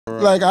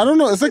Like, I don't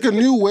know. It's like a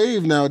new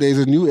wave nowadays,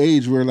 a new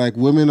age where like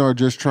women are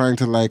just trying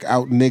to like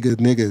out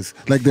niggas.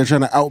 Like they're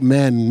trying to out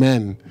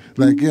men.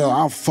 Like, yo,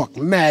 I'll fuck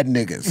mad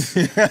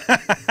niggas.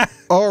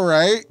 All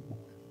right.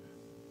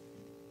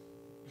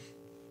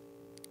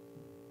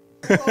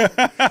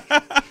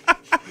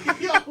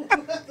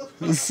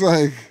 It's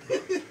like,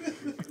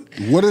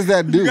 what does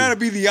that do? You gotta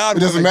be the odd one. It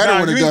doesn't matter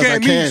what it does. I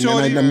can,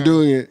 and I'm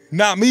doing it.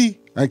 Not me.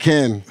 I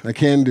can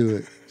do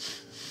it.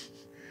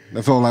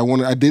 That's all I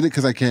wanted. I did it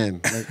because I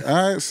can. Like,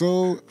 all right,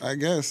 so I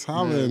guess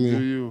holler at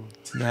me.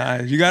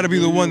 Nah, you gotta be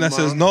the one that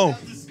says no.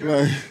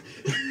 Like,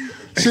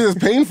 shit is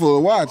painful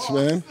to watch,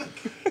 man.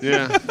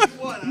 Yeah.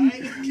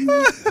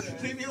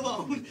 Leave me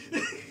alone.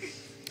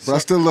 But I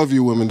still love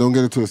you, women. Don't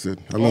get it twisted.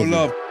 I love you.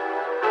 Love.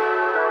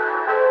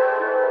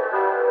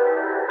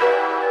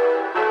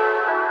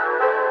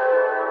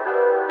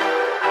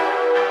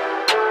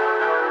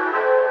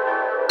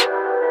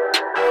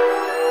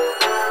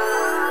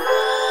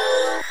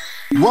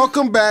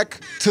 Welcome back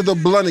to the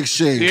Blunt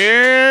Exchange.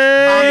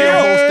 Yeah. I'm your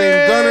host,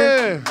 Dave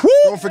Gunner. Woo.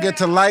 Don't forget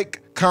to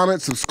like,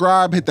 comment,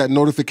 subscribe, hit that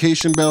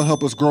notification bell,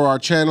 help us grow our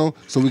channel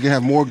so we can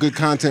have more good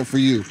content for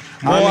you.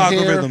 More I'm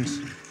algorithms.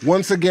 Here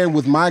once again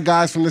with my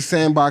guys from the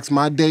sandbox,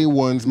 my day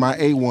ones, my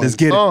A1s. Let's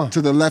get it.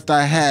 To the left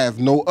I have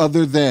no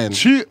other than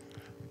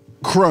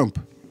Crump,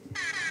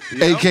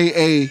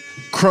 a.k.a.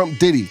 Crump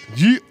Diddy,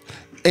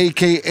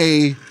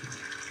 a.k.a.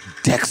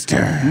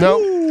 Dexter,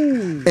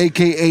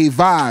 a.k.a.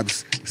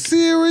 Vibes,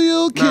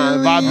 serial killer,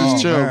 Vibes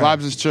is chill.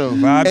 Vibes is chill.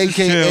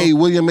 a.k.a.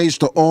 William H.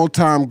 the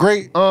all-time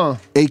great,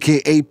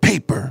 a.k.a.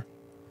 Paper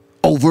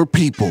over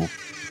people.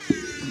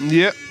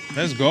 Yep.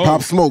 Let's go.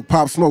 Pop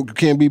Smoke. You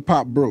can't be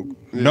pop broke.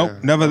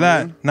 Nope, never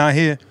that. Not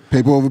here.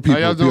 Paper over people.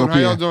 How y'all doing? POP. How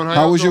y'all doing?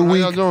 How was your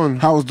week? How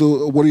y'all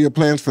doing? What are your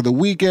plans for the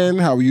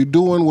weekend? How are you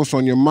doing? What's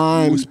on your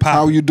mind?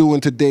 How are you doing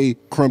today,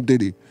 Crump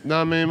Diddy?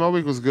 Nah, man, my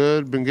week was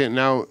good. Been getting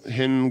out,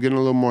 getting a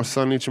little more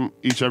sun each and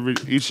every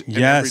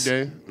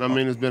day. I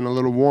mean, it's been a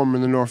little warm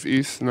in the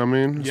Northeast. I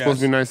mean, it's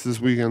supposed to be nice this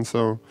weekend,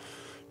 so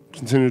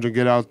continue to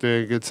get out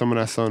there, get some of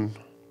that sun.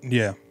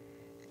 Yeah.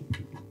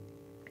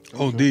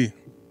 OD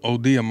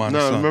amount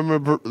of sun.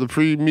 Remember the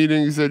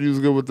pre-meeting? You said you was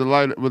good with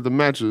the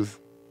matches.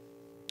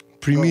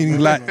 Pre-meeting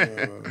light.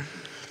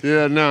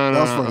 Yeah, no.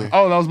 That's funny.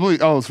 Oh, that was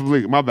Bleak. Oh, it's for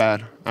Bleak. My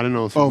bad. I didn't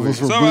know it was for Bleak.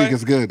 If it's for Bleak,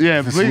 it's good.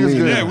 Yeah, Bleak is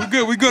good. Yeah,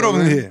 we good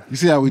over here. You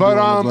see how we do. But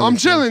I'm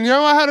chilling,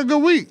 yo. I had a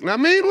good week. I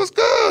mean, it was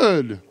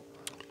good.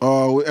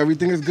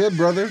 Everything is good,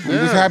 brother.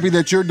 We're just happy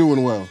that you're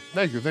doing well.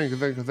 Thank you,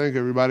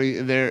 everybody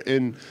there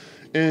in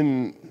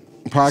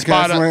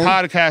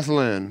Podcast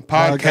land.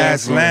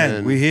 Podcast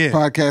land. We here.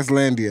 Podcast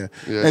Landia.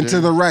 Yeah, and to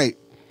the right,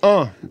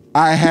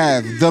 I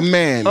have the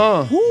man,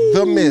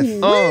 the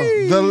myth,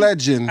 the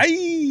legend,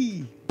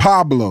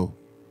 Pablo,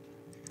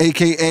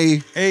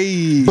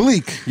 a.k.a.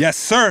 Bleak. Yes,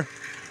 sir.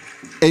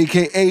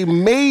 A.k.a.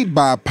 made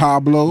by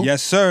Pablo.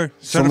 Yes, sir.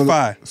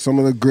 Certified. Some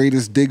of the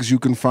greatest digs you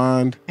can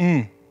find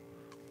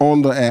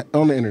on the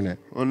internet.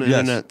 On the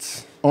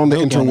internet. On the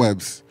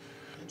interwebs.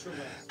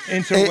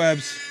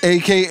 Interwebs.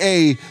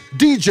 A.k.a.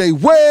 DJ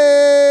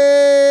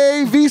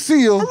Wavy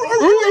Seal.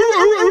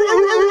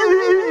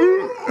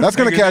 That's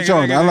going to catch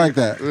on. I like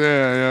that.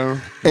 Yeah.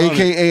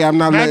 A.k.a. I'm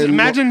not letting...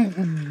 Imagine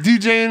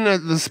DJing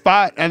at the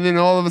spot and then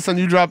all of a sudden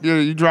you drop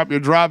your drop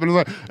and it's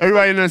like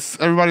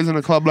everybody's in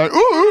the club like,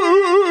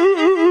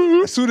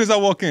 ooh. As soon as I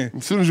walk in.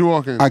 As soon as you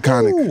walk in.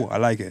 Iconic. Ooh, I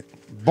like it.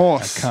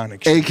 Boss.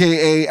 Iconic.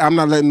 A.k.a. I'm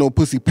not letting no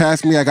pussy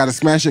pass me. I got to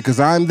smash it because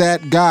I'm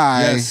that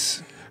guy.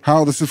 Yes. How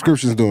are the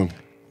subscriptions doing?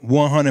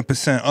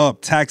 100%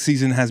 up. Tax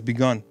season has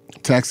begun.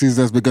 Tax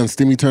season has begun.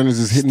 Stimmy Turners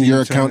is hitting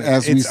your account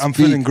as we speak. I'm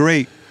feeling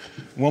great.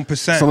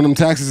 1%. Some of them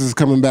taxes is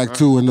coming back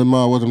too, and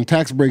them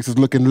tax breaks is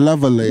looking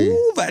lovely.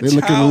 Ooh, that They're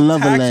looking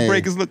lovely. tax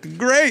break is looking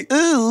great.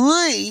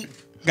 Ooh,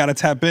 gotta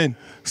tap in.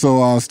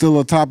 So still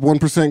a top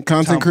 1%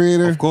 content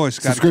creator. Of course.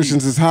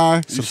 Subscriptions is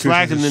high. You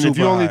slacking, and if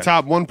you only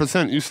top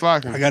 1%, you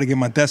slacking. I gotta get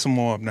my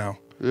decimal up now.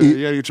 Yeah,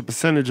 you gotta get your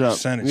percentage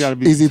up. You gotta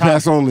be Easy top,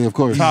 pass only, of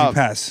course. Easy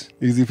pass.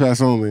 Easy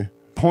pass only.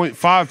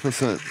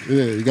 0.5%.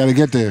 Yeah, you gotta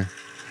get there.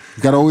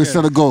 You gotta always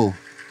set a goal.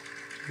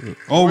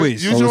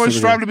 Always. You always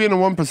strive to be in the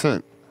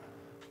 1%.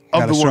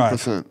 Of the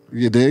 1%.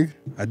 You dig?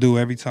 I do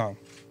every time.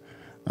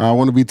 I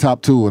want to be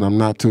top 2, and I'm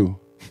not 2.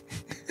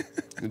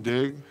 You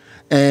dig?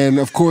 And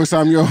of course,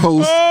 I'm your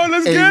host,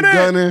 let's get it.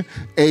 Gunner,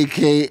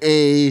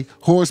 a.k.a.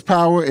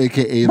 Horsepower,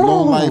 a.k.a.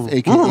 Low Life,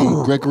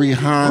 a.k.a. Gregory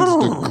Hines,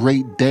 the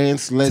great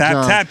dance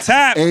legend.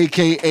 Tap.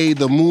 A.k.a.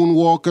 the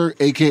Moonwalker,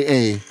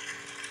 a.k.a.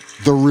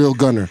 the Real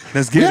Gunner.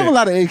 Let's get it. We have a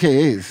lot of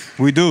a.k.a.s.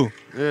 We do.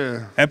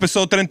 Yeah.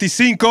 Episode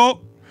 35.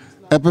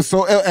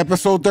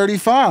 Episode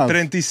 35.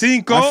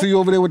 35. I see you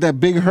over there with that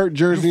Big Hurt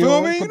jersey. You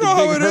feel me? You know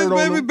how it is,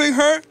 baby. Big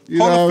Hurt.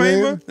 Hall of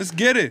Famer. Let's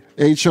get it.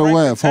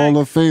 HOF, Hall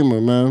of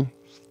Famer, man.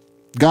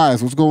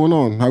 Guys, what's going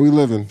on? How we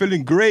living?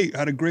 Feeling great.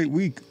 Had a great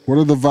week. What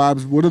are the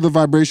vibes? What are the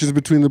vibrations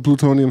between the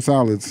plutonium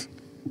solids?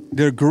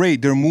 They're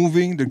great. They're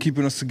moving. They're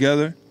keeping us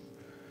together.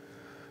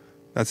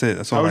 That's it.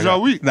 That's all. How was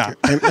y'all week? Nah.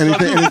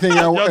 Anything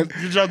y'all?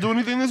 Did y'all do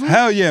anything this week?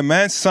 Hell yeah,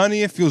 man.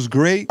 Sunny. It feels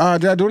great.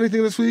 Did I do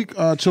anything this week?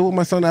 Chill with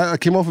my son. I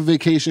came off a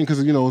vacation because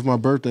it was my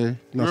birthday.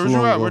 Where was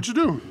you at? What'd you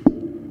do?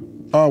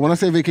 When I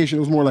say vacation, it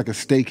was more like a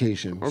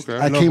staycation. Okay.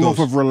 I came off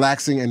of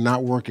relaxing and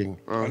not working.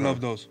 I love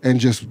those. And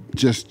just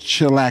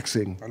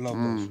chillaxing. I love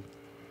those.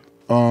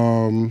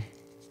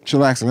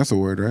 Chillaxing, that's a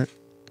word, right?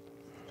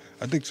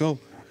 I think so.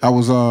 I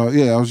was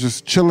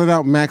just chilling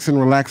out, maxing,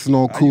 relaxing,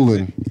 all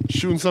cooling.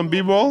 Shooting some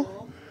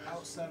b-ball?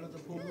 Outside of the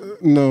pool?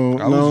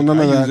 No, none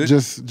of that.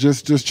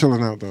 Just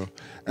chilling out though.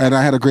 And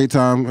I had a great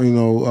time.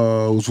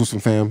 Was with some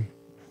fam,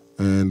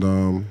 and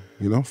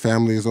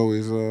family is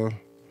always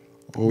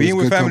being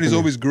with family is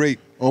always great.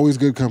 Always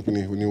good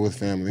company when you're with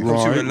family.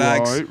 Right,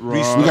 relax.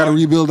 Right. We got to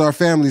rebuild our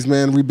families,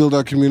 man. Rebuild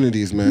our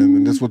communities, man.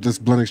 And that's what this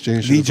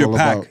BluntXchange is all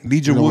about.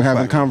 Lead your we're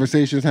having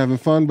conversations, having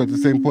fun, but at the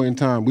same point in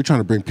time, we're trying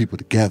to bring people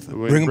together.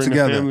 Bring them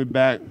together. The family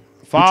back.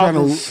 We're trying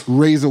to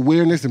raise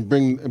awareness and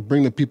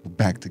bring the people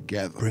back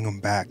together. Bring them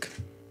back.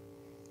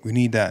 We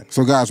need that.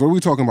 So, guys, what are we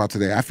talking about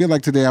today? I feel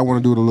like today I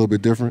want to do it a little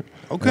bit different.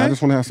 Okay. I just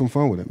want to have some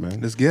fun with it,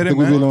 man. Let's get it,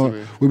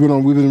 man. We've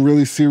been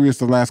really serious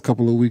the last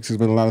couple of weeks. There's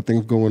been a lot of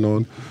things going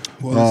on.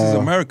 Well, this is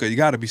America. You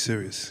got to be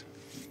serious.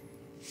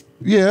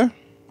 Yeah,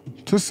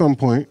 to some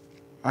point,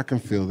 I can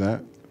feel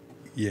that.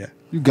 Yeah.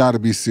 You got to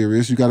be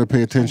serious. You got to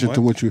pay attention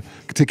to what you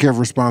take care of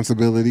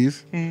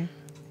responsibilities.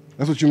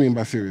 That's what you mean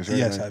by serious, right?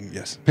 Yes, right?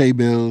 Yes. Pay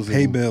bills.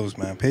 Pay bills,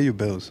 man. Pay your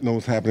bills. Know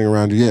what's happening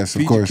around you. Yes,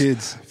 Feed of course. Your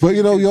kids. But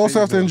you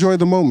also have to enjoy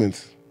the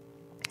moments.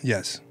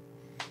 Yes.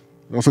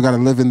 You also got to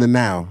live in the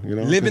now.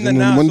 Live in the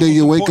now. One day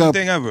you wake up.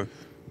 Thing ever.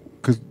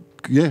 Because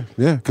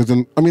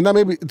that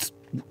maybe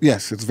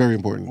it's very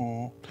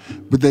important.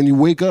 But then you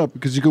wake up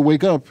because you could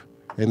wake up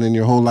and then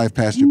your whole life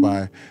passed you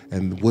by,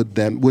 and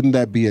wouldn't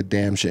that be a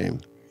damn shame?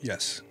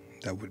 Yes,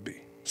 that would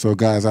be. So,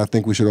 guys, I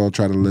think we should all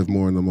try to live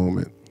more in the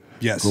moment.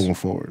 Yes. Going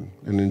forward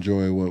and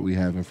enjoy what we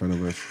have in front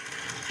of us.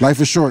 Life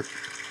is short.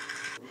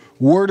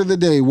 Word of the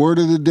day. Word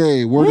of the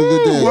day. Word of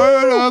the day.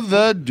 Word of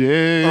the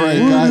day. All right,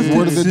 guys.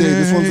 Word of the day.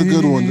 This one's a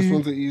good one. This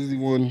one's an easy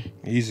one.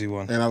 Easy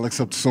one. And I'll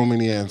accept so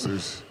many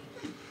answers.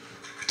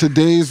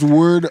 Today's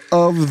word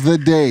of the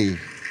day.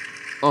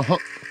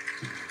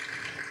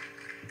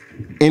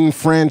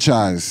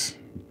 Enfranchise.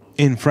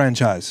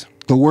 Enfranchise.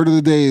 The word of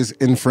the day is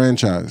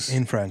enfranchise.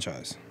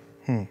 Enfranchise.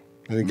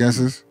 Any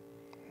guesses?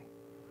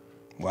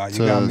 Wow, you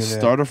got me there.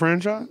 Start a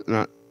franchise?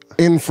 Not.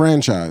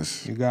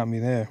 Enfranchise. You got me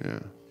there. Yeah.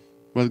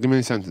 Well, give me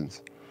a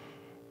sentence.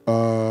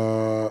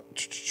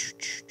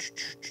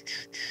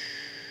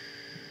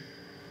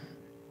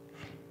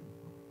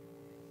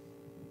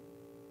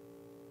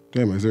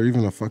 Damn, is there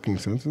even a fucking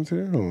sentence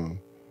here? Hold on.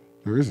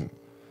 There isn't.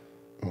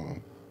 Hold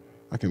on.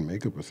 I can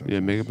make up a sentence. Yeah,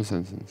 make up a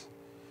sentence.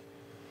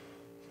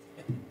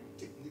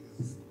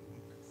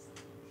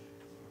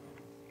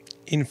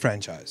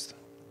 Enfranchised.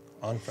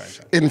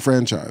 Unfranchised.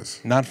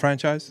 Enfranchise. Not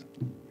franchised?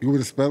 You want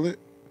me to spell it?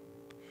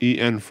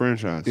 E-N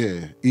franchise.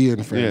 Yeah,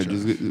 E-N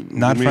franchise. Yeah, just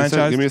not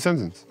franchised? Give me a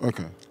sentence.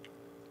 Okay.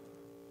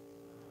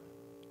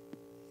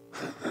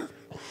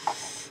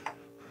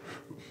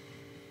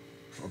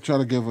 I'm trying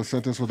to give a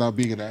sentence without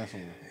being an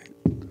asshole.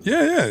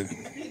 Yeah.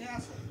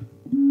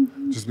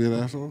 Just be an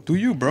asshole? Do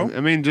you, bro?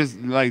 I mean,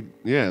 just don't make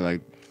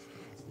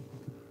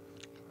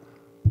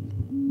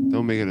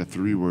it a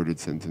 3-worded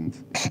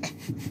sentence.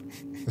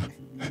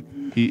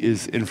 He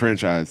is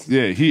enfranchised.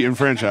 Yeah, he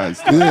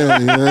enfranchised.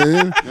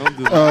 Yeah. Don't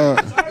do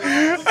that.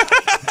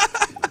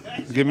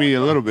 Give me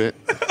a little bit.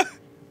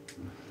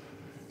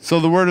 So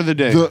the word of the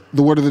day.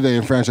 The word of the day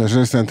in franchise,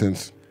 this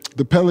sentence.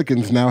 The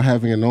Pelicans, now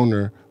having an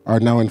owner, are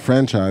now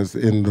enfranchised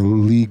in the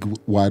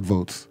league-wide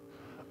votes.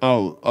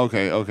 Oh,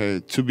 okay.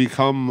 To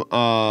become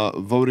a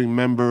voting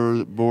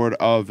member board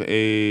of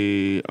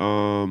a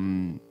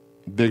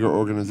bigger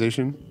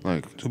organization,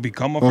 like to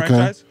become a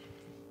franchise.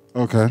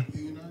 Okay.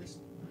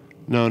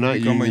 No, not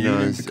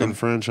unionized. Become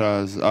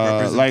franchise.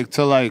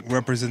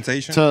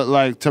 Representation.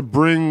 To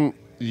bring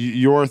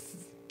your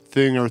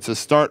thing or to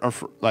start a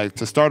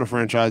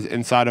franchise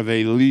inside of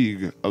a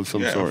league of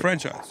some sort. A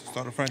franchise.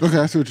 Start a franchise. Okay,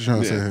 I see what you're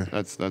trying to say here.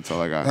 That's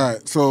all I got. All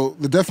right, so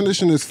the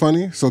definition is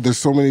funny. So there's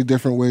so many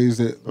different ways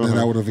that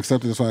I would have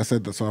accepted. That's why I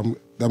said that. So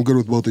I'm good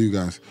with both of you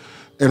guys.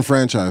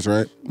 Enfranchise,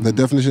 right? The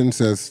definition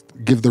says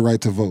give the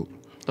right to vote.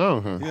 Oh,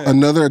 okay. Yeah.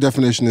 Another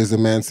definition is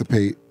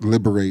emancipate,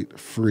 liberate,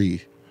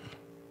 free.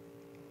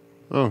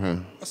 Okay.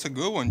 That's a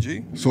good one,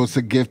 G. So it's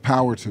to give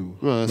power to,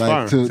 Well,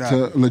 that's fire.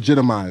 to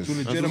legitimize. To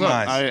That's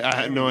legitimize. I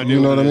had no idea.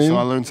 You know what I mean? So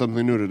I learned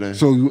something new today.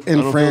 So you I don't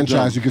feel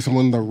enfranchise, dumb. you give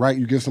someone the right.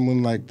 You give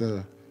someone like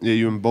the. Yeah,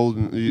 you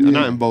embolden.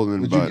 Not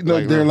embolden, but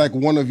they're like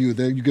one of you.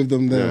 You give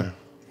them the,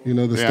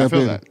 the I step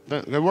feel in.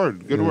 that. Good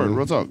word. Good word.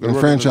 Real talk. Good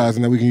Enfranchise,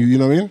 and then we can, you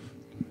know what I mean?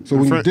 So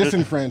when you Enfran-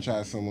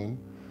 disenfranchise someone,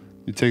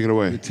 You take it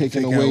away. you're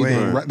taking Taking away.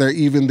 away.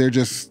 They're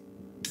just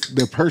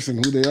the person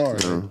who they are.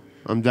 Yeah.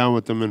 I'm down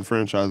with them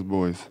enfranchised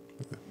boys.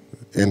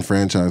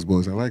 Enfranchise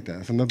boys, I like that.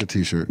 That's another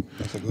T-shirt.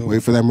 That's a good Wait one.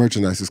 for that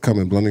merchandise. It's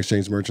coming.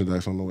 BluntXchange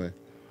merchandise on the way.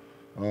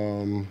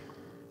 All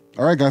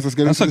right, guys, let's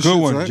get That's into a the good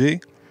shits, one, right? G.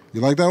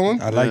 You like that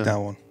one? I like that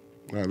one.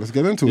 All right, let's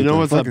get into it. You know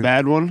what's Fuck a it.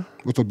 bad one?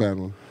 What's a bad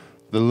one?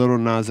 The Lil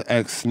Nas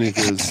X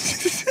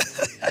sneakers.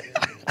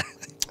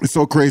 It's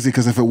so crazy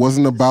because if it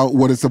wasn't about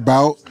what it's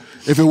about,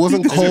 if it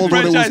wasn't called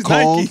what it was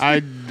called,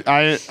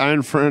 I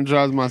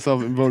enfranchised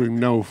myself in voting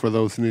no for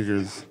those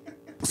sneakers.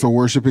 So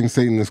worshiping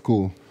Satan is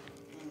cool.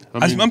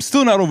 I'm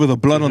still not over the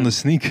blood on the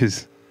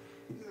sneakers.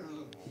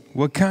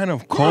 What kind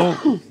of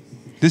cold?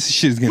 This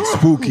shit's getting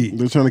spooky.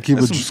 They're trying to keep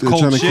That's it. some They're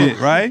cold trying to shit,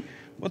 keep. right?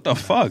 What the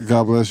fuck?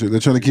 God bless you. They're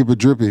trying to keep it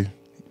drippy.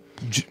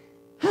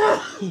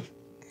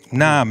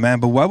 Nah, man.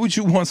 But why would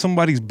you want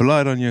somebody's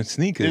blood on your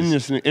sneakers?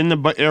 In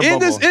the air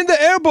bubble. In the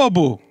air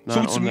bubble.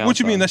 Not So on the what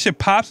you mean? outside. That shit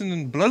pops and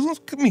then blood? What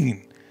you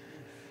mean?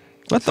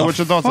 What So the what's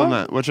your thoughts fuck? on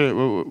that?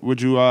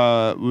 Would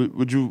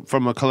you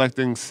from a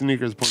collecting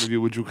sneakers point of view,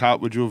 would you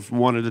have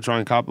wanted to try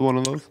and copy one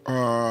of those?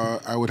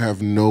 I would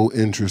have no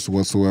interest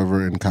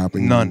whatsoever in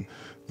copying None.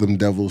 them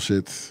devil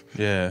shits.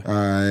 Yeah.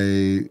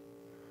 I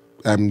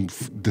am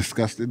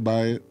disgusted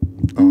by it.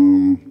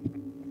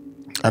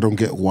 I don't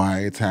get why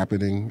it's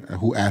happening.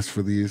 Who asked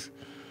for these?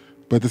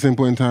 But at the same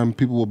point in time,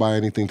 people will buy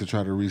anything to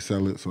try to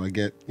resell it. So I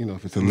get,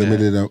 if it's a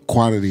limited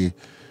quantity.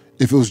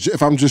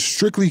 If I'm just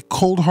strictly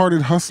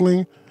cold-hearted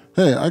hustling,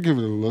 hey, I give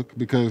it a look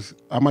because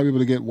I might be able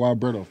to get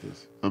wild bread off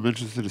this. I'm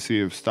interested to see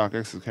if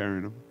StockX is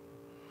carrying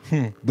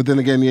them. But then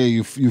again, yeah,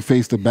 you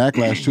face the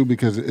backlash too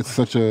because it's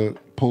such a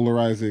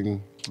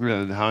polarizing.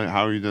 Yeah, and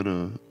how are you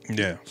gonna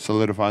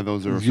solidify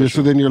those are official?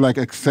 So then you're like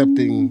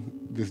accepting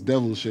this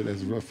devil shit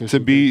as official.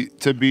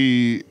 To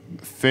be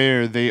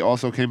fair, they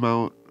also came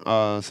out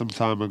some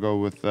time ago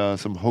with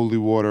some holy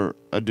water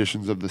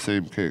editions of the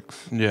same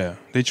kicks. Yeah.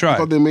 They I tried.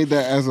 thought they made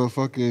that as a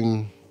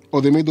fucking.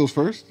 Oh, they made those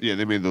first? Yeah,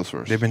 they made those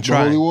first. They've been The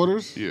trying. holy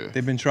waters? Yeah.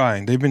 They've been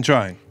trying.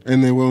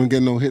 And they weren't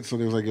getting no hits, so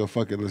they was like, yo,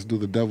 fuck it, let's do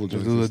the devil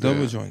joints. Do the instead.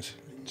 double joints.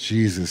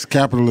 Jesus.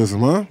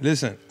 Capitalism, huh?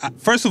 Listen,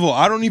 first of all,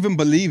 I don't even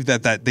believe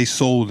that they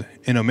sold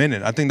in a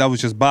minute. I think that was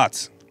just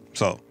bots.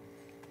 So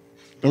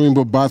I mean,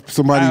 but bots,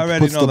 somebody I already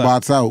puts know the that.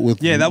 bots out with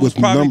that was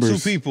with probably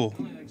numbers. 2 people.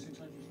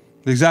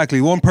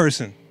 Exactly, 1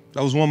 person.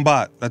 That was 1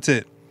 bot. That's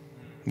it.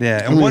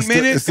 Yeah, in mean, 1 it still-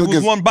 minute, it still it was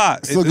gets- 1 bot.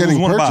 it's still It was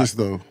getting 1 purchased,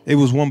 bot. though. It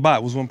was 1 bot.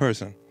 It was 1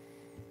 person.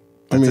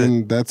 I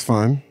mean, that's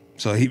fine.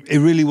 So it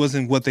really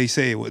wasn't what they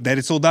say that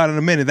it sold out in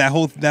a minute. That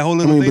whole little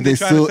I mean, thing but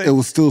tried to say,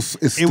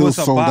 it's still was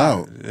a sold bot.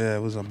 out. Yeah,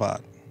 it was a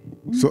bot.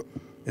 So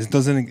It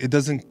doesn't.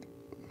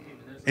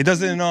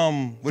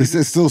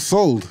 it's still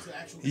sold.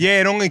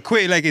 Yeah, it only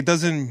quit. Like it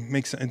doesn't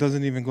make sense. It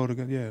doesn't even go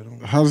together.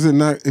 Yeah. How does it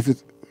not? If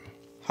it's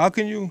How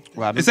can you?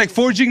 What happened? It's like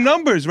forging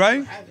numbers,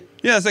 right?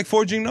 Yeah, it's like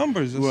forging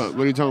numbers. What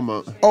are you talking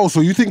about? oh, so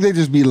you think they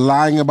just be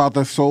lying about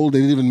the sold? They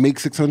didn't even make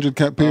 600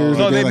 pairs.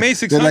 No, Like, they like, made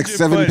They're like 600,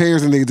 7 but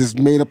pairs, and they just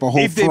made up a whole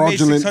If they made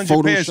fraudulent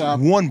 600 pairs, Photoshop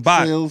 1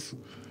 bot sales.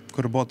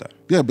 could have bought that.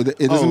 Yeah, but it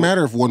doesn't Oh.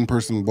 matter if one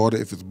person bought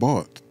it if it's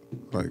bought.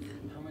 Like,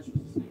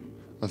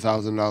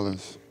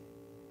 $1,000.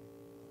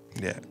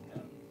 Yeah.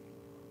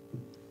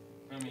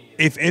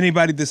 If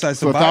anybody decides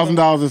so to buy them,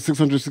 $1,000 is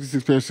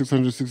 666 pairs,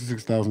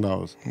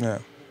 $666,000. yeah,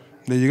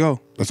 there you go.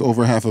 That's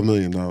over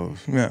 $500,000.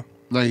 Yeah.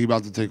 Nike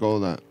about to take all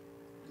that.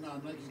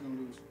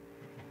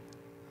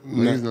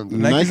 Nike's not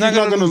doing Nike's not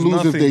going to lose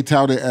if nothing. they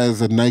tout it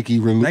as a Nike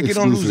Nike exclusive.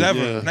 don't lose ever.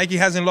 Yeah. Nike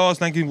hasn't lost.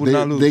 Nike would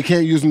not lose. They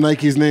can't use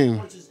Nike's name,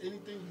 Purchase anything,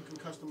 you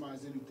can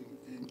customize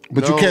anything.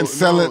 but you can't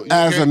sell it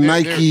as a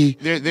Nike.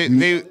 They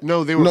were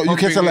No, you can't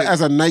pumping sell it as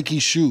a Nike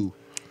shoe,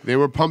 They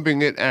were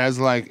pumping it as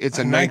like it's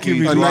a Nike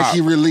Nike a Drop.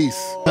 Nike release.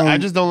 I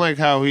just don't like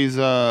how he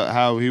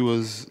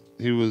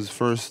was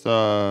first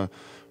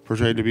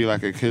portrayed to be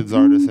like a kids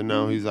artist, and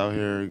now he's out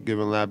here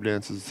giving lap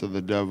dances to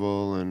the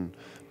devil, and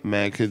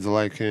mad kids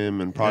like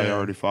him and probably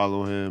already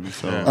follow him.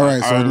 So All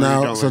right, I so really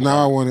now, don't so like now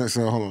that. I want to.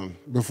 So hold on,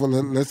 before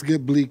let's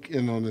get Bleak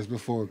in on this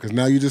before, because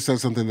now you just said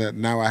something that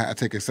now I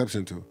take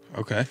exception to.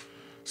 Okay.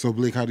 So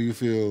Bleak, how do you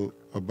feel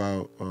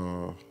about?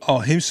 Oh,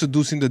 him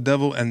seducing the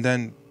devil and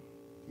then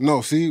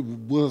No, see,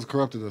 Will has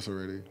corrupted us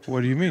already.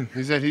 what do you mean?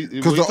 He said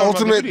Because the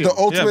ultimate Yeah,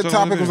 I'm talking about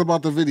topic the was video.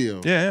 about the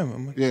video. Yeah,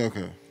 yeah. Yeah.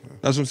 Okay.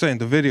 That's what I'm saying.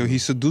 The video, he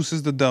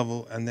seduces the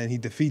devil and then he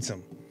defeats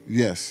him.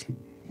 Yes.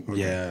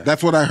 Yeah.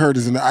 That's what I heard.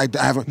 I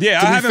haven't. Yeah,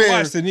 to I be haven't fair,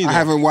 watched it either. I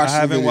haven't watched. I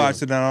haven't the video.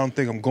 watched it, and I don't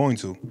think I'm going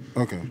to.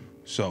 Okay.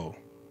 So,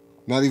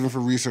 Not even for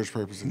research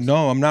purposes.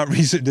 no, I'm not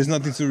research. There's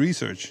nothing to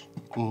research.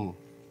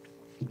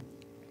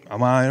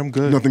 I'm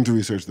good. Nothing to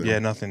research there. Yeah,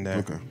 nothing there.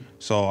 Okay.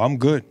 So I'm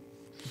good.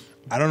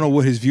 I don't know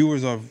what his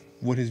viewers are.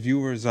 What his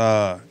viewers,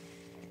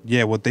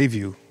 what they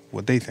view,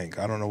 what they think.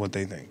 I don't know what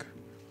they think,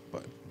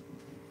 but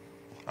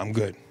I'm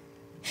good.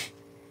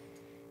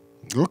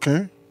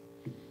 Okay.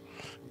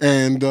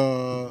 And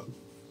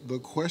the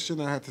question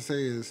I have to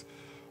say is,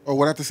 or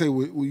what I have to say,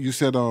 you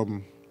said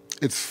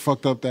it's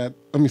fucked up that,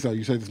 you said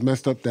it's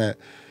messed up that,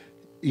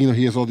 he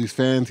has all these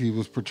fans. He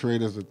was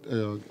portrayed as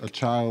a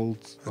child.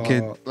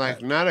 kid.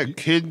 like not a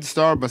kid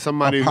star, but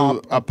somebody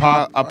a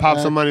pop,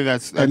 somebody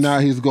that's and now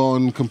he's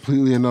gone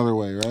completely another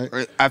way,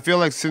 right? I feel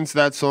like since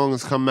that song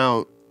has come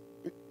out,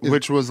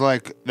 which was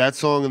like that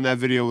song and that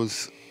video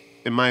was,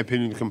 in my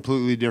opinion,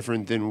 completely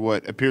different than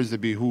what appears to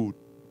be who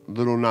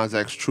Lil Nas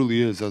X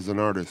truly is as an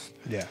artist.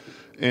 Yeah.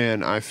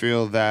 And I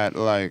feel that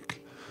like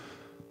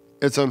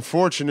It's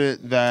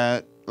unfortunate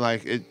that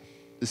like it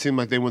seemed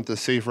like they went the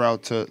safe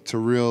route to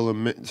reel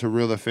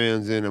the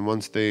fans in, and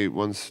once they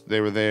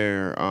were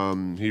there,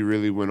 he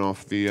really went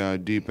off the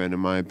deep end, in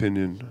my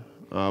opinion.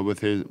 With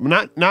his I'm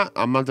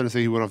not gonna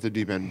say he went off the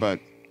deep end, but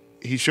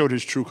he showed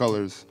his true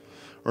colors,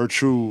 or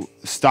true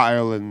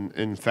style, and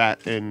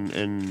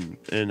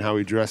how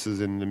he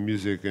dresses in the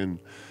music and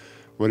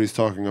what he's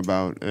talking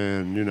about,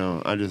 and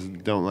I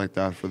just don't like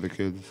that for the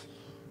kids.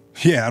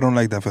 Yeah, I don't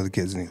like that for the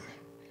kids neither.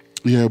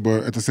 Yeah,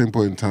 but at the same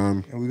point in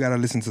time, and we gotta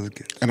listen to the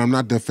kids. And I'm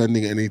not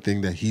defending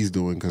anything that he's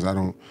doing because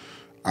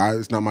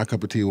it's not my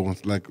cup of tea.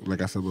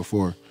 Like I said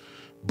before,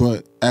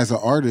 but as an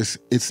artist,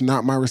 it's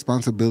not my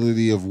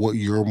responsibility of what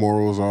your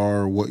morals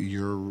are, what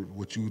you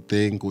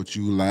think, what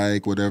you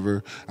like,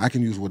 whatever. I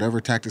can use whatever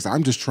tactics.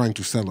 I'm just trying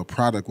to sell a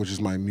product, which is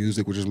my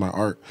music, which is my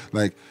art.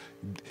 Like,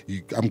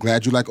 I'm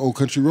glad you like Old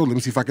Country Road. Let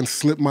me see if I can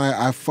slip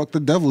my I fuck the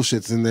devil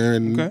shits in there,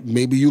 and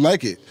maybe you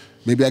like it.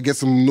 Maybe I get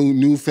some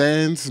new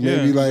fans.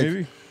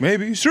 Maybe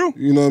maybe it's true.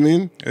 You know what I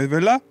mean? Es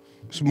verdad.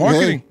 It's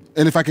marketing. Hey,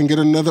 and if I can get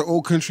another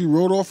Old Country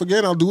Road off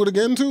again, I'll do it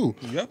again too.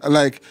 Yep.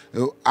 Like,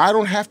 I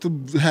don't have to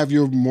have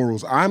your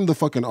morals. I'm the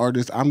fucking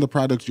artist. I'm the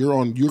product.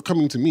 You're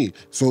coming to me.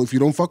 So if you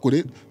don't fuck with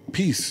it,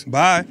 peace.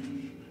 Bye.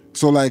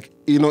 So like,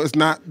 it's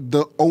not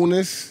the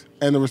onus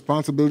and the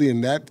responsibility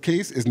in that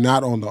case is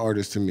not on the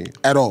artist to me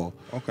at all.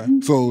 Okay.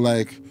 So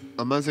like,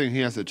 I'm not saying he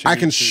has to change. I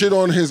can shit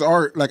on his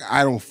art. Like,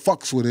 I don't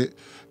fucks with it.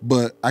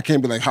 But I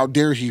can't be like, how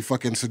dare he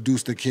fucking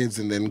seduce the kids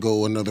and then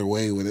go another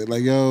way with it?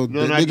 Like, yo,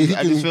 I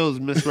just feel it's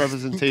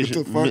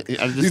misrepresentation.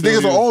 These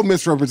niggas are all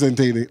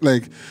misrepresenting.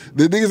 Like,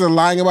 the niggas are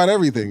lying about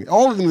everything.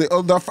 All of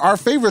them, our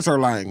favorites are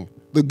lying.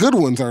 The good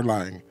ones are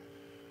lying.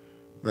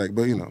 Like,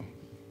 but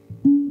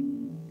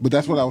But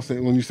that's what I was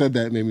saying. When you said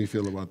that, it made me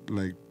feel about,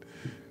 like,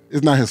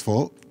 it's not his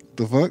fault.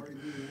 The fuck?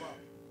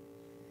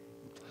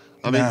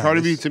 I mean, Cardi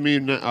B to me,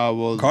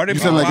 Cardi you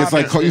said like it's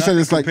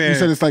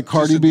like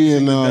Cardi B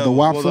and the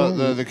WAP song.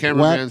 The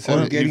cameraman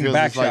said getting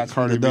back like shots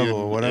Cardi from the devil,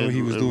 or whatever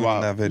he was doing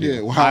in that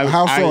video. Yeah,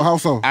 how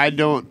so? I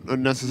don't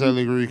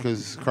necessarily agree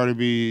because Cardi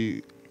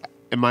B,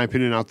 in my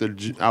opinion, out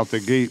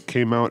the gate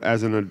came out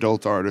as an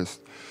adult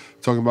artist,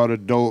 talking about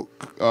adult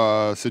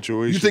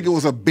situations. You think it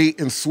was a bait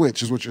and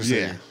switch, is what you're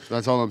saying? Yeah,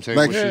 that's all I'm saying.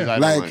 Like,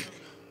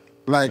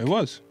 like it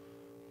was.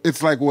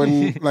 It's like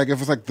when, like, if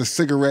it's like the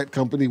cigarette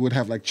company would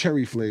have like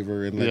cherry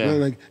flavor and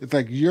like it's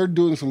like you're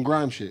doing some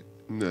grime shit,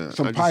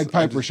 some Pied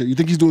Piper shit. You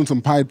think he's doing some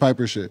Pied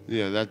Piper shit?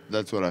 Yeah,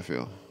 that's what I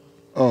feel.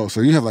 Oh,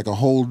 so you have like a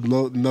whole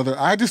another.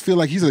 I just feel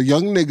like he's a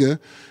young nigga.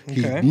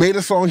 He made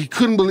a song. He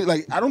couldn't believe.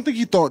 Like, I don't think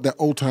he thought that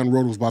Old Town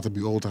Road was about to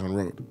be Old Town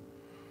Road.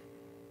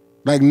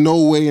 Like,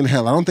 no way in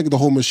hell. I don't think the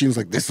whole machine was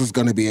like, this is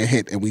gonna be a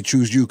hit, and we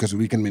choose you because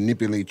we can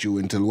manipulate you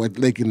into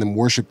making them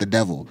worship the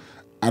devil.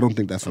 I don't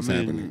think that's what's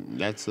happening.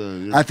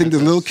 I think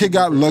this little kid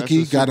got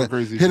lucky, got a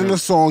hit in a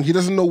song. He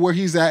doesn't know where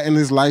he's at in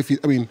his life.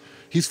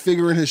 He's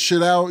figuring his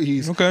shit out.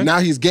 Now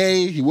he's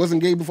gay. He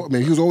wasn't gay before. I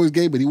mean, he was always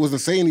gay, but he wasn't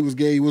saying he was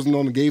gay. He wasn't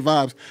on the gay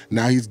vibes.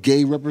 Now he's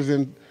gay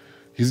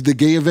he's the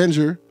gay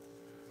Avenger.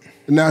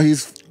 Now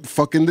he's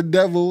fucking the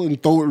devil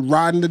and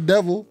riding the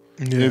devil.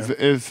 Yeah.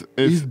 If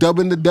he's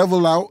dubbing the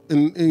devil out,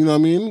 and you know what I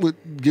mean,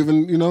 with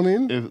giving, you know what I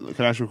mean.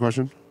 Can I ask you a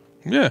question?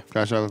 Yeah. Can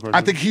I ask you a question? I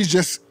think he's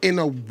just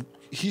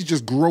he's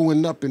just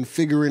growing up and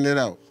figuring it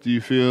out. Do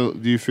you feel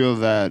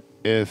that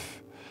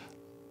if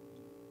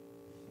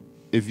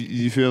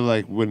you feel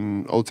like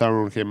when Old Town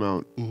Road came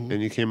out and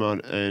he came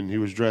out and he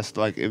was dressed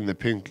like in the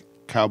pink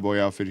cowboy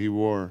outfit he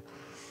wore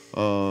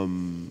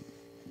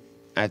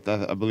at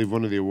I believe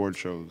one of the award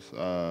shows,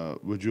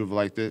 would you have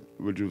liked it?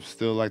 Would you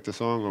still like the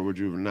song, or would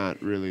you have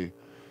not really?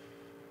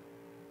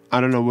 I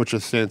don't know what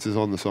your stance is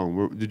on the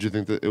song. Did you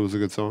think that it was a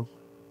good song?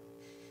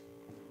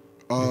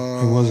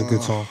 It was a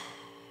good song.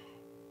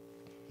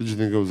 Did you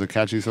think it was a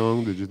catchy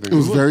song? Did you think it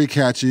was very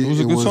catchy? It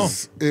was a good song.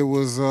 It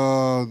was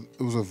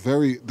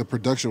the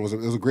production was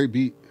a great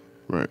beat.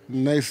 Right.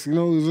 Nice, it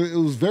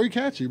was very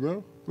catchy,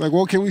 bro. Like,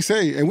 what can we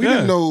say? And we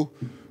didn't know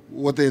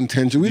what the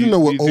intention. We didn't know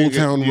what Old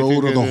Town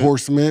Road or the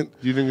horse meant.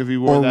 Do you think if he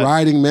wore that,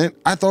 riding meant?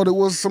 I thought it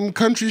was some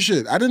country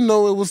shit. I didn't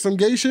know it was some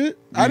gay shit.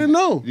 I didn't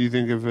know. Do you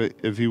think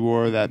if he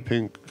wore that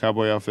pink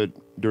cowboy outfit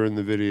during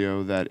the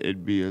video that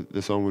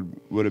the song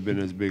would have been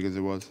as big as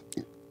it was?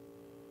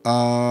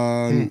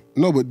 No,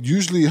 but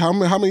usually, how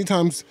many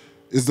times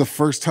is the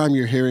first time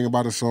you're hearing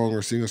about a song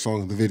or seeing a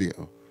song in the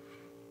video?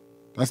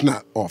 That's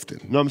not often.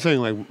 No, I'm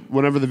saying like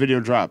whenever the video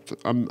dropped,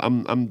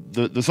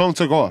 the song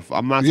took off.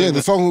 I'm not saying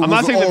the song. I'm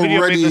not saying the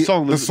video made the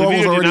song. The song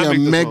was already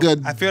a mega,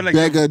 I feel like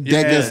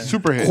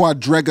super hit,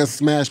 quadrega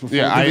smash before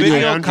the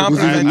video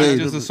complimented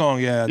just the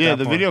song. Yeah,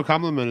 the video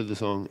complimented the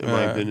song in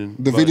my opinion.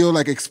 The video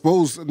not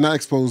exposed.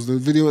 The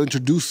video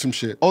introduced some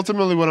shit.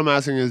 Ultimately, what I'm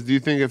asking is, do you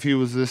think if he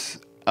was this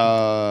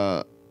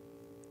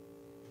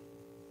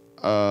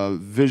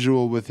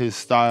visual with his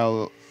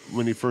style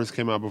when he first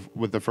came out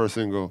with the first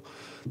single,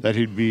 that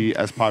he'd be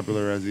as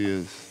popular as he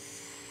is?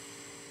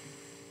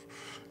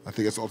 I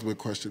think its ultimate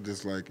question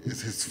is like,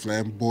 is his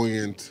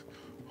flamboyant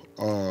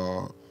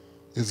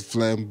his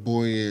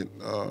flamboyant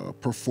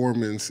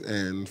performance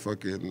and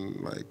fucking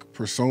like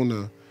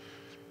persona,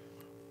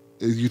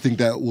 you think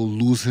that will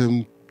lose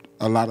him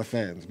a lot of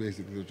fans?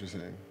 Basically, what you're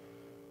saying.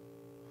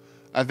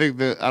 I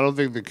don't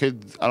think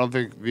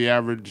the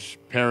average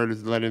parent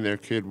is letting their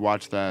kid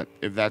watch that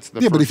if that's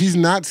the but if he's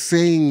not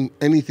saying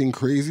anything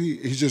crazy,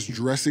 he's just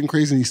dressing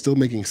crazy and he's still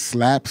making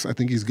slaps, I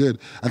think he's good.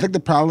 I think the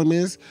problem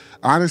is,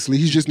 honestly,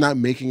 he's just not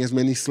making as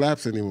many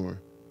slaps anymore.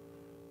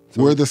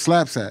 So, where are the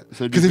slaps at?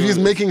 Because if he's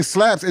making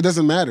slaps, it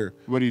doesn't matter.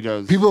 What he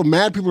does.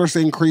 People are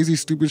saying crazy,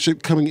 stupid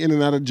shit, coming in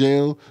and out of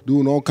jail,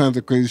 doing all kinds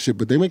of crazy shit,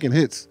 but they're making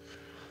hits.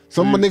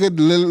 Some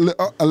nigga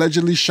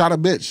allegedly shot a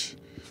bitch.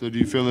 So do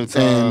you feel it's...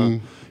 do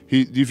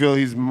you feel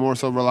he's more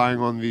so relying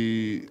on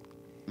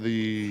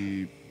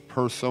the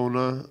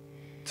persona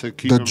to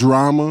keep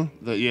drama?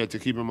 To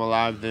keep him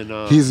alive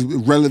than... He's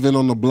relevant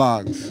on the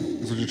blogs,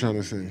 is what you're trying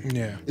to say.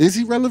 Yeah. Is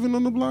he relevant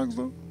on the blogs,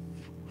 though?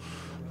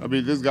 I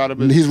mean, this gotta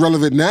be... He's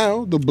relevant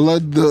now. The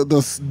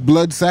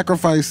blood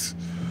sacrifice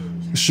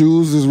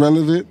shoes is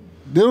relevant.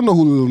 They don't know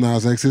who Lil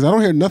Nas X is. I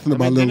don't hear nothing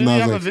about Lil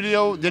Nas X.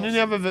 Didn't he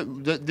have a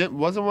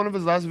wasn't one of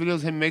his last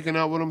videos him making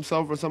out with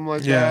himself or something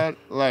like that?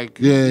 Like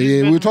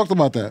we talked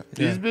about that.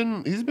 He's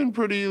been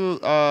pretty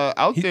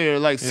out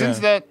there since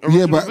that.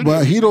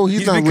 But he's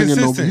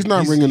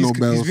not ringing no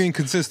bells. He's being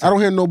consistent. I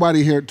don't hear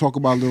nobody here talk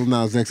about Lil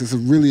Nas X. It's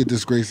really a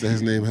disgrace that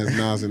his name has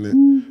Nas in it.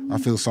 I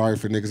feel sorry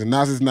for niggas, and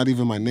Nas is not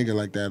even my nigga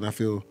like that, and I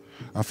feel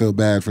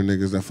bad for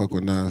niggas that fuck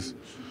with Nas.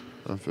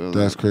 I feel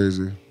that's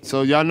crazy.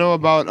 So y'all know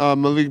about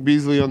Malik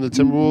Beasley on the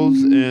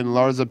Timberwolves and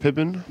Larsa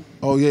Pippen?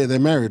 Oh yeah, they're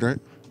married, right?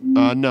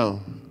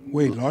 No.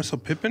 Wait,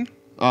 Larsa Pippen?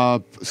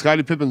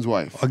 Scottie Pippen's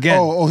wife. Again.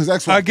 Oh, his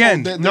ex-wife.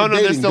 Again.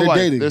 They're still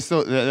dating. They're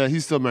still.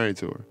 He's still married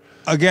to her.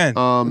 Again.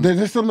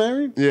 They're still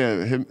married?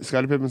 Yeah,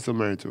 Scottie Pippen's still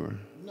married to her.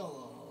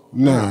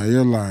 Nah,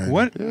 you're lying.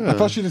 What? Yeah. I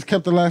thought she just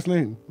kept the last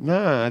name.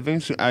 Nah, I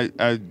think she.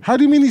 How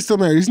do you mean he's still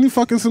married? Isn't he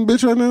fucking some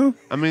bitch right now?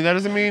 I mean, that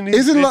doesn't mean.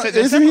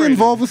 Isn't he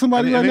involved with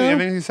somebody right now? I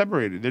think he's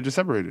separated. They're just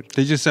separated.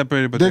 They just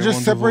separated, but they're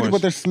just separated.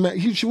 But they're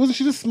wasn't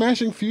she just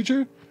smashing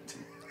Future?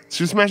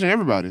 She was smashing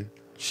everybody.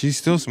 She's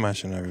still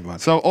smashing everybody.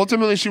 So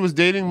ultimately, she was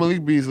dating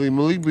Malik Beasley.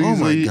 Malik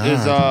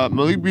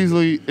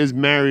Beasley is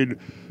married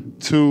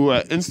to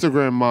an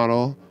Instagram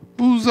model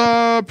who's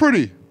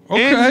pretty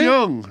and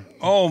young.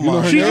 Oh my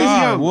God! She is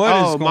young.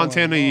 What is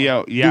Montana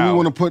Yao. Do we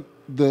want to put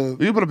the?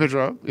 You put a picture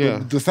up. Yeah.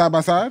 The side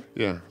by side.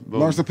 Yeah.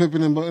 Larsa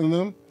Pippen and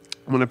them.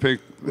 I'm gonna pick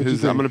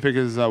his. I'm gonna pick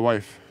his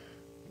wife.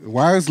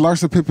 Why is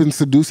Larsa Pippen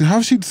seducing?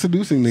 How's she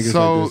seducing niggas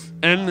like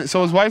this?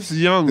 So his wife's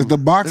young. Is the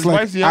box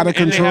like out of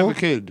control? And they have a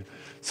kid.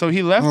 So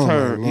he left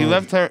her. He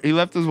left her. He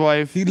left his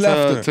wife. He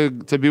left her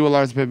to be with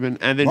Larsa Pippen,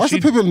 and then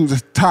Larsa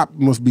Pippen's top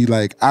must be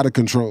like out of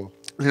control.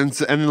 And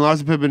then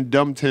Larsa Pippen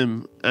dumped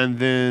him, and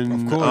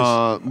then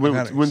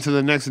went to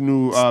the next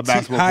new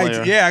basketball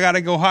player. Yeah, I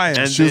gotta go higher.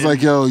 And she was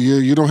like, "Yo,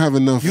 you don't have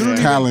enough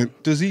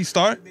talent." Does he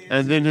start?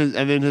 And then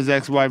his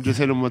ex-wife just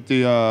hit him with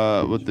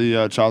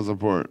the child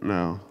support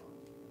now.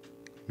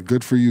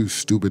 Good for you,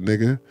 stupid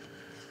nigga.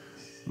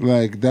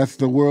 Like that's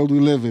the world we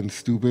live in,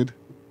 stupid.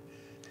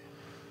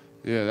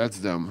 Yeah, that's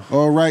dumb.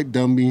 All right,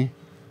 dummy,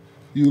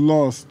 you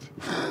lost.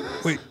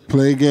 Wait.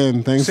 Play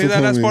again. Thanks for coming.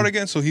 Say that last part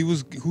again. So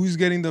who's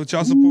getting the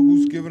child support?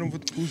 Who's giving him?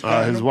 Who's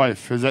his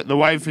wife. The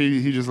wife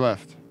he just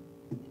left.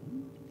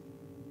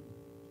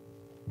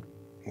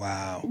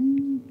 Wow.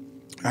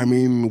 I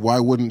mean, why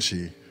wouldn't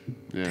she?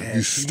 Yeah.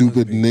 You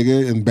stupid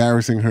nigga,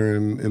 embarrassing her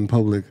in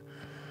public.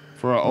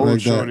 For an old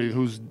like shorty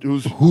who's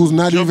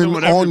not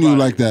even on you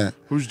like that.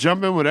 Who's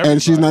jumping with everybody.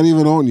 And she's not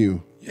even on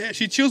you. Yeah,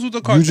 she chills with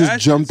the Kardashians. You just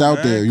jumped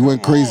out there. You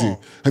went crazy. On.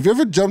 Have you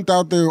ever jumped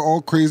out there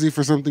all crazy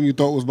for something you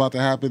thought was about to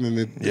happen and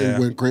it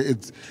went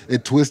crazy?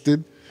 It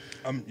twisted.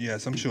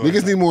 Yes, I'm sure.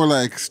 Niggas need more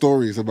like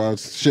stories about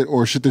shit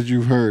that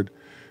you've heard,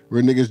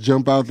 where niggas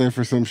jump out there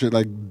for some shit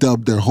like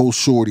dub their whole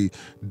shorty,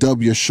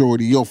 dub your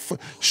shorty, yo,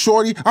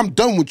 shorty, I'm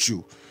done with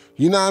you.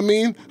 You know what I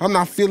mean? I'm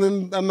not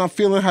feeling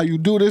how you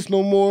do this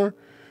no more.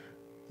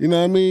 You know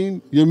what I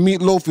mean? Your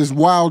meatloaf is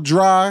wild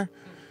dry,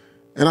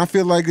 and I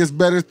feel like there's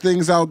better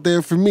things out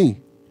there for me.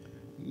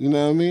 You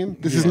know what I mean?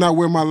 This is not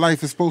where my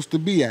life is supposed to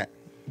be at.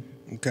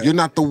 Okay. You're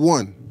not the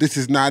one. This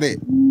is not it.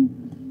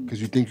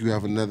 Because you think you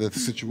have another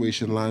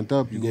situation lined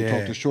up. You go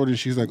talk to Shorty and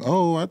she's like,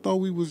 oh, I thought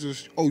we was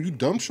just, oh, you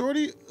dumb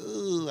Shorty?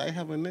 I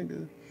have a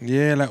nigga.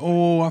 Yeah, like,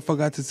 oh, I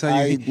forgot to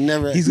tell you.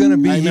 He's going to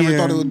be here. I here. never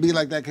thought it would be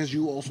like that because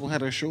you also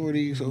had a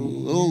Shorty. So,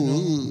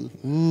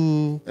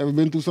 Ever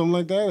been through something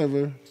like that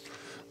ever?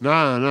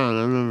 Nah,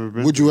 I've never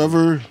been.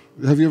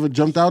 Have you ever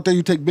jumped out there?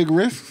 You take big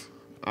risks?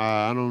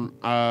 I don't.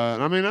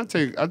 I mean, I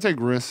take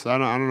risks. I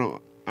don't know.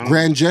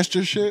 Grand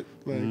gesture shit.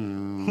 Like,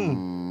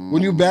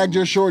 when you bagged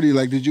your shorty,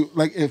 like,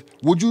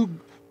 would you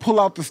pull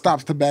out the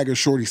stops to bag a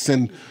shorty?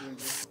 Send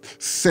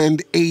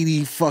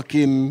 80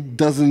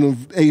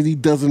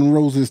 dozen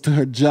roses to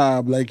her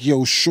job. Like,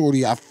 yo,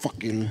 shorty, I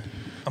fucking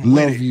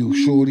love you,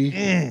 shorty.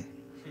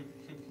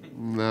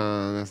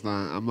 Nah, that's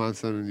not. I'm not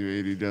sending you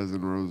 80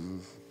 dozen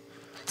roses.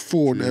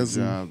 4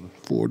 dozen.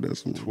 4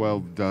 dozen.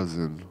 12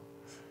 dozen.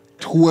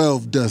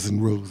 12 dozen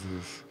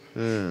roses.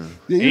 Yeah.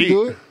 Yeah, you 8.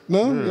 do it.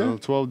 No,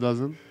 12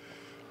 dozen.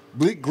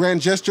 Bleak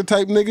grand gesture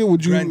type nigga.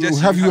 Would you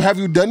have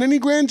you done any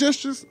grand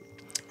gestures?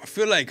 I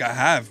feel like I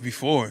have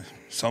before.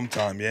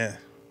 Sometime, yeah.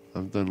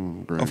 I've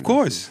done grand Of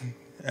course.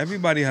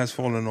 Everybody has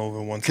fallen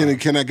over one time.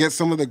 Can I get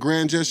some of the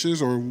grand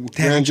gestures or Damn, grand I'm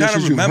trying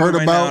gestures to you've remember heard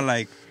right about? now,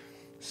 like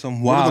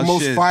some What are wild the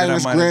most shit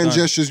finest that I might have grand done.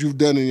 gestures you've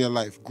done in your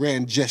life?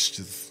 Grand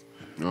gestures.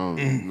 Oh,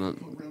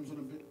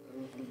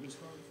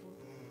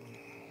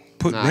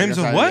 Put nah, rims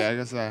on what? Yeah, I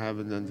guess I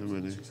haven't done too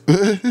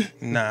many.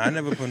 Nah, I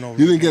never put no.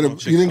 You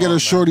didn't get a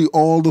shorty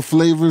all the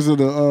flavors of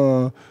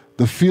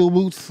the field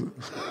boots. You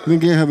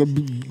didn't get her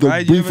the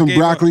Right, you beef ever and gave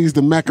broccolis,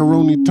 the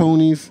macaroni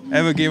Tonys.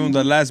 Ever gave him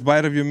the last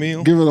bite of your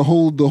meal? Give her the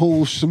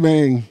whole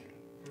shebang.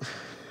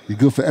 You're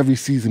good for every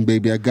season,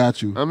 baby. I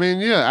got you. I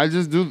mean, yeah, I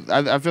just do.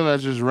 I feel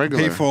that's just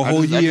regular. Pay for a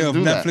whole I year just of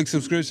do Netflix that.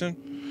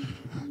 subscription?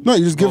 No,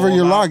 you just give her All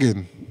your about-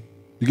 login.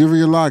 You give her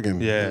your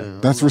login. Yeah.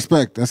 That's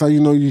respect. That's how you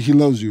know he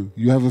loves you.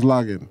 You have his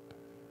login.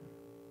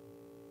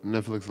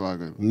 Netflix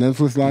login.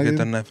 Netflix You login. get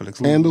the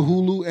Netflix. And the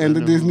Hulu and the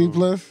the Disney Hulu.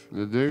 Plus.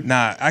 The dig?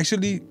 Nah,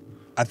 actually,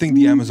 I think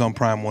the Amazon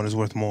Prime one is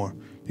worth more.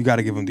 You got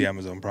to give him the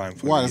Amazon Prime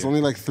for Why? the There's year. only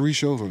like 3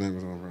 shows on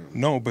Amazon Prime.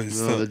 No, but it's,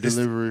 No, the, the it's,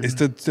 delivery.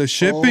 it's the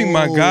shipping,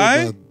 my Oh,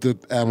 guy. The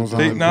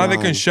Amazon. Now they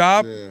Prime. can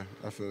shop. Yeah,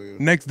 I feel you.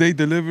 Next day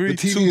delivery, The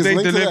TV is 2-day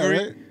linked to that, delivery,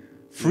 right?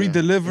 free Yeah.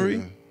 delivery.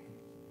 Yeah.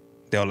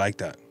 They'll like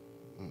that.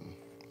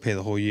 Pay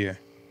the whole year.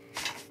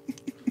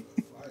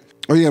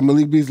 Oh yeah,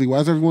 Malik Beasley. Why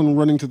is everyone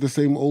running to the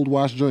same old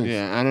wash joints?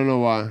 Yeah, I don't know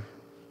why.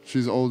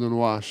 She's old and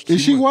washed.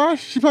 Is she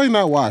washed? She probably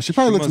not washed. She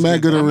probably looks must mad be.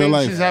 good in real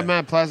life. She's had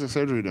mad plastic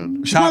surgery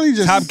done. She probably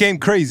just Top game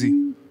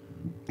crazy.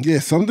 Yeah,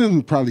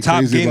 something probably Top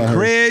crazy game about her.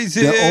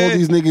 crazy. That all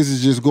these niggas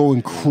is just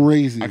going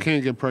crazy. I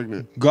can't get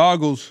pregnant.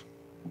 Goggles.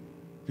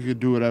 You could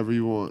do whatever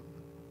you want.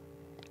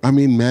 I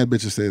mean, mad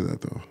bitches say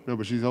that though. No,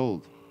 but she's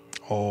old.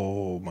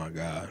 Oh my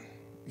God.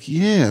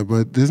 Yeah,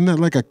 but isn't that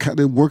like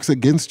it works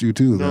against you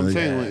too? No, I'm like-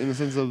 saying in the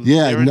sense of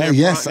Yeah, they're in no, their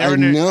yes, prime- they're I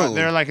in their- know.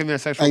 They're like in their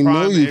sexual I prime.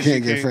 know you and she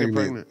can't get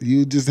pregnant.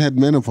 You just had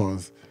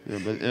menopause. Yeah,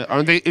 but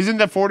aren't they? Isn't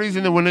that 40s?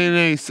 And then when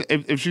they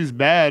if she's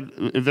bad,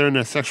 if they're in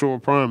their sexual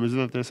prime, isn't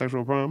that their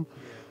sexual prime?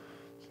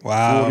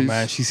 Wow, 40s.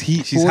 man. She's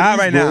She's 40s, hot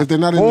right but now. If they're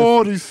not in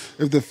 40s.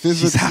 if the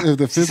She's hot.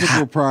 physical She's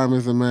hot. prime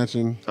isn't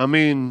matching, I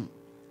mean,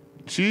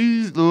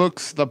 she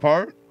looks the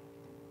part.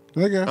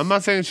 I guess. I'm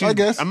not saying she's. I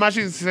guess. I'm not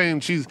saying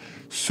she's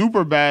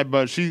super bad,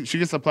 but she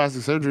gets the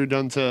plastic surgery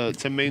done to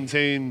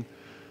maintain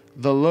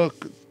the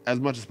look as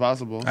much as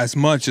possible. As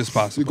much as You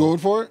possible. going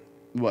for it?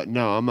 What?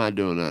 No, I'm not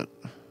doing that.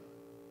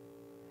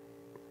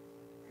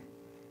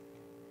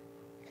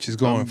 She's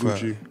going I'm for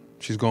Gucci. it.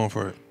 She's going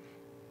for it.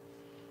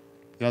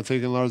 Y'all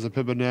taking Larsa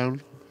Pippen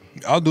down?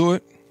 I'll do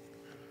it.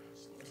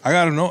 I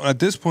gotta know. At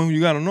this point, you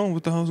gotta know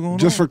what the hell's going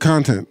Just on. for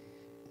content.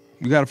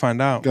 You gotta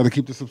find out. Got to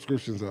keep the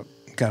subscriptions up.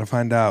 Gotta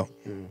find out.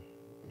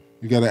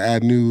 You got to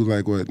add new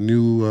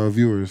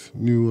viewers,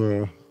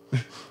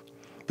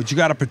 But you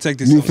gotta protect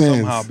New yourself fans.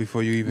 somehow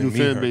before you even New meet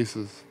fan her.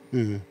 bases.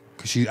 Yeah.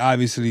 Cause she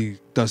obviously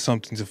does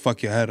something to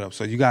fuck your head up.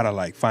 So you gotta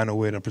like find a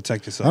way to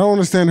protect I yourself. don't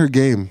understand her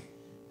game.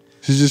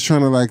 She's just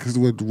trying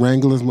to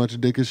wrangle as much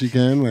dick as she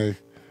can. Like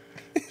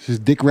she's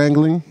dick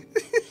wrangling.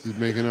 She's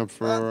making up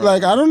for.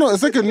 Like I don't know.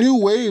 It's like a new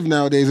wave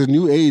nowadays, a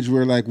new age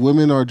where like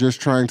women are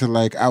just trying to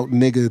like out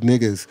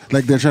niggas.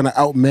 Like they're trying to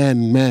out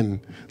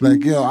men.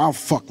 Like yo, I'll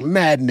fuck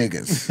mad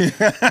niggas.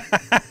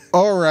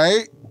 All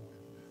right.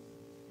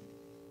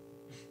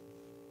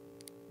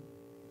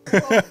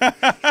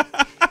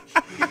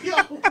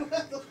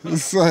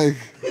 It's like,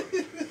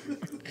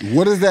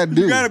 what does that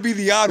do? You gotta be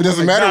the odd It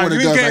doesn't one. Like, matter nah, what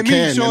it you ain't does. I getting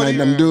me, can, shorty.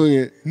 and I'm doing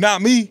it.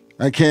 Not me.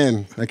 I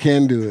can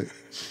do it.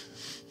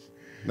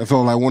 That's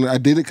all I wanted. I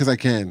did it because I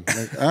can.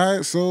 Like, all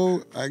right,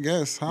 so I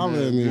guess holler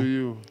at Do me.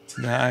 you?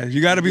 Nah,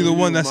 you gotta be the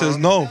one that says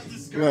no.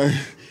 Like,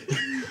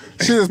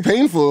 shit is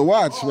painful to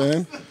watch,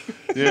 man.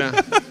 Yeah.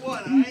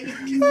 What, all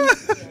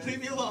right?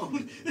 Leave me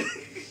alone.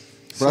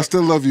 But I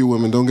still love you,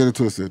 women. Don't get it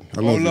twisted.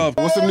 I love you. love.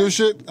 What's the new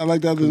shit? I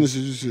like that other new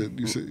shit.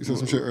 You said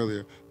some shit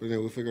earlier, but then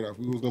we'll figure it out.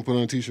 We was gonna put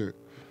on a t-shirt.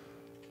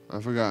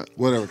 I forgot.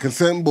 Whatever.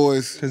 Consent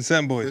boys.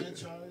 Consent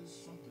boys.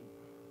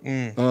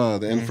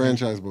 The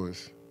enfranchised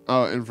boys.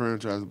 Oh,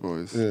 enfranchised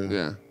boys. Yeah.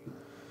 Yeah.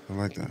 I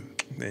like that.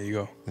 There you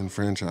go.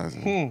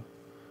 Enfranchising.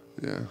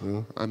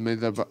 Yeah. I made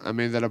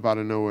that up out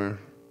of nowhere.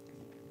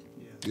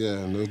 Yeah,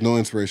 and there's no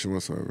inspiration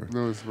whatsoever.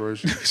 No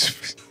inspiration.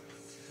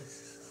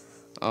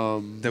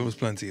 There was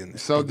plenty in there.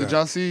 So did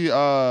y'all see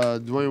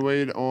Dwayne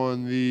Wade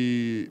on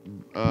the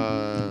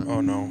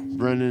Oh no.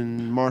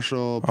 Brendan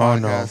Marshall Oh,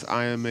 no. podcast,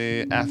 I Am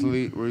a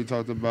Athlete, where he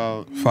talked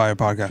about Fire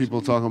podcast.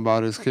 people talking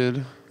about his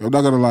kid? I'm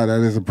not gonna lie, that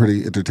is a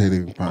pretty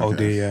entertaining podcast. Oh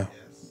dear, yeah.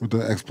 With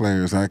the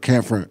ex-players, I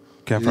can't front.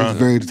 Can't It's front.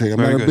 very entertaining.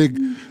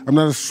 Very I'm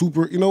not a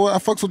super. You know what? I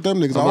fucks with them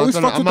niggas. I always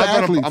fuck with the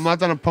athletes. I'm not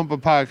gonna pump a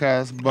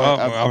podcast, but Oh,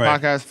 a all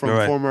right. podcast from All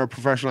right. former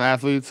professional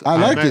athletes. I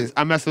like it.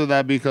 I mess with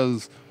that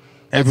because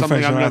And it's something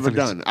I've professional never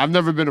athletes. done. I've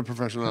never been a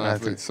professional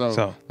athlete, so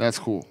So. that's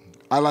cool.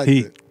 I like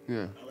Heat. it.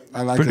 Yeah,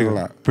 I like Pretty it a good.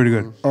 lot. Pretty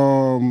good.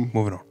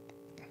 Moving on.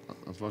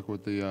 I fuck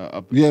with the Yeah,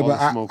 All but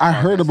the Smoke I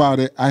heard podcast. about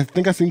it. I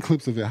think I seen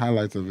clips of it,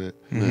 highlights of it,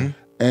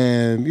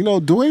 And, you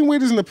know, Dwayne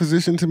Wade is in a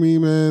position to me,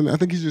 man. I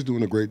think he's just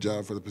doing a great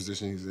job for the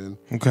position he's in.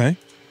 Okay.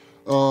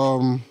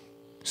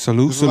 There's a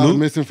lot of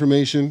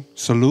misinformation.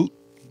 Salute.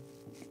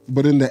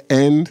 But in the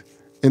end,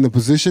 in the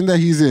position that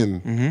he's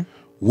in,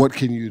 what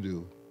can you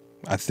do?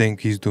 I think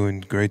he's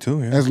doing great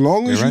too. Yeah. As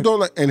long as you don't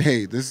like, and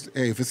hey,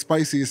 if it's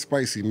spicy, it's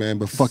spicy, man.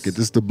 But fuck it, this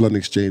is the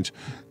BluntXchange.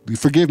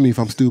 Forgive me if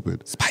I'm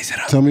stupid. Spice it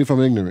up. Tell me if I'm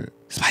ignorant.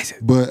 Spice it.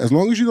 But as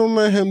long as you don't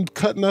let him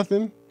cut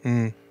nothing,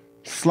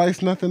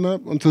 slice nothing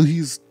up until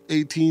he's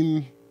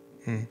 18,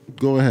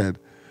 go ahead.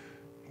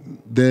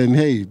 Then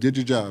hey, you did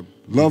your job.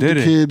 Love the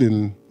kid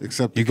and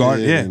accept the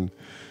kid. And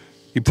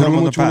you put tell him him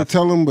on what you want to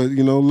tell him, but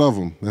you know, love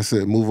him. That's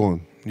it. Move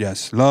on.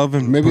 Yes, love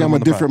him. Maybe I'm a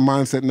different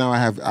mindset now.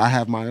 I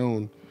have my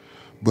own.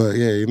 But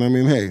yeah, you know what I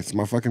mean? Hey, it's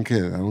my fucking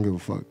kid. I don't give a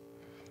fuck.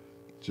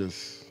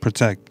 Just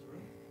protect.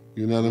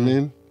 You know what I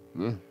mean?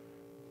 Yeah.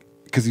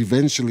 Because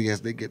eventually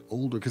as they get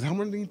older, because how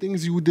many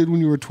things you did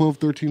when you were 12,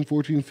 13,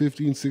 14,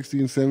 15,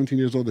 16, 17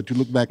 years old that you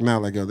look back now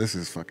like, yo, this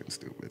is fucking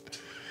stupid.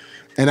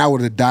 And I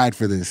would have died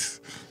for this.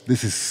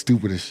 This is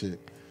stupid as shit.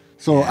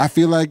 So I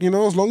feel like, you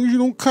know, as long as you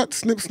don't cut,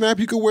 snip, snap,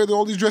 you can wear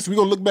all these dresses. We're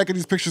going to look back at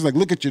these pictures like,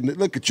 look at you, nigga.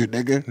 Look at you.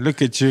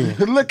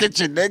 Look at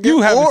you,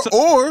 nigga.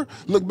 Or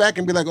look back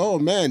and be like, oh,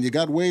 man, you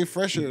got way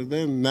fresher.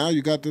 Then now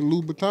you got the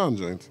Louboutin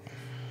joints.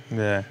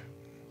 Yeah.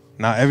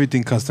 Now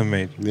everything custom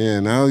made. Yeah,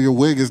 now your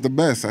wig is the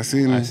best. I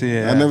see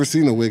it. I never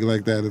seen a wig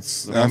like that.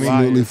 It's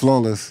absolutely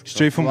flawless.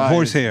 Straight from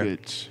horsehair.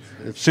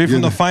 Straight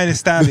from the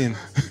finest stallion.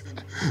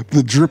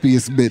 The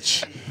drippiest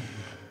bitch.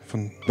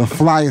 The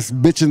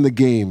flyest bitch in the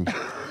game.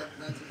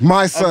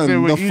 My son,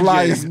 the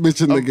flyest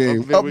bitch in the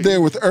game. Up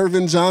there with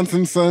Irvin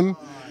Johnson's son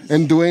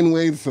and Dwayne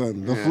Wade's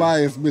son. The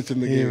flyest bitch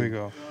in the game. Here we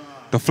go.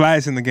 The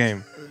flyest in the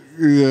game.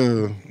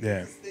 Yeah.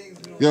 Yeah.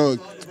 Yo,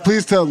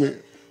 please tell me.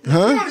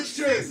 Huh?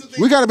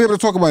 We gotta be able to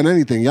talk about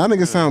anything. Y'all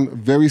niggas sound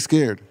very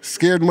scared.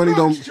 Scared money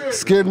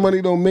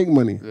don't make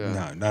money. Yeah.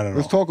 Nah, not at all.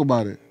 Let's talk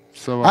about it.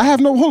 So I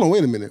have no. Hold on,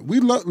 wait a minute.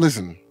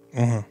 Listen.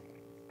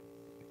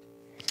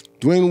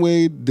 Dwayne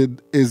Wade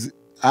is.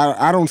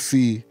 I don't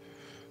see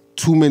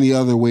too many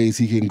other ways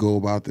he can go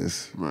about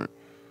this. Right.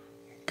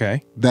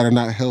 Okay. That are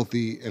not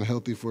healthy and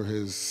healthy for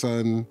his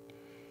son.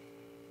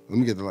 Let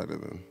me get the lighter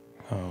then.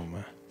 Oh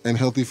man. And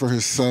healthy for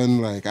his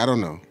son. Like I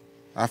don't know.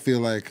 I feel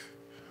like.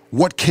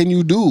 What can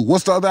you do?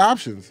 What's the other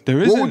options? There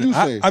is. What would you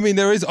say? I mean,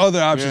 there is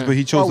other options, but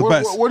he chose the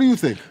best. What do you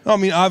think? I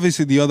mean,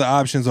 obviously the other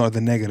options are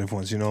the negative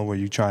ones, you know, where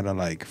you try to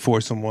like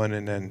force someone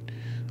and then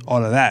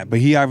all of that. But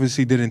he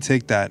obviously didn't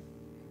take that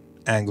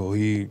angle.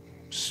 He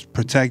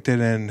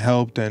protected and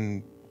helped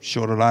and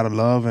showed a lot of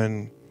love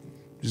and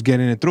just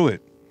getting it through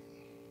it.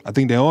 I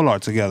think they all are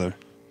together.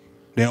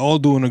 They're all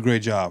doing a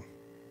great job.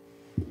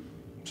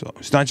 So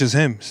it's not just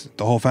him; it's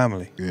the whole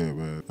family. Yeah,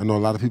 man. I know a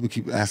lot of people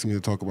keep asking me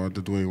to talk about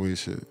the Dwayne Wade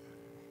shit.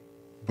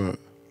 But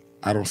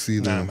I don't see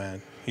Nah, man.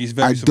 He's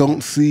very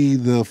don't see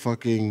the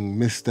fucking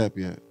misstep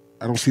yet.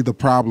 I don't see the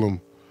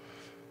problem.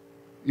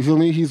 You feel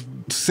me? He's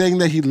saying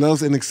that he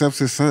loves and accepts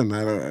his son.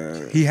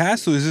 He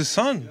has to. It's his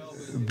son.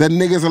 That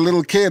nigga's a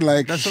little kid.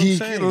 Like, he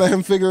can let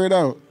him figure it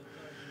out.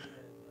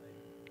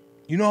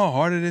 You know how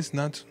hard it is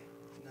not to?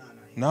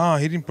 No,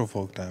 he didn't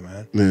provoke that,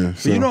 man. Yeah.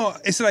 So. But you know,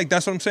 it's like,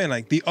 that's what I'm saying.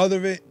 Like, the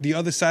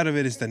other side of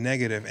it is the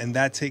negative. And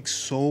that takes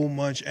so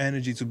much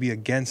energy to be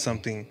against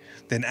something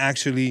than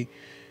actually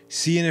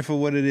seeing it for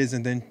what it is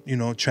and then, you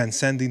know,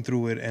 transcending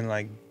through it and,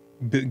 like,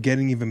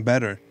 getting even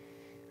better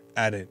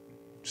at it.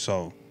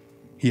 So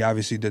he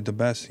obviously did the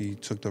best. He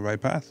took the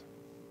right path.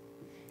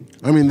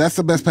 I mean, that's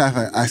the best path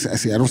I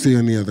see. I don't see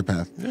any other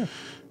path. Yeah.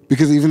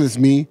 Because even as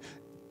me,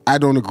 I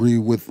don't agree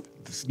with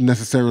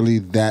necessarily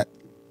that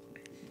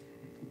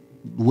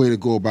way to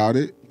go about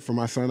it. For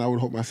my son, I would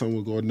hope my son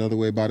would go another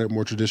way about it,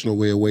 more traditional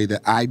way, a way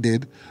that I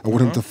did. I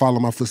want him to follow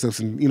my footsteps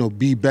and, you know,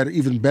 be better,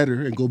 even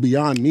better, and go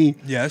beyond me.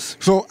 Yes.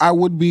 So I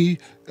would be,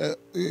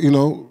 you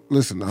know,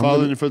 listen.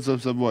 Following your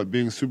footsteps of what?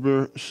 Being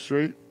super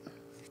straight?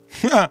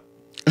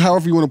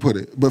 However you want to put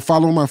it. But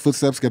follow my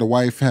footsteps, get a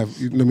wife, have,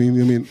 you know what I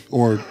mean,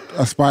 or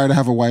aspire to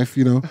have a wife,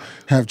 you know,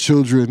 have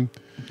children.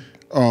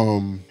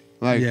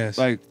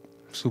 Like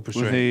super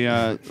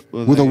straight.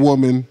 With a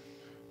woman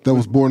that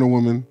was born a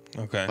woman.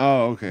 Okay.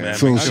 Oh, okay. Man,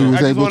 so she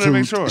was able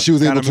to she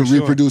was able to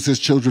reproduce his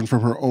children from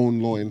her own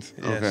loins.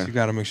 Yes, okay. You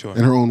gotta make sure.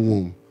 In her own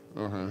womb.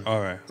 Okay.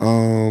 All right.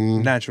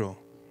 Natural.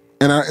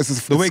 And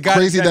it's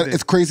crazy that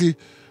it's crazy.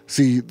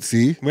 See.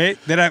 Wait,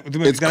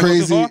 it's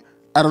crazy.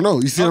 I don't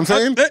know. You see what I'm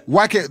saying?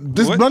 Why can't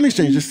this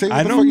BluntXchange just say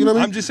what the fuck? You know what I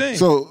mean? I'm just saying.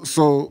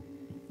 So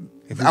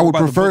I would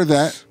prefer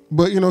that,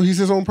 but you know, he's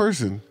his own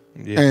person,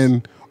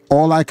 and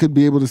all I could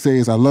be able to say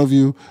is I love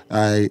you,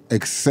 I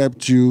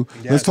accept you.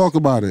 Yes. Let's talk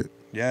about it.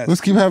 Yes.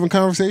 Let's keep having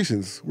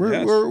conversations. We're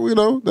you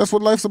know, that's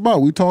what life's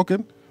about. We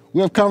talking.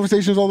 We have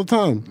conversations all the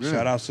time. Yeah.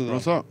 Shout out to them.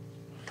 What's up?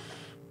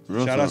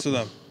 Shout out to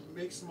them.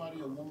 Make somebody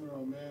a woman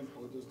or a man,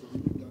 or does the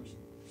reproduction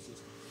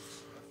system?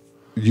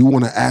 You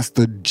want to ask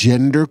the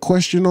gender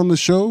question on the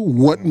show?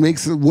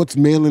 What's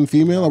male and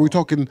female? Are we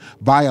talking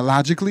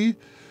biologically,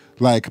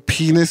 like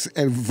penis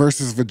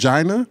versus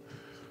vagina?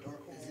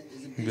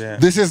 Yeah.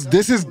 This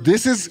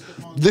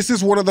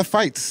is one of the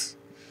fights.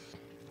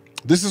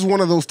 this is one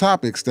of those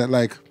topics that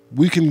like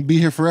we can be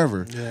here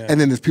forever. Yeah. And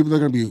then there's people that are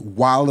going to be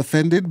wild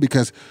offended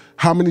because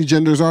how many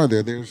genders are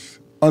there? There's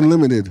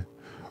unlimited.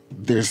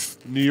 There's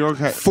New York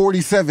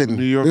 47.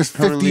 New York There's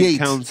currently 58.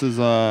 counts as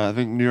I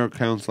think New York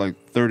counts like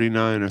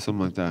 39 or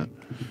something like that.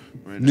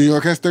 Right New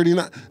York has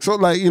 39. So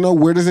like, you know,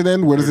 where does it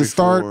end? Where does it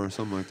start? or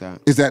something like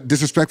that. Is that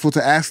disrespectful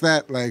to ask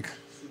that? Like,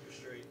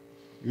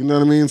 you know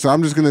what I mean? So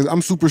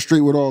I'm super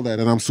straight with all that,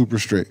 and I'm super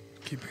straight.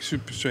 Keep it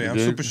super straight. I'm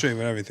did? super straight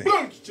with everything.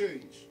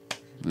 BluntXchange.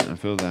 Yeah, I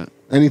feel that.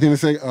 Anything to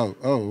say? Oh,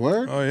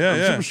 word? Oh yeah, I'm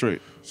yeah. super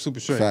straight. Super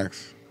straight.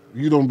 Facts.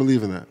 You don't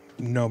believe in that.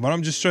 No, but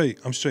I'm just straight.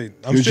 I'm straight.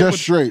 I'm You're straight just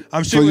with, straight.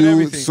 I'm straight with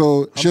everything.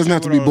 So she doesn't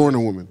have to be born a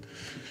woman.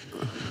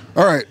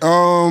 All right.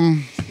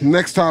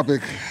 Next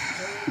topic.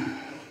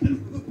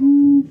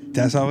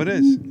 That's how it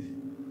is.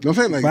 I'm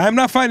saying like But I'm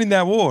not fighting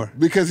that war.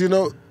 because I'm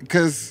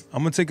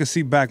I'm gonna take a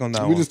seat back on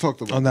that one. We just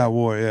talked about on that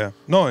war. Yeah.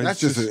 No, it's that's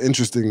just an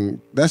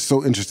interesting. That's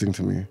so interesting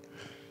to me.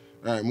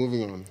 All right,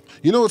 moving on.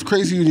 You know what's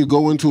crazy when you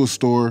go into a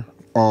store?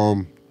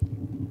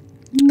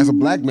 As a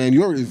black man,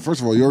 you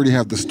already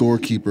have the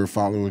storekeeper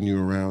following you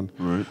around.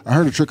 Right. I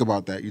heard a trick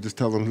about that. You just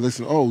tell them,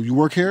 listen, oh, you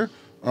work here?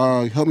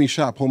 Help me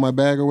shop, hold my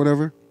bag or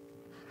whatever.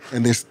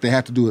 And they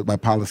have to do it by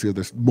policy of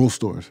most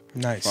stores.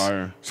 nice.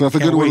 Fire. So that's a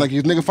Can't good one. wait. Like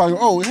you nigga following,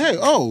 Oh, take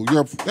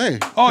you're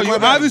my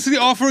bag. obviously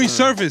offering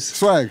service.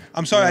 Swag.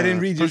 I'm sorry, I didn't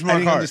read you. I Push my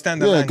didn't cart.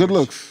 understand that. Yeah, language. good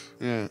looks.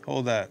 Yeah.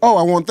 Hold that. Oh,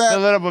 I want that.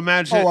 Fill it up with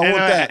mad shit. Oh, I want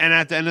that. And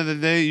at the end of the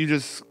day, you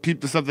just keep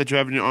the stuff that you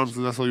have in your arms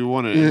and that's all you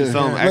wanted. Yeah. And just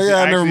tell them, Like, actually, yeah,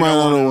 I never actually mind,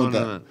 I don't want want it.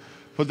 that.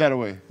 Put that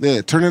away.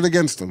 Yeah, turn it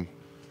against them.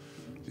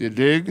 You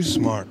dig?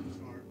 Smart.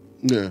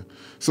 Yeah.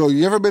 So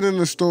you ever been in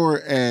a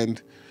store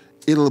and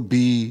it'll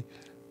be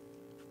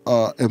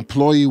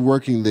employee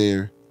working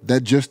there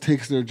that just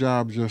takes their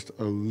job just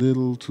a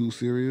little too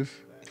serious?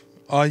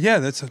 Yeah,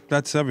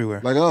 that's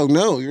everywhere. Like, oh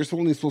no, you're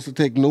only supposed to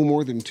take no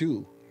more than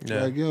 2.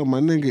 Yeah. Like, yo,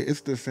 my nigga,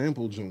 it's the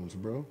sample Jones,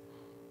 bro.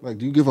 Like,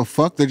 do you give a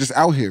fuck? They're just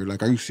out here.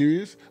 Like, are you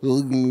serious?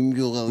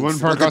 One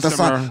per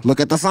customer. Look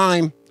at the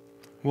sign.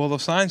 Well, the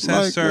sign says,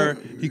 Like, sir,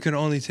 you can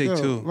only take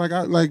Yo,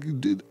 2.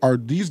 Dude, are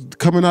these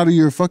coming out of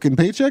your fucking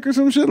paycheck or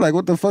some shit? Like,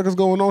 what the fuck is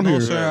going on No,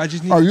 here? sir, I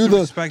just need Are you you to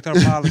respect our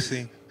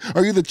policy.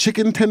 Are you the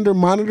chicken tender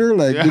monitor?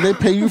 Like, do they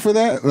pay you for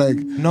that? Like,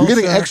 No, you're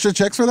getting sir. extra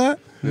checks for that?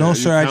 No, you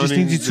sir, I just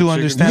counting need you the to chicken? You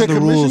understand get the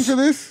commission rules. for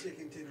this?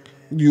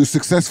 You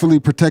successfully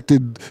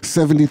protected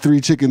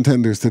 73 chicken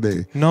tenders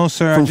today. No,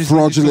 sir, From I just need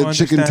you to fraudulent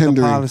chicken understand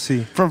the tendering.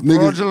 policy. From Niggas-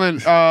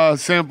 fraudulent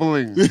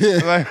sampling.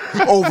 Like,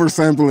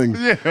 Oversampling.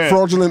 Yeah.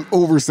 Fraudulent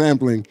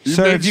oversampling.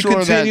 Sir, made if you sure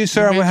continue, that-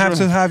 sir, you I will made have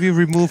sure- to have you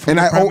removed from And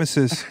the I- oh-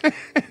 premises.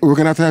 We're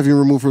going to have you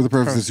removed for the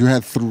purposes. You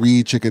had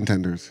 3 chicken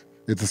tenders.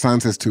 The sign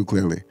says 2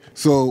 clearly.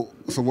 So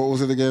what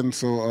was it again?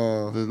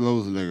 So, the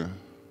Lowe's nigga.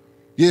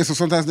 yeah, so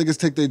sometimes niggas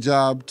take their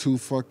job too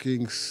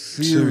fucking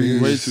seriously.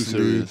 Way too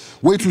serious.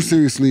 Way too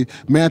seriously.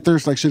 Mad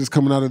thirst like shit is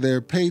coming out of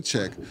their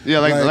paycheck. Yeah,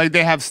 like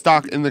they have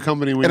stock in the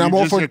company when And I'm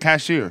all you're just for- a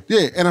cashier.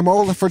 Yeah, and I'm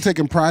all for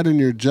taking pride in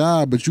your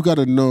job, but you got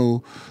to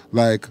know,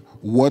 like,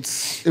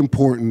 what's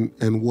important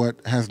and what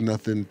has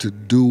nothing to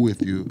do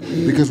with you.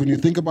 Because when you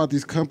think about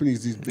these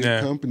companies, these big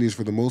companies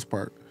for the most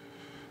part,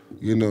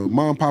 you know,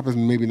 mom and pop is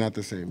maybe not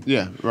the same.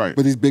 Yeah, right.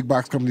 But these big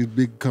box companies,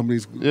 big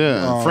companies.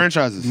 Yeah,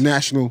 franchises.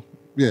 National,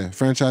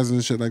 franchises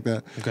and shit like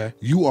that. Okay.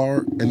 You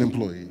are an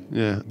employee.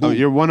 Yeah. Oh,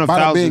 you're one of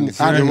Bada bing,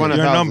 thousands. outta You're here. one of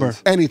Your thousands. number.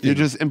 Anything. You're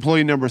just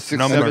employee number and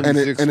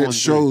 67613. it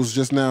shows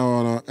just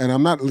now and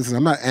I'm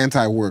not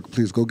anti-work.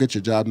 Please go get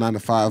your job 9 to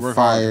 5. Work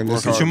fire. hard,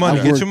 work Listen, hard. Get your money.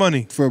 I've Get worked your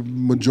money. for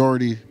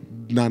majority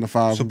 9 to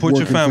 5. Support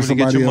your working for family, get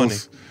your somebody money.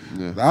 else.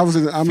 Yeah. I was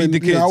in. I mean, the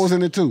you know, I kids. was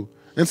in it too.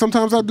 And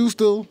sometimes I do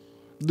still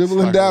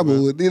dibble and Slack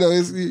dabble. over You know,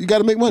 you got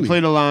to make money. You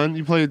played a line.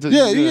 You played the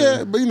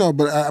Yeah. But you know,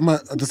 I'm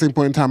at the same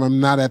point in time, I'm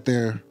not at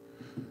their.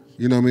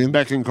 You know what I mean?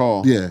 Beck and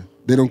call. Yeah.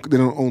 They don't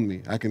own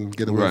me. I can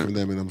get away Right. from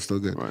them, and I'm still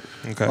good. Right.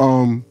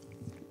 Okay.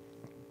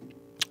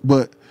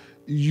 But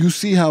you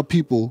see how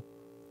people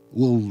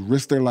will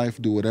risk their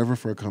life, do whatever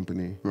for a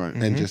company, Right.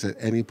 and just at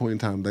any point in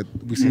time, that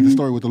we see the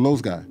story with the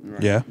Lowe's guy.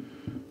 Yeah.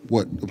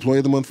 What, employee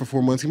of the month for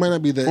 4 months? He might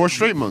not be the 4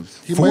 straight months.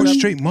 he 4 might not-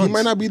 straight months. He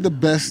might not be the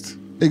best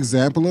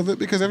example of it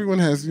because everyone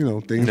has, you know,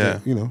 things Yeah.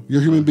 that, you know,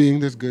 you're a human being,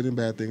 there's good and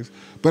bad things.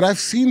 But I've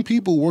seen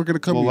people work at a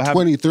company Well, what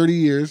 20, 30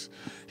 years.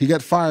 He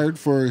got fired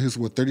for his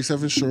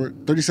 37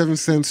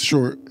 cents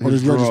short on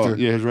his register.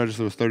 Yeah, his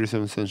register was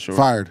 37 cents short.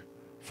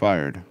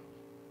 Fired.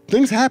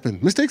 Things happen.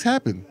 Mistakes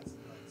happen.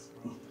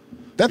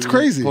 That's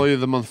crazy. Employee of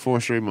the month 4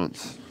 straight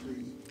months.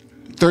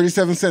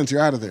 37 cents,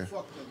 you're out of there.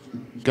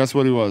 Guess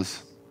what he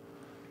was?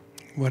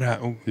 What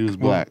happened? He was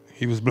black.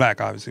 He was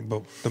black, obviously,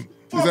 but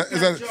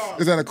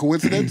Is that a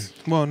coincidence?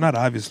 well, not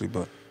obviously,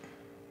 but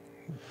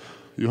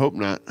You hope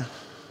not.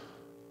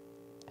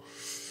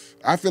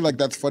 I feel like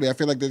that's funny. I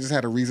feel like they just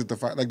had a reason to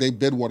fire. Like they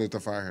did wanted to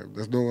fire him.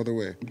 There's no other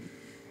way.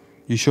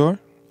 you sure?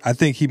 I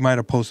think he might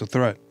have posed a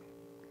threat.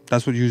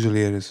 That's what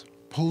usually it is.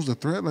 posed a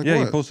threat? Like Yeah,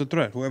 what? he posted a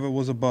threat. Whoever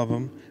was above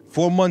him.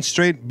 4 months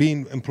straight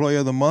being employee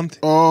of the month.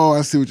 Oh,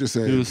 I see what you're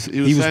saying. He was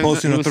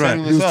posting a threat.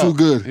 He was too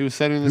good. He was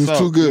setting He this was up.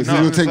 too good. He's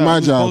gonna take my He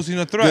was job. posting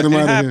a threat. Get him It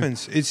out of here.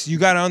 happens. It's you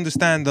got to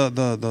understand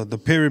the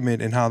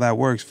pyramid and how that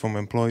works from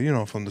employee. You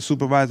know, from the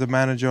supervisor,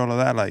 manager, all of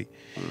that. Like,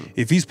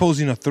 if he's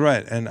posing a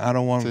threat, and I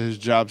don't want To his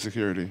job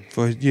security.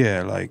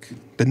 like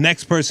the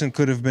next person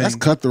could have been. That's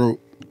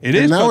cutthroat. It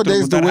and is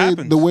nowadays cutthroat, but that the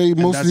happens. way And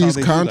most that's of how these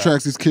they do that.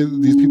 contracts,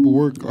 these people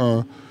work.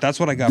 That's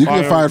what I got. You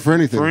can get fired for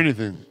anything. For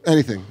anything.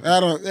 Anything. I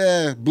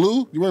don't.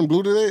 Blue. You wearing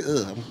blue today?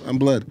 Ugh, I'm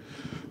blood.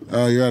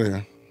 You're out of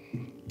here.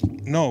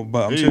 No,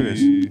 but I'm serious.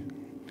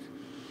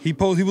 He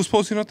was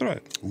posting a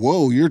threat.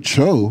 Whoa, you're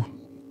Cho.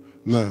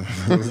 No.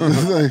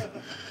 Like,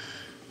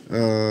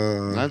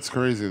 That's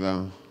crazy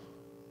though.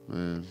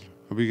 Man.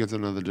 Hope he gets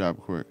another job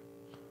quick.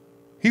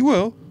 He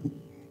will.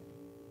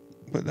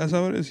 But that's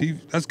how it is.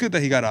 That's good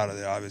that he got out of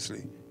there,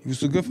 obviously. He was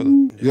too good for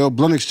them. yo,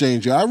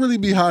 BluntXchange. I really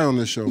be high on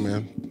this show,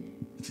 man.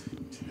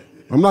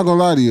 I'm not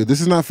gonna lie to you.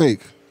 This is not fake.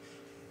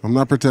 I'm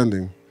not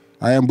pretending.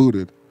 I am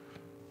booted.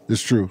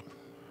 It's true.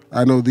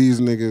 I know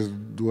these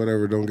niggas,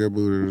 whatever, don't get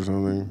booted or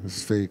something.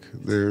 It's fake.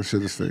 Their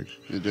shit is fake.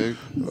 You dig?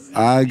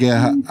 I get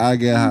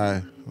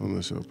high on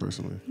this show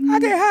personally. I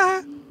get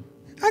high.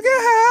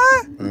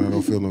 And I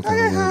don't feel no kind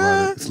of way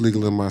about it. It's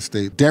legal in my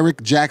state.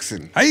 Derek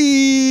Jackson.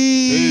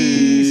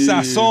 Hey,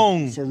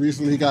 Sazón. So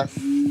recently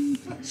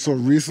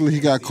he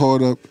got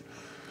caught up.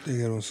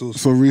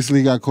 So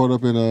recently he got caught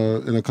up in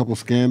a couple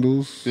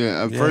scandals.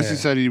 Yeah, at first he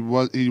said he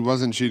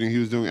wasn't cheating. He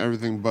was doing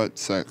everything but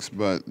sex.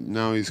 But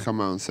now he's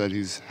come out and said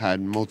he's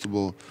had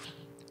multiple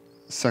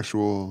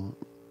sexual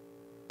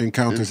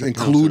Encounters,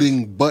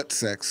 including butt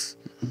sex.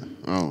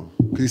 Oh.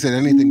 'Cause he said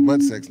anything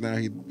but sex. Now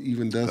he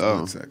even does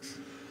butt sex.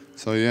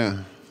 So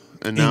yeah.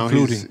 And now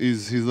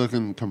he's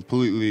looking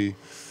completely,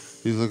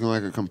 he's looking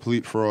like a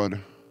complete fraud.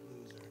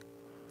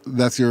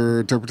 That's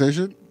your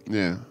interpretation?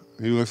 Yeah.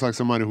 He looks like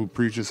somebody who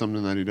preaches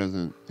something that he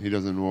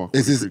doesn't walk.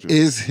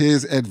 Is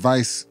his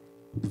advice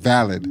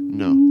valid?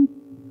 No.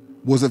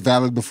 Was it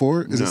valid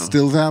before? Is it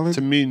still valid?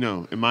 To me,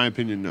 no. In my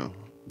opinion, no.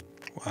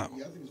 Wow.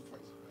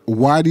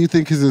 Why do you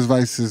think his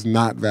advice is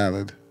not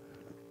valid?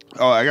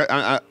 Oh,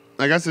 I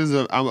guess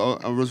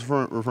I was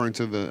referring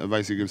to the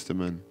advice he gives to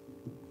men.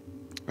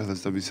 Or the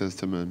stuff he says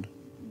to men.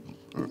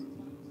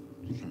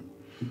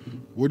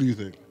 What do you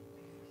think?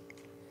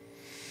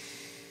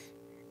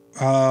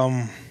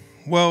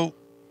 Well,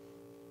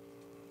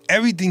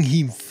 everything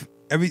he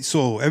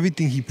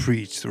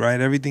preached, right?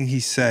 Everything he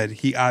said,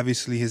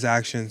 his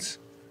actions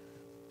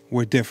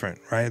were different,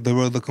 right? They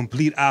were the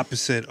complete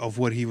opposite of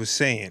what he was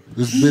saying.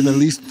 There's been at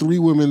least 3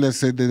 women that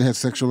said they had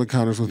sexual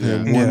encounters with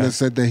him. One that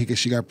said that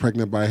she got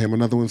pregnant by him.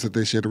 Another one said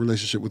they shared a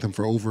relationship with him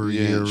for over a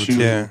year or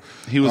 2.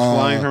 He was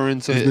flying her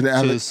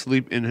to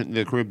sleep in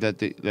the crib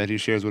that he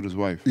shares with his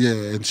wife. Yeah,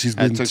 and she's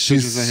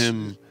pictures of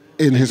him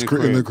in the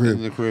crib. In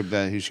the crib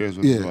that he shares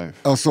with his wife.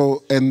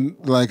 Also, and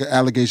like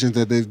allegations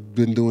that they've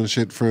been doing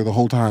shit for the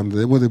whole time.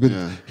 He's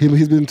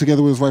been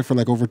together with his wife for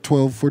like over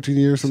 12, 14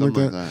 years, something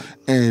like that.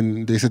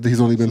 And they said that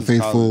he's only been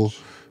faithful,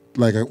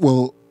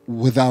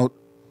 without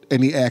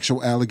any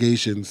actual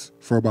allegations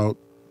for about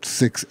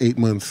 6, 8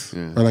 months,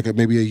 or like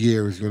maybe a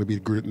year is going to be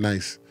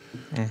nice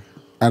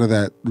out of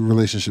that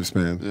relationship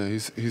span. Yeah, he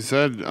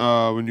said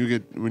when you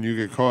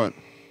get caught.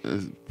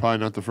 It's probably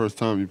not the first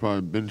time. You've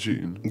probably been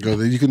cheating.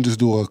 You can just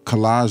do a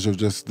collage of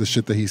just the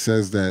shit that he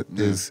says that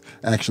is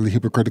actually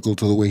hypocritical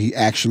to the way he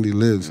actually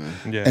lives.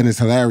 Yeah. And it's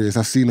hilarious.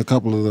 I've seen a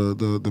couple of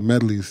the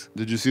medleys.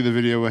 Did you see the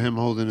video of him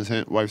holding his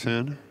wife's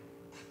hand?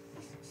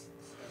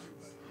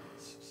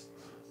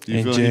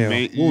 In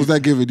jail. What was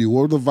that giving you?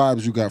 What were the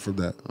vibes you got from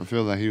that? I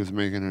feel like he was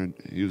making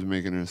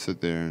her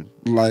sit there.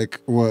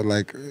 Like what?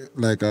 Like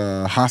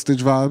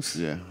hostage vibes?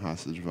 Yeah,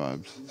 hostage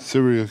vibes.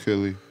 Serial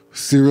killing.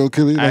 Serial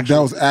killing? Like that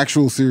was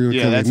actual serial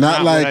killing. That's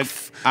not like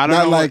I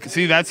don't know.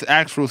 See, that's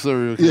actual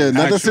serial killing. Yeah,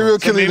 not the serial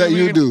killing that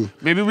you do.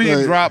 Maybe we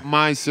can drop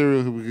my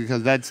serial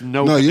because that's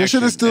no connection. Your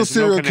shit is still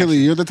serial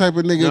killing. You're the type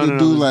of nigga to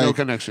do like... no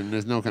connection.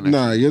 There's no connection.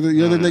 Nah, you're the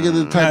nigga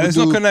the type there's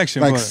to do no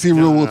connection, like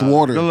cereal with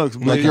water.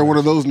 Like you're one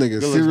of those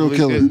niggas. Serial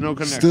killer. There's no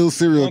connection. Still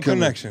serial No killer.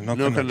 connection. No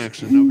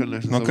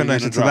connection. No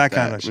connection to that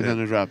kind of shit. We're going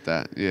to drop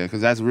that. Yeah, because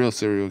that's real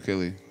serial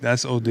killing.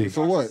 That's OD.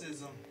 For what?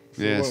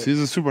 Yes, he's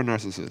a super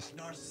narcissist.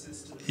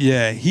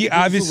 Yeah, he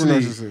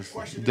obviously...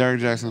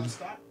 Derek Jackson.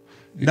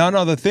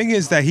 No. The thing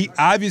is that he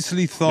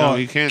obviously thought... No,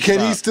 he can't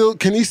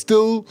Can he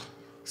still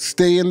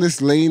stay in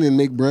this lane and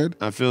make bread?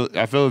 I feel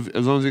if,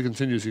 as long as he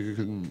continues, he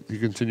can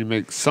continue to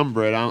make some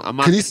bread. I'm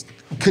not. He's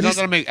not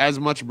gonna make as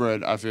much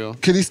bread. I feel.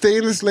 Can he stay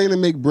in this lane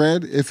and make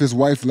bread if his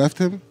wife left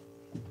him?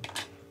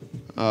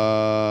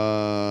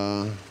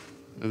 If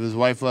his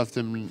wife left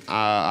him,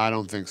 I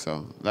don't think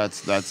so.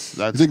 That's.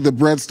 You think the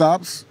bread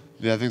stops?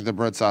 Yeah, I think the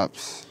bread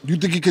stops. You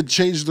think he could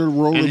change the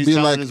role And and he's be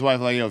telling like his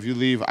wife, like, yo, if you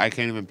leave, I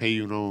can't even pay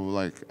you no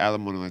like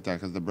alimony like that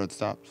because the bread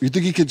stops. You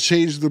think he could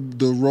change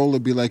the role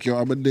and be like, yo,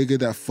 I'm a nigga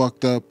that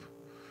fucked up,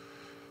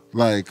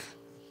 like,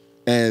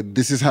 and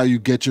this is how you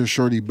get your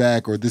shorty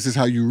back, or this is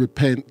how you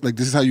repent, like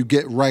this is how you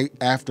get right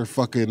after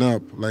fucking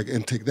up, like,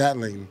 and take that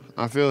lane.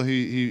 I feel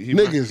he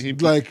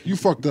niggas like you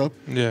fucked up.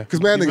 Yeah,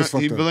 because man, niggas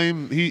fucked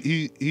up.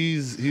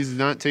 He's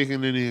not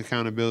taking any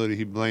accountability.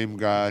 He blamed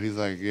God. He's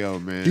like, yo,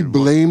 man. He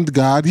blamed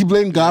God. He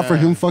blamed God for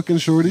him fucking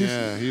shorties.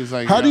 Yeah, he was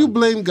like, how do you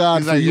blame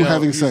God for you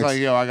having sex? He's like,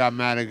 yo, I got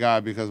mad at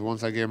God because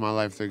once I gave my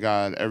life to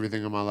God,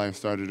 everything in my life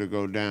started to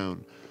go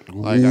down.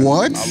 Like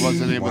what? I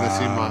wasn't able to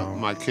see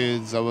my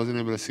kids. I wasn't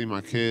able to see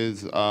my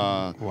kids.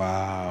 I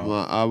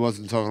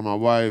wasn't talking to my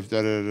wife.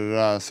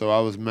 So I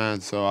was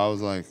mad. So I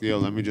was like, yo,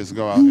 let me just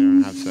go out here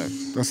and have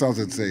sex. That sounds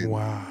insane.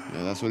 Wow.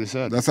 Yeah, that's what he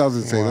said. That sounds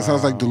insane. That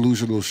sounds like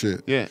delusional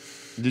shit. Yeah.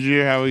 Did you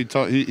hear how he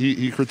talked?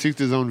 He critiqued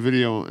his own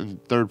video in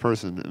third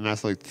person, and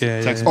that's like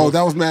textbook. Oh,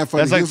 that was mad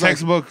funny. That's like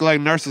textbook like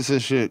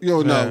narcissist shit.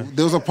 Yo, no,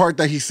 there was a part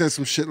that he said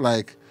some shit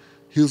like.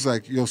 He was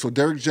like, yo, so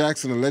Derek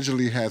Jackson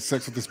allegedly had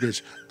sex with this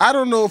bitch. I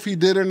don't know if he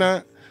did or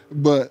not,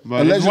 but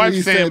allegedly his wife's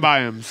he staying said, by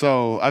him,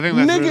 so I think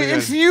that's nigga, really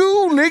it's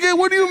you, nigga.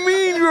 What do you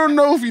mean you don't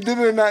know if he did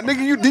it or not?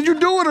 Nigga, did you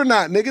do it or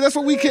not, nigga? That's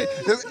what we can't.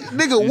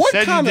 Nigga, what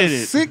kind of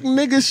sick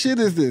nigga shit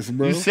is this,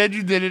 bro? You said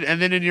you did it,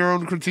 and then in your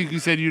own critique, you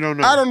said you don't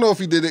know. I don't know if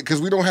he did it because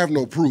we don't have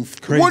no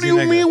proof. Crazy what do you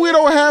nigga. mean we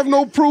don't have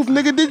no proof,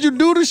 nigga? Did you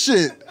do the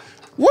shit?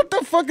 What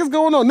the fuck is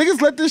going on?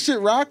 Niggas let this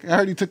shit rock. I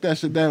heard he took that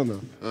shit down,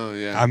 though. Oh,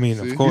 yeah. I mean,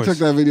 of course. He took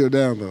that video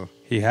down, though.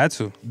 He had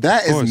to.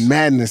 That is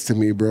madness to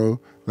me, bro.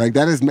 Like,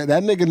 that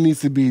nigga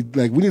needs to be,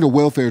 like, we need a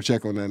welfare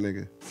check on that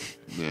nigga.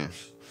 Yeah.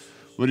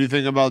 What do you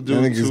think about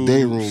doing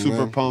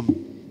super pump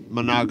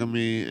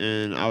monogamy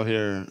and out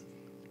here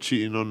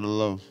cheating on the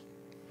low?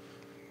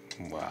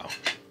 Wow.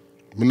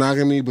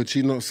 Monogamy, but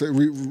cheating on, say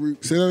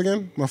that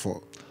again? My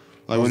fault.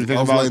 Like, what do you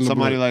think about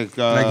somebody like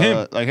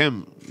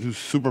him, who's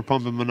super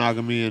pumping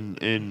monogamy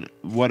and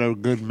what a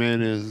good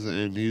man is,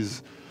 and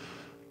he's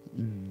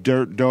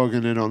dirt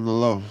dogging it on the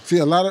low.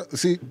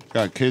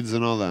 Got kids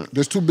and all that.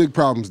 There's two big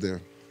problems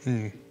there,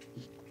 and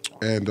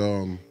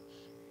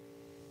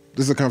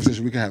this is a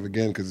conversation we can have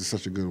again because it's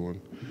such a good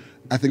one.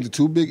 I think the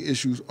two big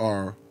issues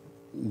are,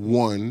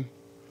 one,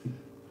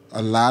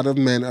 a lot of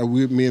men. You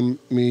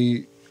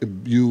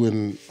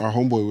and our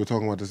homeboy were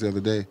talking about this the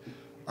other day.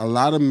 A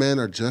lot of men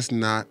are just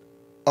not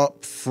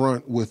up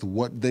front with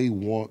what they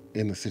want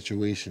in a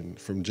situation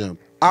from jump.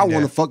 I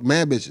want to fuck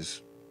mad bitches.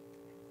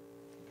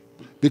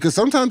 Because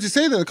sometimes you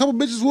say that, a couple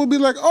bitches will be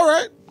like, all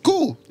right,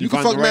 cool. You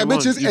can fuck mad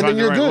bitches and then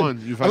you're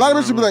good. A lot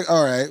of bitches will be like,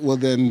 all right, well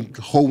then,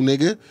 whole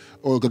nigga,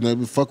 or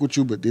gonna fuck with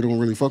you, but they don't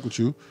really fuck with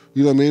you.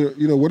 You know what I mean?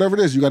 You know, whatever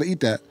it is, you gotta eat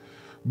that.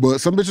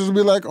 But some bitches will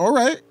be like, all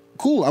right,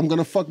 cool, I'm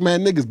gonna fuck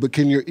mad niggas, but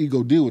can your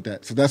ego deal with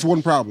that? So that's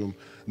one problem.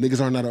 Niggas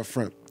are not up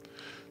front.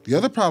 The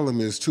other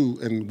problem is, too,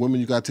 and women,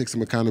 you got to take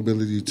some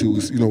accountability, too.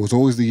 Is, it's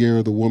always the year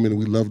of the woman, and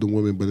we love the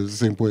women, but at the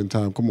same point in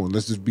time, come on,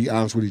 let's just be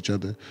honest with each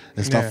other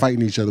and stop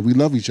fighting each other. We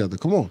love each other.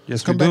 Come on.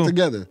 Let's come back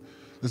together.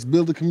 Let's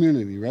build a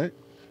community, right?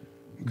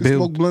 We can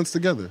smoke blunts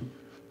together.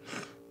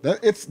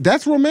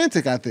 That's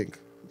romantic, I think.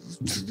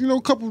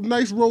 A couple of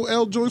nice roll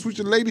L joints with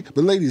your lady.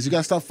 But ladies, you got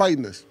to stop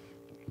fighting this.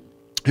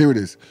 Here it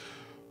is.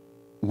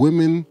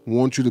 Women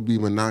want you to be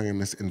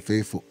monogamous and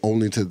faithful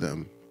only to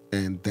them,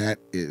 and that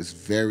is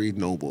very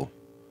noble.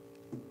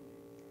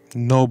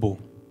 Noble.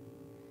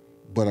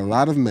 But a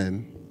lot of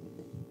men,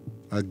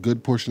 a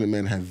good portion of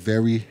men, have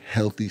very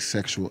healthy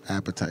sexual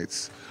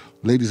appetites.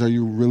 Ladies, are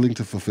you willing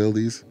to fulfill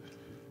these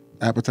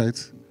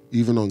appetites?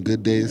 Even on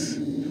good days,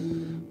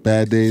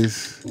 bad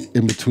days,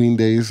 in between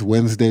days,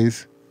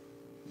 Wednesdays?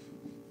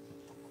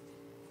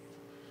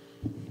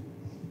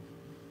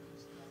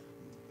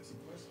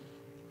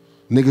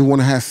 Niggas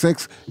want to have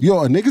sex.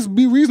 Yo, a niggas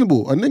be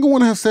reasonable. A nigga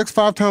want to have sex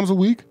 5 times a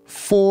week,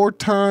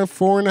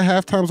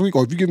 4.5 times a week.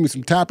 Or if you give me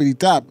some toppity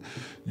top,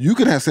 you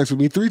can have sex with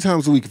me 3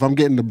 times a week if I'm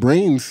getting the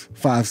brains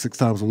 5-6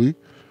 times a week.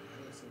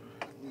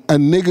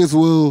 And niggas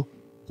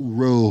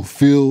will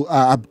feel,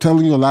 I'm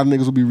telling you, a lot of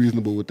niggas will be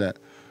reasonable with that.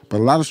 But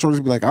a lot of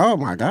shorties be like, oh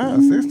my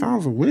God, 6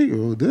 times a week.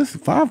 Oh, this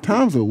 5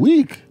 times a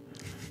week.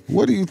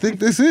 What do you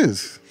think this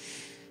is?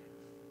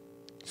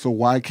 So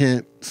why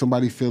can't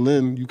somebody fill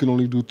in? You can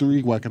only do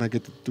 3. Why can't I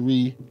get to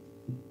 3?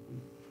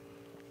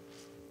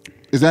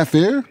 Is that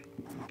fair?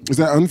 Is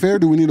that unfair?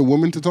 Do we need a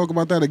woman to talk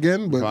about that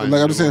again? But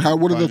like I'm saying,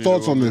 what are the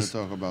thoughts on this?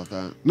 Talk about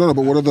that. No,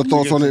 but what are the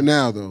thoughts on it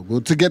now, though?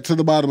 Well, to get to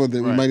the bottom of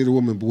it, we might need a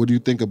woman. But what do you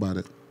think about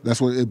it?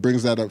 That's what it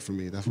brings that up for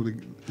me. That's what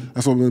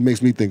it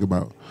makes me think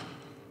about.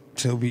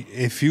 So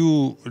if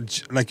you,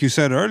 like you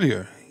said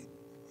earlier,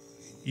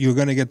 you're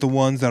gonna get the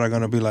ones that are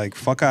gonna be like,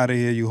 "Fuck out of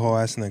here, you whole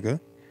ass nigga."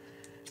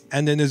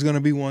 And then there's going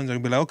to be ones that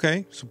will be like,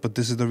 okay, but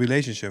this is the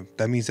relationship.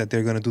 That means that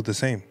they're going to do the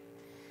same.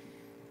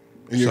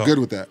 And you're good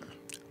with that?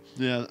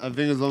 Yeah, I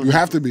think as long as you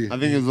have to be. I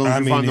think as long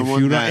as you find the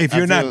one that... If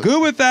you're not good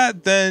with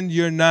that, then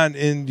you're not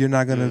going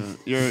to...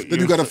 Then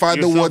you got to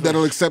find the one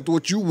that'll accept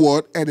what you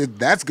want, and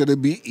that's going to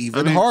be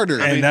even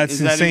harder. And that's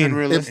insane.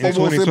 It's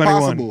almost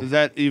impossible. Is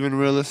that even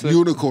realistic?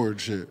 Unicorn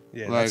shit.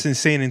 Yeah, that's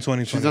insane in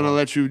 2021. She's going to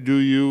let you do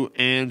you,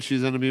 and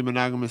she's going to be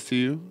monogamous to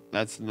you?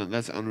 That's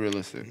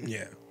unrealistic.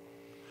 Yeah.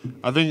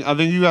 I think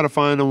you got to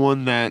find the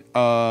one that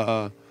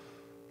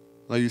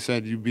like you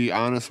said, you be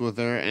honest with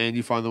her, and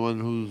you find the one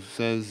who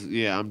says,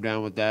 "Yeah, I'm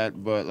down with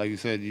that." But like you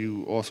said,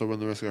 you also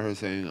run the risk of her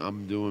saying,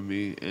 "I'm doing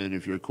me," and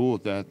if you're cool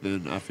with that,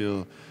 then I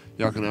feel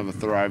y'all can have a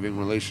thriving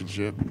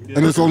relationship.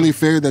 And it's only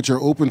fair that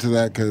you're open to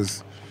that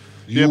because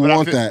you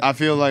want that. I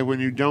feel like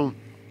when you don't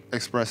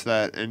express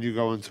that and you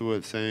go into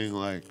it saying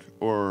like,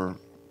 or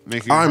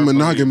making I'm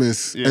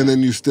monogamous, and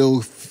then you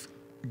still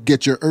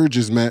get your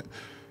urges met,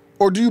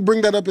 or do you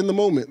bring that up in the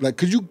moment? Like,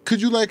 could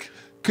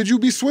you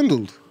be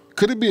swindled?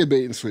 Could it be a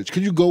bait and switch?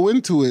 Could you go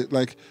into it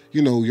like,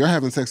 you know, you're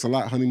having sex a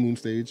lot, honeymoon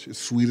stage, it's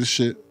sweet as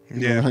shit.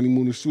 You know,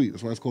 honeymoon is sweet.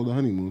 That's why it's called a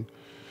honeymoon.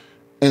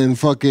 And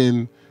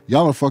fucking,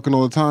 y'all are fucking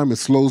all the time. It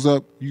slows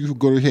up. You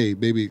go to, hey,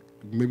 baby,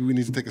 maybe we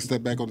need to take a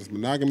step back on this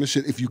monogamous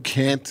shit. If you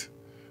can't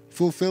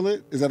fulfill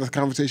it, is that a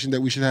conversation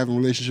that we should have in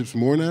relationships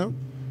more now?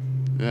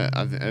 Yeah,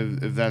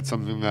 if that's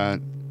something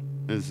that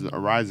is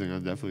arising, I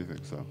definitely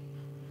think so.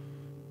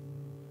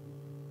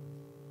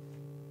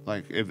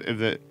 Like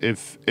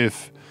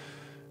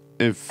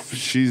if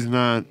she's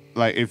not,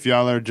 like, if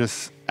y'all are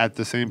just at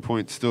the same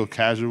point still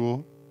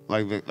casual,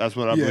 like that's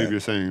what I believe you're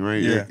saying,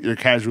 right? Yeah. You're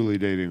casually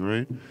dating,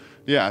 right?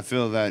 Yeah, I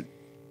feel that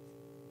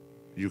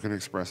you can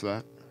express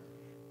that,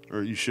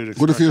 or you should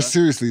express What if you're that.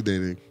 seriously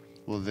dating?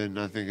 Well, then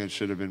I think it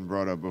should have been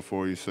brought up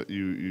before you.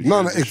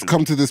 No, it's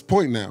come to this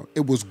point now.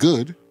 It was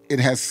good. It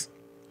has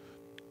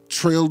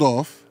trailed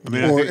off,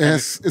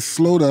 it's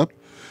slowed up.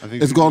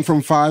 It's gone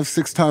from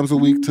 5-6 times a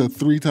week to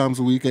 3 times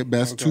a week at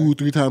best,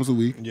 2-3 times a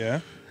week.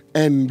 Yeah.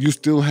 And you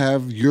still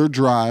have your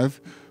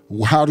drive.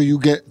 How do you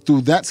get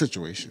through that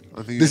situation?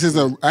 I think this is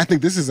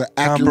an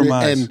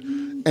accurate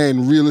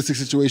and realistic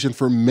situation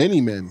for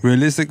many men.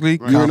 Realistically,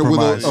 you're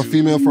with a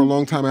female for a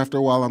long time. After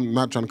a while, I'm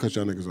not trying to cut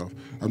y'all niggas off.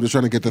 I'm just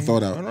trying to get the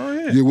thought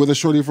out. You're with a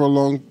shorty for a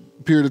long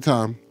period of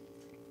time,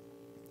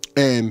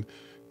 and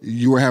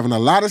you were having a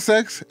lot of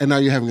sex, and now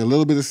you're having a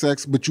little bit of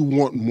sex, but you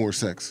want more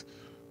sex.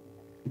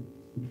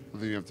 I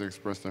think you have to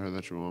express to her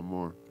that you want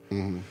more.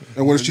 Mm-hmm.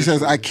 And what if she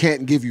says, "I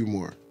can't give you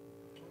more"?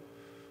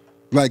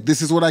 Like,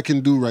 this is what I can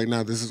do right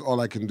now. This is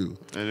all I can do.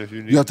 And if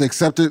you have to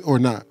accept it or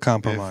not.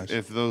 Compromise.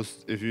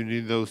 If you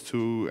need those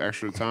 2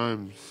 extra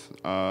times,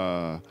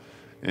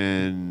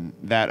 and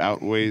that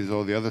outweighs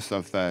all the other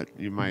stuff that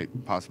you might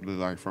possibly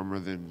like from her,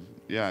 then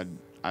yeah,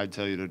 I'd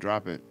tell you to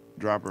drop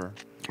her.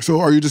 So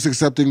are you just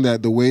accepting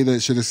that the way that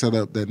shit is set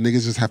up, that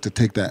niggas just have to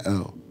take that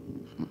L?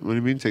 What do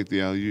you mean take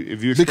the L?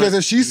 Because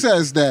if she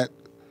says that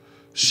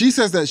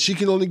she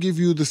can only give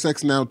you the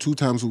sex now 2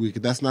 times a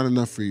week, that's not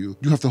enough for you.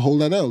 You have to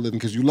hold that L then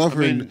because you love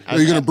her. Are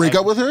you going to break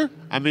up with her?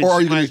 Or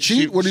are you going to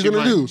cheat? What are you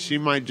going to do? She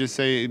might just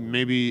say,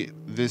 maybe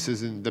this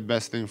isn't the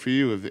best thing for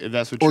you if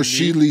that's what you need. Or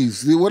she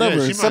leaves.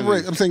 Whatever. Yeah,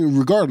 separate. I'm saying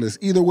regardless.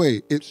 Either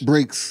way, it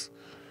breaks.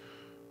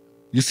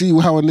 You see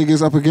how a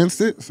nigga's up against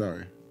it?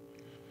 Sorry.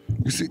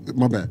 You see,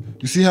 my bad.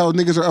 You see how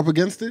niggas are up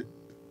against it?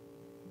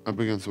 Up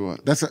against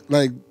what?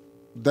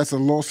 That's a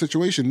lost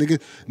situation.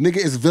 Nigga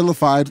is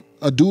vilified.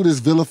 A dude is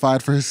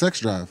vilified for his sex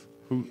drive.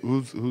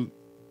 Who?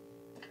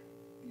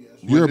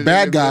 You're a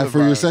bad guy for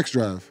your sex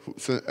drive.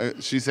 So,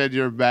 she said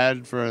you're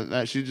bad for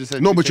that. She just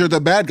said no, but you're the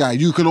bad guy.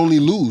 You can only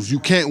lose. You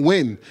can't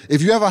win.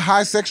 If you have a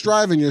high sex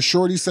drive and your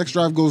shorty's sex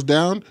drive goes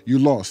down, you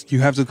lost.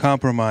 You have to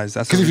compromise.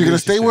 Because if you're gonna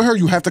stay with her,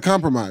 you have to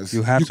compromise.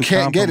 You have to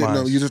can't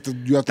compromise. get it. No,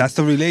 you have to. That's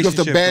the relationship.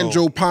 You have to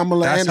banjo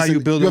Pamela That's Anderson. how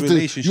you build a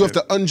relationship. You have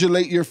to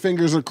undulate your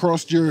fingers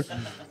across your.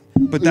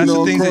 But that's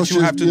the things that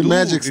you have to do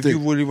if you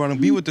really want to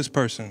be with this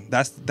person.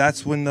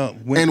 That's when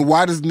And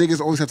why does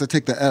niggas always have to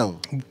take the L?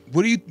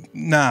 What do you?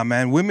 Nah,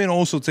 man. Women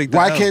also take the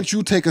Why L. can't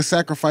you take a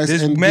sacrifice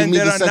There's and men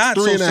give me that the are sex not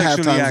 3.5 so times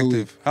sexually a week?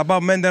 active. How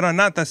about men that are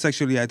not that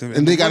sexually active?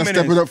 And they got to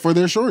step it up for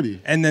their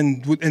shorty. And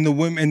then the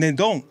women and they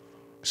don't.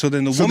 So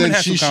then the woman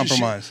has to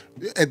compromise.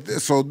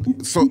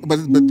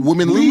 But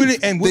women leave.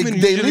 Women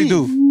usually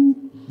do.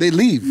 They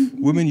leave.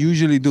 Women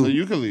usually do. So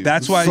you can leave.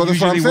 That's why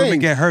usually women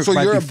get hurt by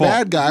default. So you're a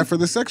bad guy for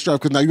the sex drive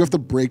because now you have to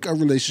break a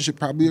relationship,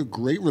 probably a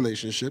great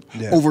relationship,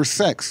 over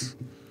sex.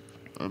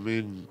 I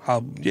mean,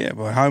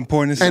 but how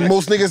important is and sex?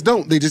 most niggas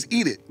don't. They just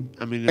eat it.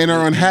 I mean, and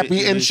are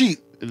unhappy and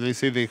cheat. And they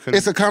say they could.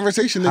 It's a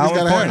conversation niggas gotta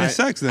important have. is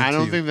sex? I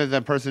don't think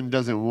that person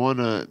doesn't want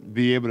to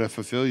be able to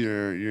fulfill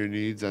your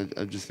needs. I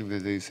just think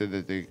that they said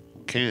that they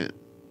can't.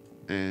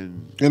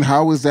 And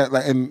how is that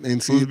like?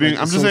 And see, I'm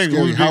just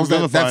saying, how is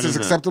that? That's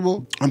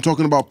acceptable. I'm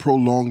talking about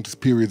prolonged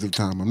periods of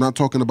time. I'm not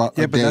talking about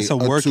a but day, that's a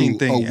working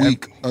thing. a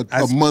week,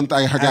 a month.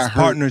 I got as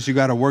hurt. Partners, you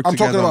got to work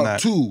together on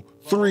that. I'm talking about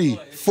 2, 3,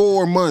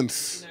 4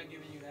 months. She's not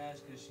giving you ass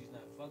because she's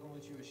not fucking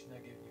with you, or she's not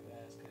giving you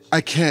ass because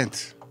I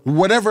can't.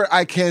 Whatever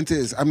I can't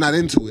is, I'm not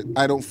into it.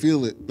 I don't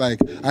feel it. Like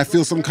I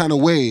feel some kind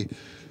of way.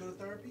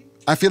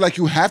 I feel like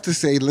you have to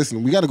say,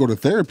 listen, we got to go to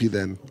therapy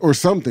then, or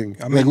something.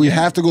 We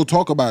have to go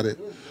talk about it.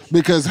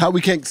 Because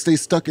we can't stay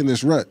stuck in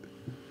this rut.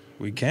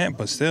 We can't,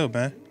 but still,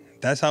 man.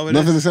 That's how it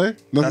Nothing is. to say?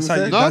 That's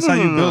how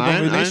you build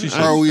a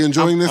relationship. Are we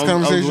enjoying this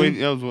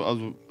conversation?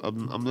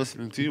 I'm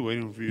listening to you,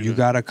 waiting for you. You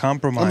got to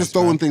compromise. I'm just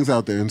throwing things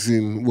out there and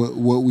seeing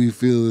what we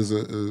feel is.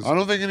 I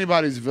don't think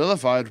anybody's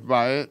vilified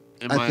by it.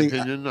 In my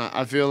opinion,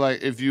 I feel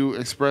like if you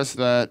express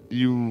that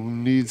you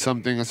need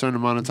something a certain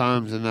amount of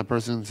times and that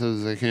person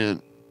says they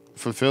can't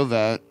fulfill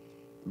that,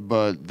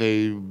 but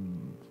they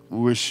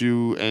wish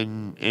you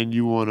and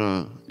you want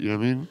to, you know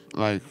what I mean?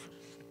 Like,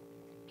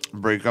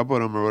 break up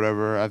with them or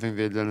whatever, I think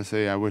they're going to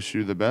say, I wish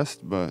you the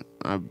best, but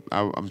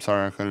I'm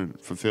sorry I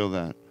couldn't fulfill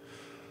that.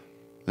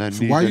 So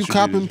why are you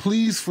copping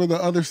please for the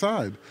other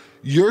side?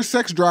 Your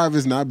sex drive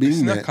is not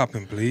being met. Not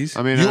copping please.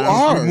 I mean, you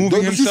are.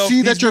 Don't you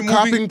see that you're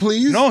copping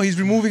please? No, he's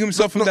removing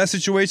himself from that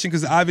situation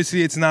because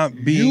obviously it's not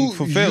being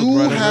fulfilled. You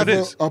have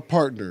a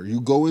partner. You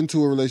go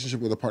into a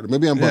relationship with a partner.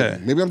 Maybe I'm bugging.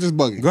 Yeah. Maybe I'm just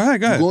bugging. Go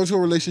ahead. You go into a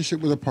relationship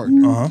with a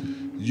partner.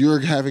 You're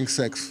having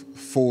sex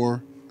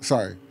 5,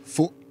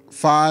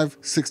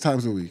 6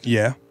 times a week.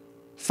 Yeah.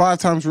 5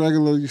 times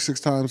regularly, 6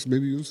 times,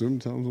 maybe even 7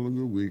 times on a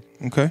good week.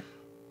 Okay.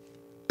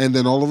 And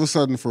then all of a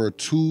sudden, for a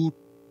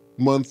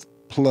 2-month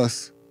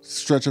plus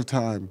stretch of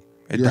time,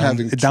 you're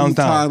having 2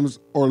 times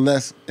or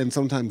less, and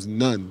sometimes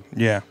none.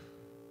 Yeah.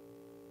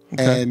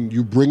 Okay. And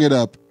you bring it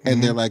up,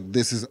 and they're like,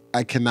 this is it.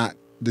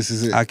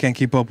 I can't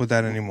keep up with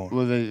that anymore.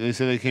 Well, they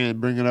say they can't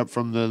bring it up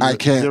from the I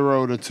can't.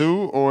 0 to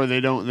 2, or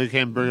they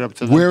can't bring it up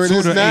to the where it 2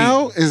 is to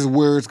now 8. is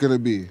where it's gonna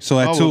be. So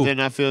at 2, well, then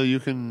I feel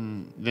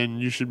then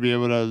you should be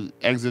able to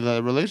exit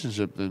that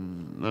relationship.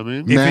 Then I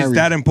mean, if it's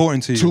that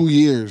important to you, 2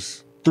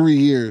 years, 3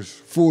 years,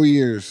 4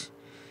 years.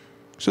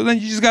 So then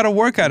you just got to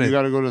work at it. You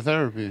got to go to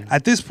therapy.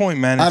 At this point,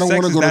 man, I don't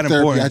want to go to therapy.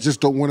 Important. I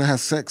just don't want to have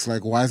sex.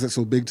 Like, why is it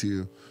so big to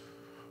you?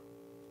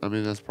 I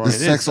mean, that's part of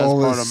sex.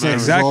 All part is of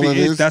sex. marriage.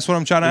 Exactly. That's what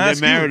I'm trying to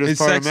ask married you. Is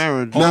part of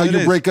marriage. Now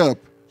you break up.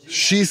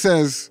 She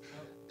says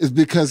it's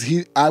because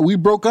we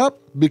broke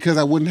up because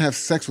I wouldn't have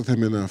sex with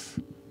him enough.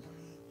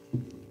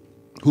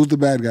 Who's the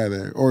bad guy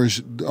there? Or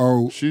they're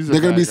going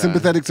to be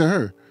sympathetic to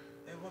her?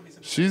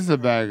 She's the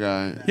bad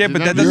guy. Yeah,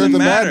 but that doesn't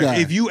matter.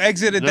 If you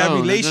exited that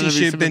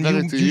relationship,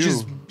 then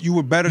you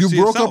were better. You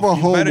broke up a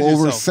home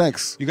over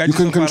sex. You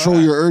couldn't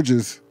control your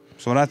urges.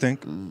 That's what I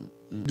think.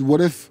 What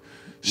if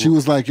she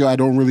was like, yo, I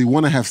don't really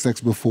want to have sex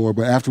before,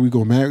 but after we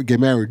get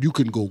married, you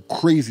can go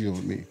crazy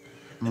on me.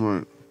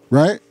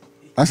 Right?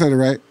 I said it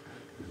right.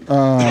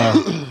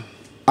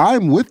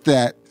 I'm with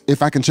that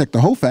if I can check the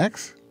whole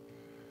facts.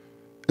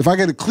 If I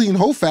get a clean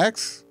whole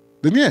facts,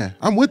 then yeah,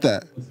 I'm with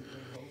that.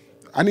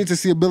 I need to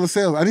see a bill of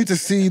sales. I need to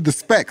see the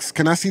specs.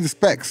 Can I see the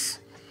specs?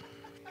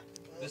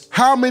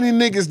 How many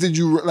niggas did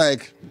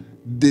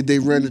did they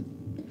rent it?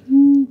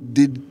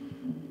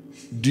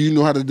 Do you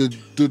know how to do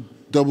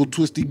double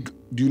twisty?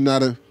 Do you know how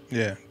to?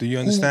 Yeah. Do you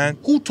understand?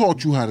 Who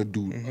taught you how to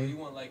do it? Oh, you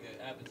want like an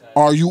appetizer?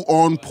 Are you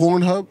on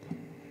Pornhub?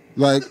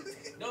 Like,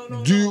 no.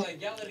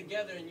 Like y'all are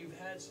together and you've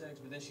had sex,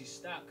 but then she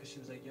stopped because she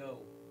was like, yo.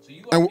 So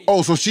you.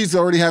 So she's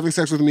already having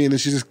sex with me, and then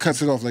she just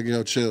cuts it off like,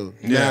 yo, chill.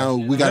 Yeah. Now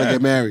we gotta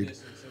get married.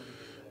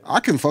 I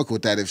can fuck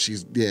with that if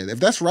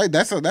that's right.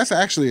 That's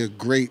actually a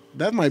great.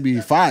 That might be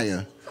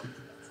fire.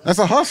 That's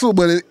a hustle,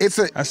 but that's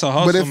a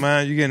hustle,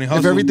 man. You're getting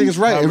hustle. If everything is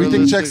right,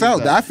 everything checks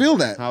out. I feel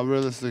that. How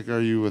realistic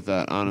are you with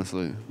that?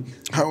 Honestly,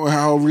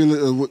 how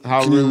real?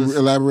 Can you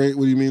elaborate?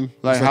 What do you mean?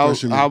 Like how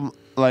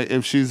like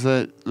if she's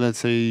let's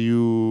say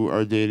you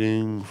are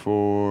dating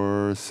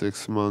for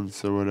 6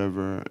 months or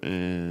whatever,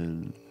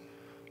 and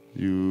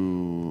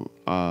you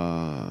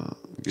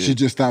she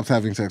just stops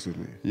having sex with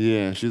me.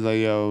 Yeah, she's like,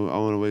 yo, I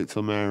want to wait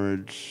till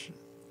marriage.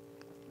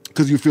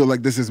 Because you feel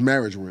like this is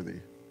marriage worthy.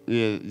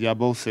 Yeah, y'all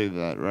both say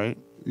that, right?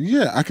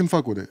 Yeah, I can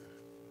fuck with it.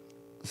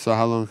 So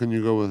how long can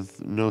you go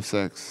with no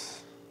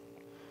sex?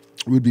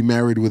 We'd be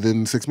married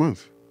within 6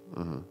 months.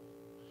 I'm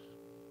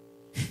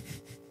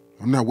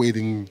not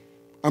waiting.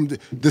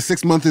 The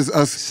 6 month is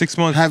us 6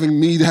 months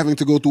having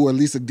to go through at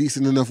least a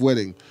decent enough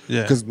wedding.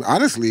 Yeah. Because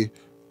honestly,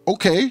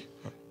 okay,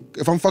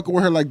 if I'm fucking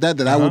with her like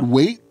that, I would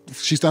wait.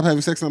 She stopped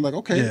having sex, and I'm like,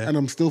 okay, and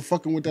I'm still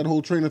fucking with that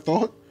whole train of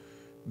thought.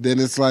 Then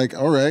it's like,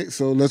 all right,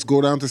 so let's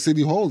go down to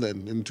City Hall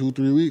then in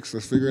 2-3 weeks.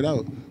 Let's figure it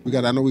out.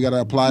 I know we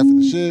gotta apply for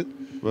the shit.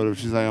 But if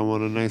she's like, I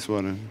want a nice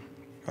wedding.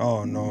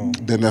 Oh no.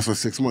 Then that's for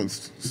 6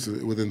 months. So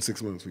within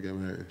 6 months we get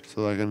married.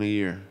 So like in a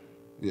year.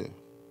 Yeah.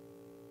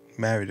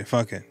 Married and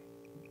fucking.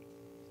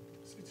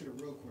 Let's get to the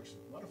real question.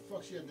 Why the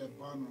fuck she had that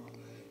bonnet on her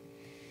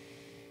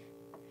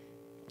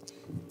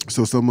head?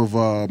 So some of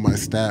my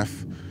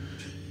staff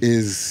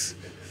is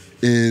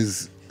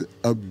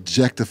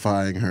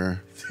objectifying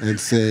her and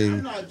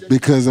saying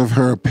because of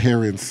her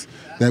appearance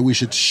that we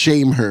should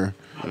shame her.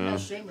 I'm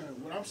not shaming her.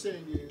 What I'm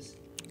saying is,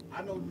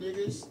 I know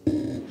niggas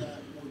that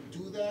will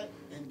do that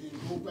and then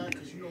go back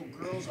because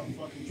girls are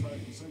fucking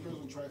trifling. Some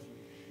girls are trifling.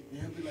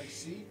 And he'll be like,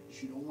 see,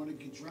 she don't want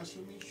to get dressed for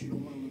me. She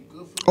don't want to look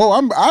good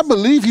for me. I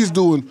believe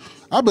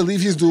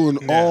he's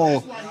doing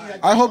all.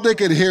 I hope they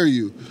can hear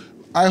you.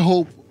 I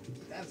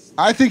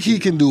think he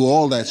can do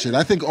all that shit.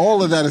 I think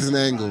all of that is an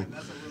angle.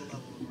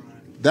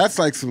 That's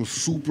like some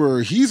super.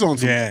 He's on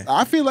some. Yeah.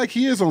 I feel like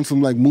he is on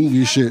some like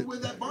movie shit.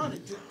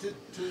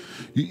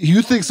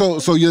 You think so?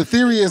 So your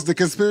theory is the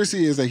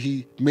conspiracy is that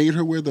he made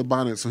her wear the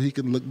bonnet so he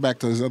can look back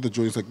to his other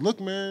joints. Like, look,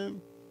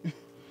 man,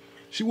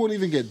 she won't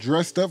even get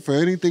dressed up for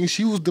anything.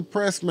 She was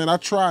depressed, man. I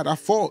tried. I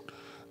fought.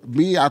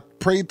 I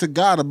prayed to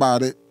God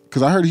about it.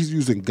 Because I heard he's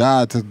using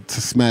God to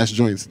smash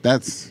joints.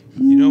 That's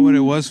You know what it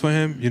was for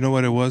him? You know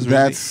what it was? Really?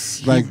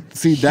 that's like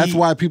see that's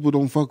why people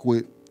don't fuck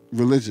with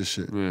religious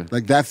shit. Yeah.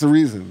 Like that's the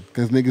reason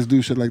because niggas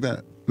do shit like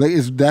that. Like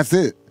that's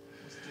it.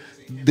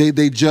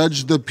 They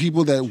judge the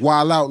people that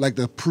wild out like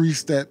the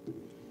priest that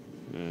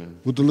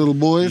with the little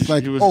boys.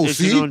 Like He was oh itching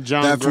see on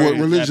John that's Gray. what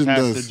religion that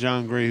does. Pastor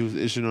John Gray, who was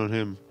itching on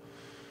him,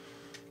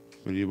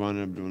 but he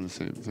wound up doing the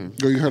same thing.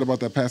 Yo, you heard about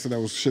that pastor that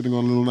was shitting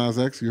on Lil Nas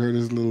X? You heard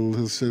his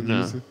shit?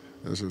 No.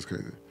 That shit was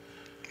crazy.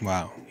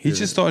 Wow. He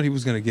just thought he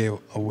was gonna get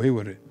away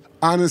with it.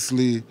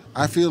 Honestly,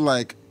 I feel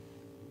like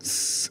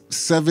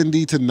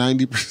 70 to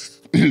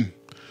 90%,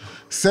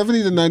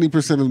 70 to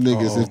 90% of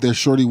niggas, if they're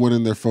shorty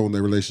winning their phone,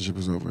 their relationship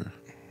is over.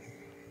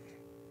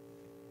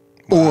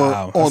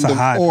 Wow, Or that's a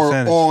high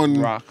percentage. on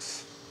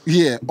Rocks.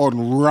 yeah,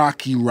 on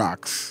rocky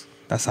rocks,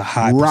 That's a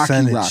high rocky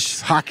percentage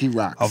rocks, hockey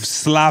rocks. of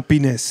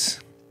sloppiness.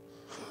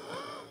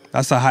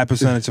 That's a high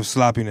percentage of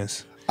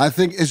sloppiness. I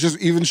think it's just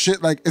even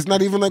shit like it's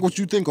not even like what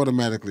you think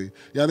automatically.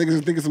 Yeah, I think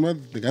it's some other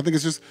thing. I think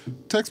it's just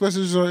text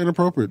messages are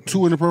inappropriate,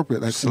 too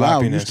inappropriate. Like wow,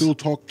 you Sloppiness. still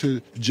talk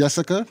to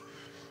Jessica?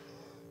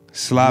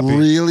 Sloppy.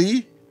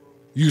 Really?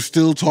 You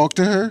still talk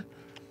to her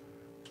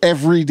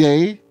every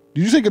day?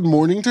 Did you say good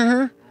morning to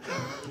her?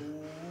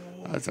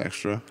 That's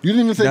extra. You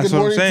didn't even say That's good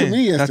what I'm morning to saying. me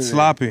yesterday. That's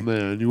sloppy.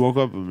 Man, you woke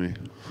up with me.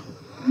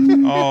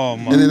 Oh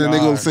my And then the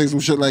nigga will God. say some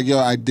shit like, yo,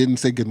 I didn't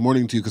say good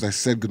morning to you because I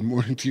said good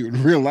morning to you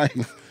in real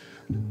life.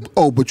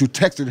 Oh, but you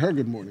texted her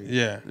good morning.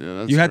 Yeah.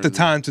 that's You had the crazy.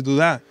 time to do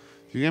that.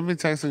 You can't be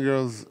texting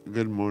girls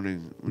good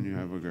morning when you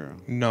have a girl.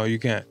 No, you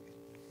can't.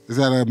 Is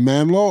that a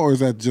man law or is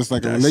that just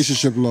like a That's-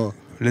 relationship law?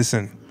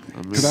 Listen.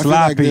 Because I feel like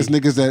Sloppy. there's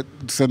niggas that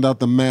send out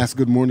the mass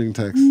good morning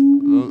text.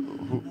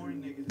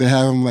 They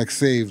have them like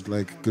saved,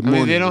 like good mean,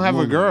 morning. they don't good have a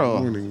morning, girl.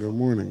 Good morning, good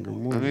morning, good I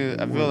morning. mean,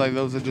 I feel like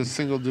those are just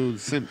single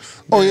dudes,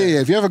 simps. Oh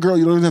yeah. If you have a girl,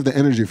 you don't even have the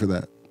energy for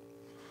that.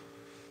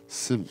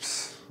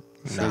 Simps.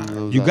 Nah, Send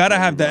those you out gotta to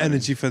have the everybody.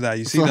 energy for that.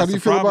 You see, So that's how do you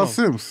the feel problem. about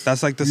Sims?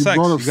 That's like the You sex.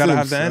 brought You up gotta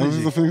have Sims. the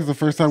energy. I think it's the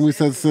first time we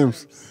said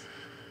Sims.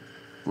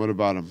 What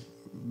about them?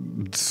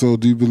 So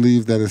do you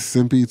believe that it's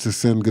simpy to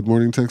send good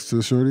morning texts to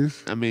the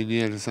shorties? I mean,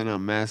 yeah, to send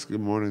out mass good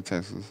morning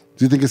texts.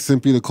 Do you think it's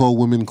simpy to call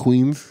women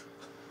queens?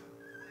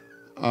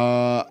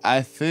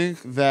 I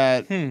think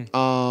that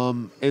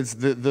it's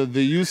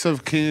the use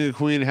of king and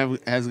queen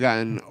has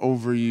gotten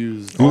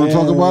overused. You want to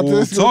talk about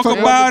this? You Talk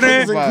wanna about the it.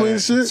 kings and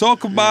queens shit?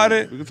 Talk about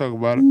it. We can talk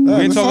about it. We ain't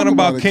let's talking talk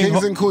about about it. King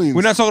Kings and queens.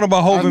 We're not talking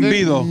about Hov and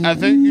B though. I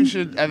think you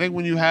should. I think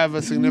when you have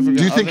a significant.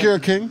 Do you think other- you're a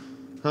king?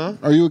 Huh?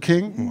 Are you a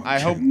king? I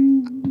hope.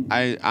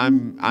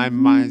 I'm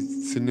my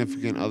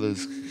significant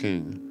other's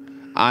king.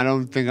 I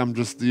don't think I'm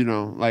just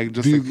like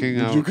just Do a you,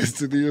 king. would you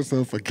consider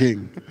yourself a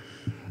king?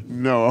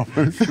 No, I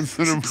wouldn't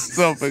consider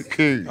myself a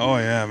king. Oh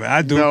yeah, man.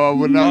 I do. No, I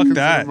would not Fuck consider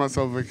that.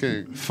 myself a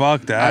king.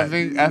 Fuck that.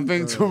 I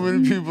think too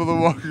many people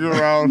are walking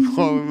around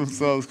calling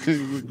themselves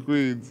kings and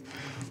queens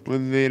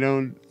when they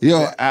don't.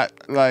 Yo.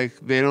 act like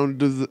they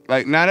don't.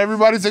 Like not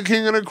everybody's a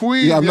king and a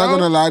queen. Yeah, I'm not yo.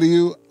 gonna lie to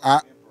you.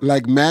 I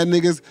like mad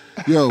niggas.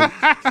 Yo,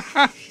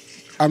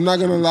 I'm not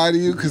gonna lie to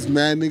you because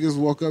mad niggas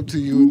walk up to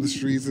you in the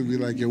streets and be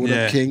like, "Yo, what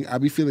Yeah. up, king?" I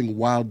be feeling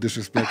wild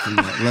disrespect from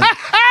that. Like,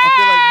 I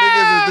feel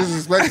like niggas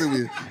is disrespecting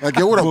me. Like,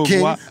 "Yo, what up, Well,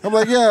 king?" why- I'm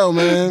like, "Yo,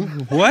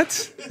 man.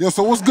 What? Yo,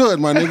 so what's good,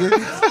 my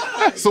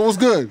nigga? So what's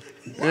good?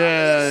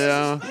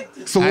 Yeah.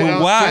 So, I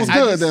don't- why? so what's I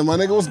good just- then, my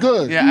nigga? What's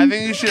good? Yeah, I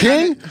think you should.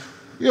 King?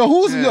 Yo,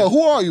 Yeah.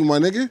 who are you, my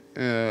nigga?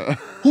 Yeah.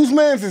 Whose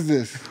man's is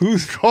this?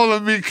 Who's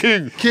calling me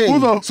king? King. Who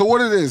the? So what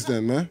it is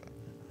then, man?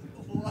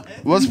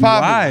 What's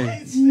poppin'?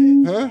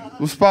 Why? Huh?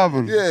 What's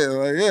poppin'?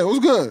 Yeah, what's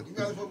good?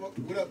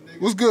 What up,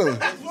 nigga? What's good?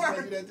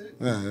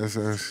 Yeah, that's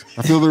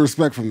I feel the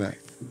respect from that.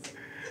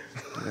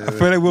 I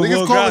feel like we're Niggas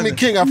well calling me grounded.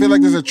 king. I feel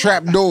like there's a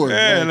trap door.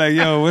 Yeah, like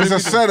yo, what it's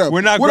is a setup.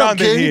 We're not what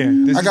grounded up, king?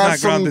 here. This I is got not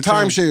some grounded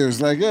term.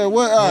 timeshares. Like, yeah,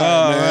 what?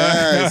 Oh,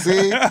 Man.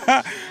 See?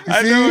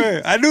 I knew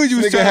it. I knew you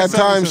was Nigga trying had to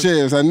tell me something.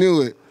 timeshares. I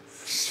knew it.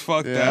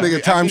 Fuck Yeah. that. Nigga,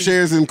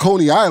 timeshares in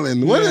Coney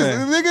Island. What is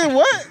Yeah. nigga?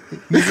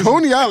 What?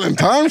 Coney Island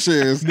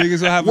timeshares.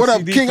 Niggas will have a What up,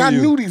 CD king? for I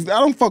you. knew these. I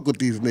don't fuck with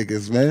these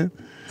niggas, man.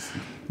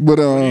 But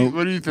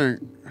What do you think?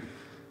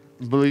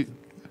 Believe.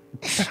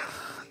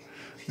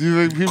 Do you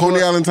think people?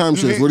 Coney Island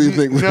timeshares. What do you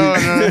think?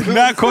 No.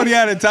 Not Coney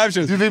Island time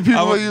shows. Do you think people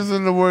I are would-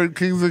 using the word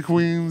kings and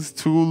queens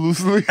too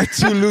loosely?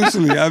 too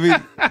loosely? I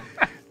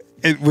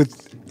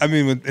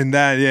mean, in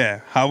that, yeah.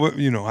 How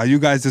you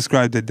guys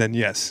described it? Then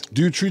yes,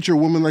 Do you treat your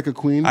woman like a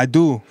queen? I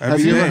do. Have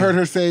every you ever day. heard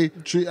her say,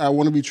 "I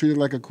want to be treated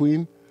like a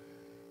queen"?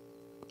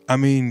 I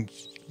mean,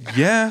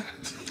 yeah,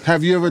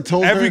 Have you ever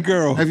told Every her?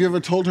 girl. Have you ever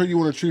told her you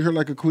want to treat her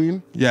like a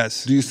queen?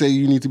 yes. Do you say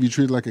you need to be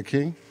treated like a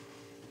king?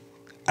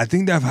 I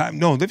think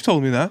they've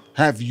told me that.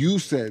 Have you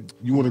said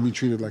you want to be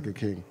treated like a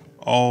king?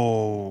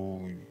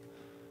 Oh,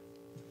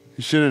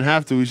 You shouldn't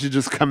have to. We should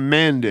just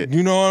command it.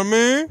 you know what I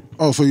mean?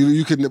 Oh, so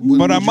you can.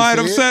 But I might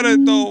have said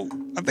it though.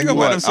 I think I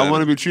might have What? said I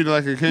want to it. be treated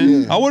like a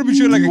king. Yeah. I want to be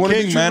treated like you a wanna be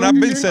king, treated man. like I've a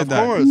been king? said Of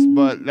that. course,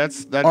 but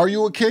that. Are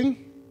you a king?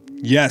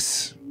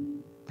 Yes.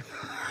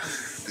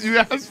 You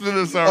asked for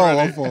this Oh, already.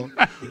 I'm fault.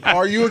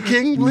 Are you a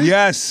king, please?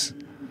 Yes.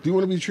 Do you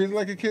want to be treated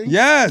like a king?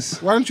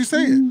 Yes. Why don't you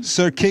say it?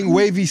 Sir King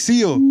Wavy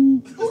Seal.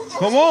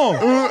 Come on.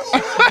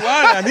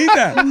 Why? I need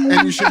that.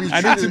 And you should be.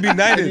 I need to be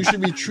knighted. And you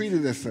should be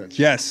treated as such.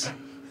 Yes.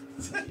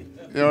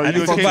 Yo, I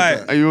need to buy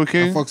it. Are you a I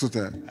king? fucks with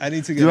that. I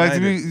need to Do get you like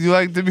knighted. to be? You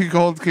like to be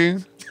called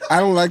king? I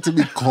don't like to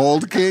be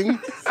called king.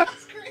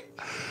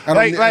 I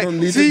don't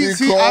need to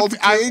be called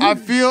king. I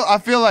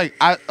feel like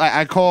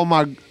I call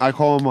my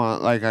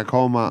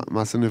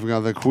significant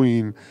other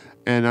queen,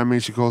 and I mean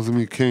she calls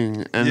me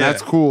king, and Yeah.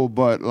 that's cool.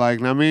 But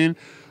like I mean,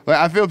 like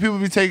I feel people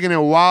be taking it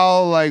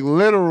wild, like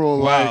literal,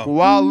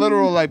 Wow.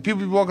 like people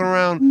be walking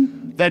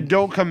around that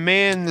don't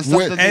command the stuff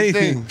With that they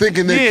anything. think.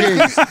 Thinking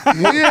they're kings.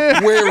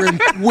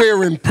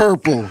 Wearing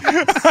purple.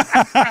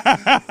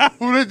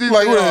 Who they think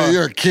Like, they what, are?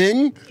 you're a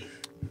king?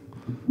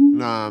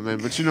 Nah, man,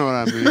 but you know what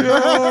I mean. You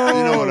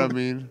know what I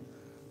mean.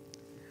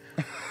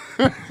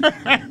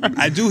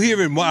 I do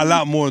hear it a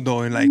lot more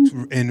though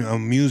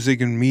in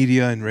music and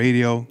media and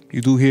radio.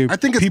 You do hear I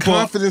think it's people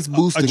confidence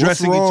boosting. What's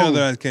addressing each wrong?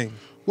 other as king.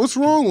 What's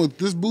wrong with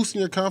this boosting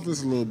your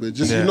confidence a little bit?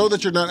 Just Yeah. you know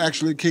that you're not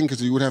actually a king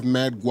because you would have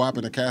mad guap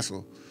in a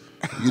castle.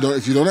 You know,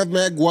 if you don't have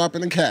mad guap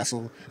in a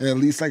castle and at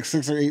least like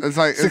 6 or 8, It's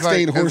like 6 to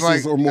 8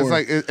 horses or more, It's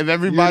like if you're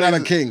everybody's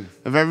not a king.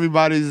 If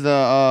everybody's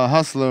the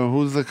hustler,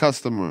 who's the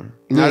customer?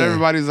 Not Yeah.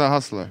 everybody's a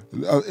hustler.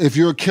 If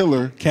you're a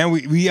killer, Can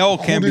we all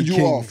who can be did you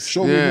kings. off?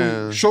 Show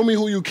Yeah. me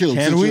who you killed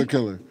Can since we? you're a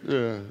killer.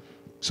 Yeah.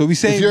 So we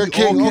saying If you're a we all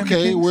king, can be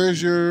okay, kings?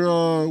 where's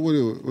your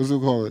what's it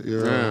called?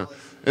 Your Yeah.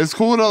 It's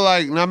cool to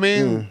like, I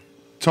mean,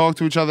 talk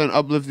to each other and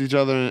uplift each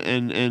other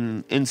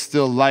and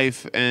instill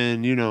life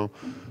and, you know,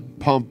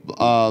 pump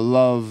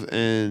love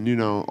and, you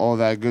know, all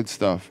that good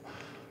stuff.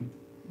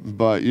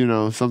 But, you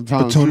know,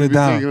 sometimes But tone we it be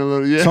down. taking a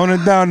little, yeah. Tone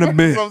it down a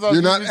bit. Sometimes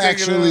You're we not be taking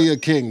actually a a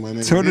king, my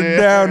nigga. Tone it Yeah,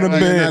 down a like,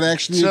 You're bit. not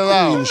actually Chill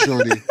a queen, out.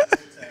 shorty.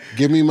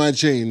 Give me my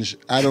change.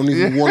 I don't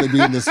even want to be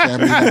in this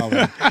family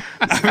dollar.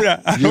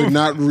 You're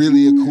not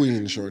really a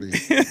queen, shorty.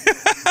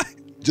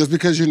 Just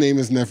because your name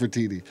is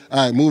Nefertiti.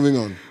 All right, moving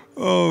on.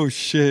 Oh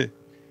shit.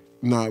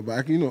 Nah,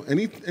 but you know,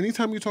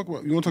 anytime you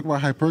want to talk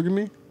about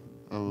hypergamy?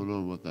 I don't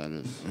know what that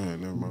is. All right,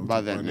 never mind.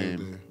 By We'll talk that about it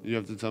name. You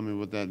have to tell me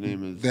what that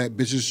name is. that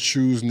bitches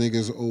choose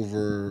niggas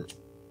over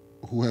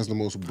who has the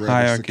most bread or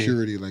Hierarchy.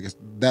 security. Like that's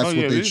yeah, what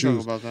we they can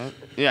choose. talk about that.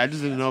 Yeah, I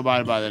just didn't know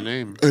about it by the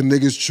name. And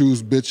niggas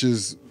choose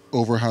bitches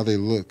over how they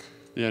look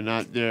Yeah,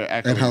 not their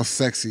accolades. and how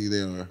sexy they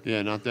are.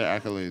 Yeah, not their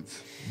accolades.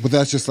 But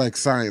that's just like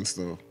science,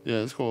 though. Yeah,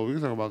 it's cool. We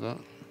can talk about that.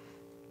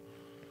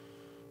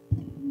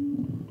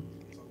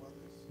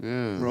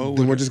 Yeah. Bro,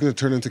 Then we're just gonna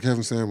turn into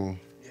Kevin Samuel.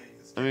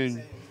 I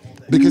mean,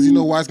 Because you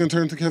know why it's gonna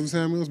turn into Kevin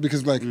Samuels?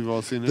 Because like we've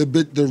all seen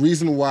it. the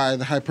reason why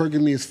the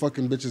hypergamy is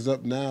fucking bitches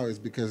up now is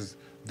because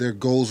their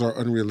goals are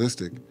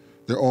unrealistic.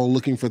 They're all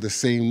looking for the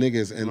same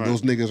niggas, and Right.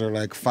 those niggas are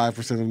like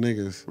 5% of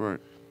niggas. Right.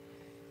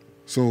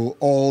 So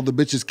all the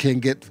bitches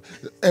can't get.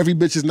 Every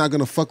bitch is not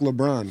gonna fuck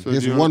LeBron. So He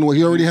has do you one. wanna-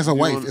 He already has a do you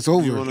wife. wanna- It's do you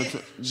over. wanna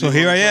So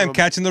here I am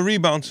catching the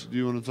rebounds. Do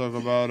you want to talk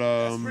about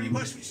how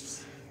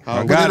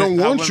I But got they it. don't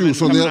how want you, women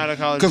so coming they out of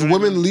college because don't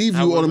women even- leave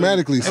how you women-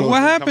 automatically. how So And what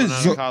women happens? coming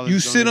out You, of college you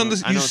don't sit on even-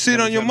 the I know you it's sit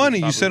on your coming money.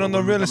 to You the sit topic, on the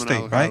but real women coming out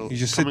estate, of right? college- You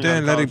just coming sit there out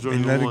and of let it college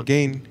don't let even it want-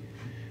 gain,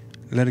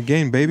 let it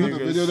gain, baby. the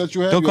video that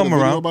you had, They'll you had a come video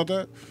around. about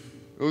that.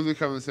 It was a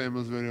Kevin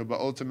Samuels video, but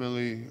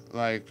ultimately,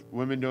 like,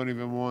 women don't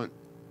even want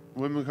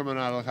women coming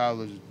out of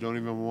college don't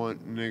even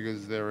want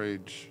niggas their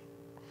age.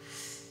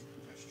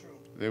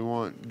 They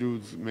want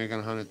dudes making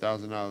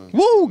 $100,000.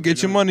 Woo,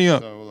 get your money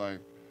up. So like,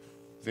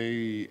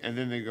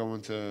 then they go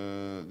into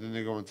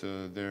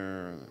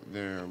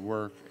their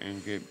work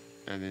and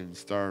then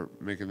start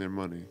making their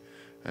money,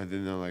 and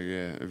then they're like,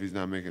 yeah, if he's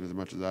not making as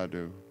much as I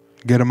do,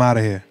 Get him out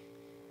of here.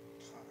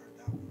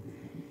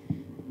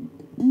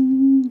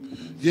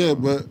 Yeah,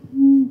 but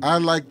I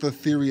like the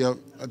theory of.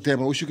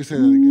 Damn, I wish you could say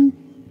that again,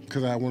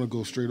 because I want to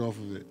go straight off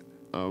of it.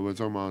 we're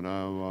talking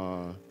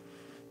about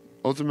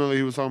ultimately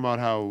he was talking about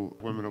how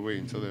women are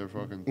waiting until they're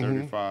fucking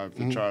 35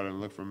 to try to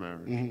look for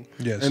marriage.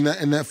 Yes. And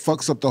that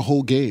fucks up the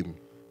whole game.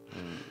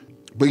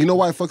 But you know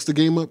why it fucks the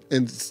game up?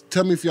 And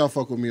tell me if y'all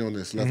fuck with me on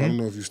this. Left. I don't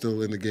know if you're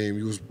still in the game.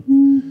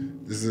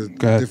 This is a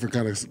Go ahead. different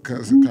kind of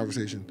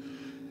conversation.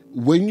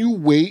 When you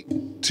wait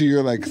till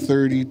you're like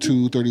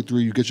 32,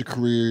 33, you get your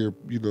career,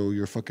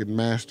 your fucking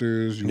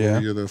masters,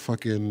 you're the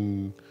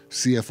fucking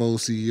CFO,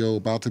 CEO,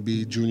 about to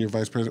be junior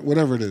vice president,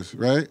 whatever it is,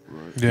 right?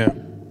 Yeah.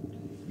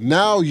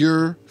 Now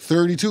you're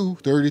 32,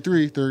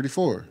 33,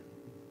 34.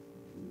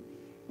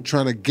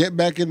 Trying to get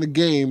back in the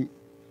game,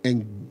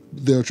 and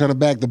they're trying to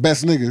bag the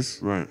best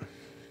niggas. Right.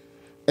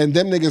 And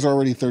them niggas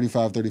already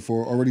 35,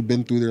 34, already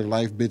been through their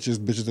life,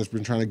 bitches that's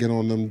been trying to get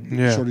on them,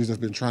 Yeah. shorties that's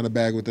been trying to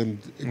bag with them,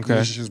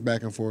 relationships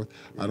back and forth.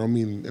 I don't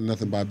mean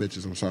nothing by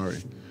bitches, I'm sorry.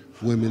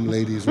 Women,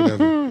 ladies,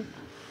 whatever.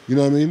 You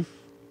know what I mean?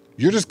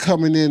 You're just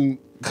coming in,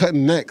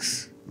 cutting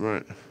necks.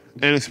 Right.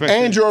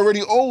 And You're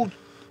already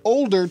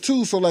older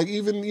too, so like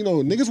even,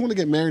 niggas want to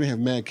get married and have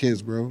mad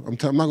kids, bro. I'm not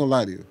gonna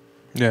lie to you.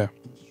 Yeah.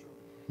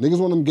 Niggas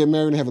want to get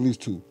married and have at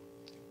least 2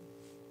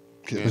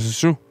 kids. This is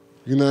true.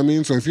 You know what I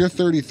mean? So if you're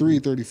 33,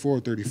 34,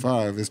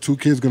 35, is 2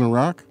 kids gonna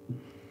rock?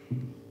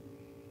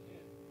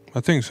 I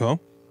think so.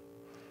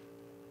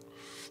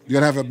 You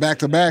gotta have it back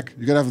to back.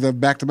 You gotta have them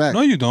back to back. No,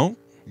 you don't.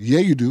 Yeah,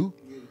 you do.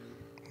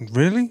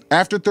 Really?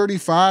 After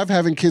 35,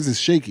 having kids is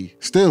shaky.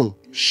 Still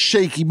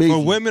shaky, baby.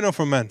 For women or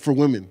for men? For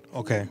women.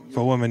 Okay,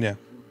 for women, yeah.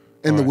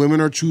 And the Alright. women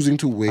are choosing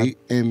to wait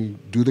and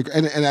do the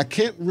and I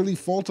can't really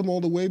fault them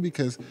all the way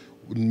because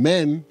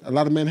men, a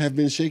lot of men have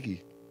been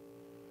shaky.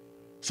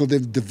 So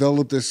they've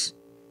developed this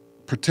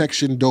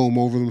protection dome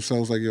over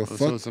themselves, like yo, fuck.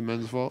 So it's a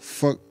men's fault.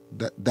 Fuck.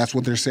 That's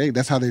what they're saying.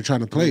 That's how they're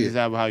trying to play Is it.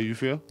 that how you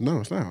feel? No,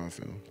 it's not how I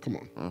feel. Come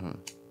on.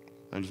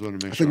 I just want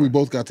to make I sure. think we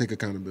both got to take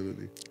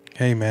accountability.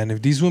 Hey, man,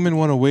 if these women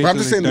want to wait But I'm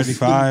till just they're saying,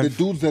 35, the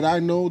dudes that I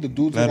know, the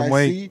dudes Let that 'em I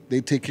wait. see, they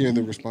take care of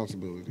their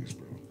responsibilities,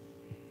 bro.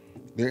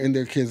 They're in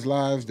their kids'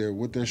 lives. They're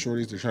with their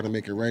shorties. They're trying to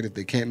make it right. If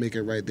they can't make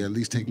it right, they're at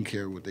least taking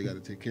care of what they got to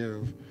take care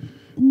of.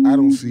 I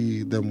don't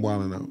see them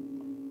wilding out.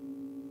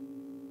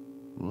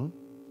 What?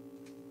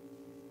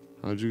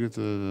 How'd you get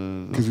to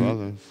the 'Cause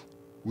fathers?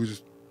 We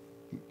just,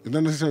 it's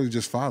not necessarily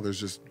just fathers.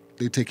 Just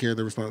they take care of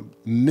their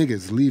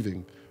niggas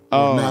leaving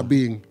or not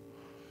being.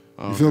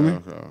 You feel me?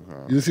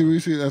 Okay. You see what you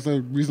see? That's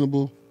a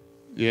reasonable.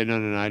 Yeah, no.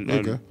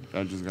 Okay.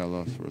 I just got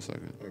lost for a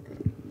second. Okay.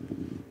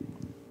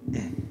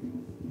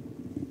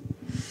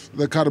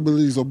 The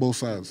accountabilities on both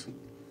sides.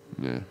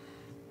 Yeah.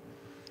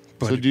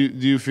 But- So do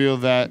you feel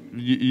that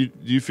do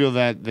you feel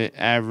that the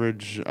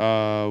average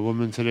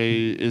woman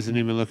today isn't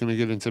even looking to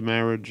get into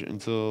marriage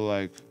until,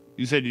 like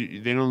you said,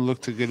 they don't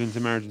look to get into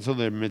marriage until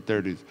their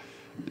mid-30s?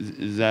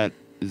 Is that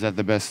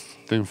the best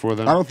thing for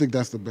them? I don't think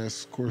that's the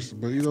best course,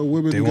 but you know,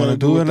 women They gotta wanna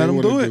do what it, they let 'em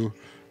wanna do it.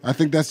 I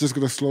think that's just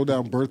gonna slow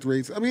down birth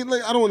rates. I mean,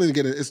 like, I don't want to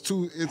get it. It's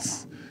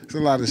a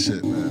lot of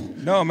shit,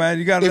 man. no, man,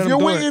 you got to let If them you're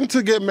do waiting it.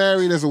 to get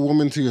married as a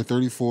woman till you're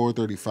 34,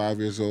 35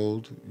 years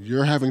old,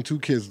 you're having 2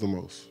 kids the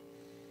most,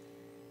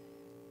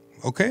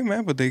 Okay,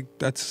 man, but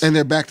that's... and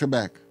they're back to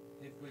back.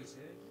 Wait, say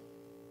it?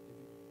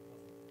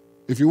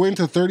 If you're waiting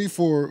till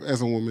 34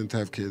 as a woman to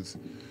have kids,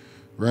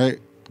 right?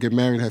 Get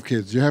married, have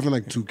kids. You're having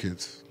like 2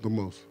 kids the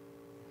most.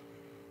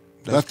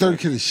 That third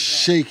kid is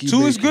shaky.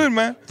 2 is baby. good,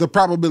 man. The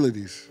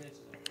probabilities.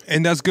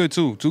 And that's good,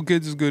 too. 2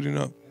 kids is good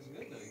enough. That's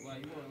good though. Wow,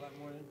 you want a lot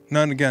more than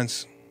Nothing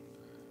against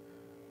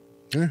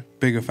Yeah.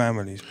 bigger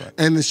families, but...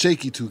 And the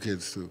shaky 2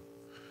 kids too,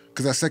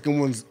 because that second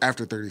one's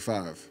after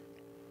 35.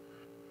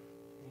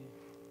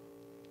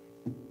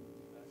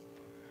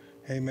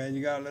 Hey, man,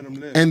 you got to let them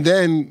live. And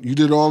then you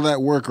did all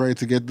that work, right,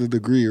 to get the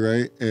degree,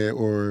 right,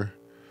 or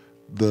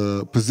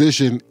the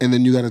position, and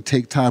then you got to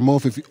take time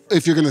off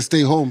if you're gonna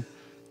stay home.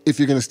 If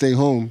you're gonna stay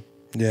home,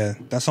 yeah,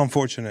 that's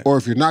unfortunate. or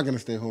if you're not gonna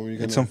stay home,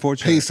 you're It's gonna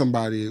unfortunate. pay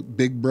somebody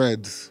big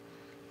breads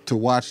to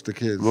watch the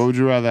kids. What would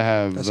you rather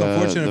have? That's the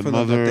unfortunate for them that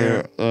mother,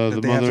 they're- the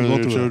that they have mother to of go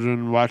their through that.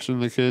 children watching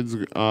the kids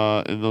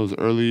in those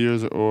early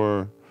years,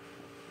 or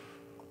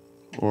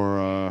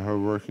her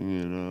working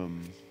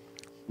in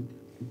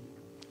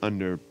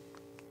under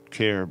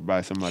care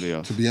by somebody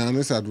else? To be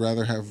honest, I'd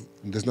rather have.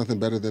 There's nothing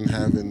better than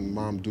having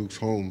Mom Duke's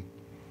home,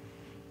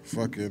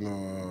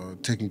 fucking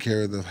taking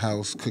care of the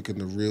house, cooking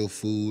the real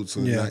food, so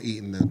they're Yeah. not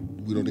eating that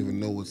we don't even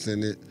know what's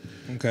in it.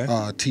 Okay.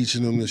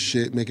 Teaching them the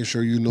shit, making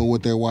sure you know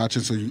what they're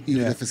watching, so you,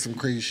 even Yeah. if it's some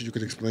crazy shit, you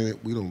can explain it.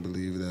 We don't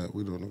believe that.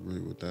 We don't agree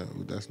with that.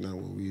 That's not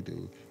what we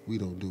do. We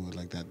don't do it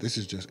like that. This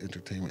is just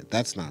entertainment.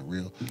 That's not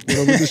real.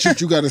 Whatever the shit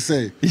you gotta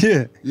say.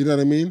 Yeah. You know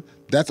what I mean?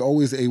 That's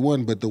always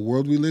A1, but the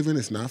world we live in,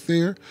 it's not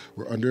fair.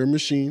 We're under a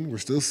machine. We're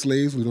still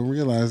slaves. We don't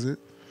realize it.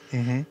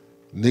 Mm-hmm.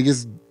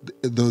 Niggas,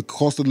 the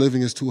cost of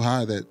living is too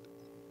high that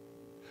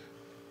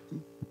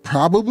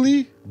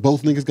probably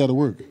both niggas got to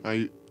work.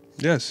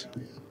 Yes.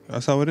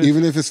 That's how it is.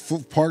 Even if it's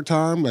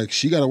part-time, like,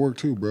 she got to work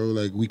too, bro.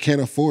 Like, we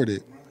can't afford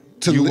it.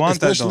 You want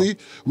that, though. Especially,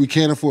 we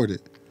can't afford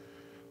it.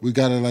 We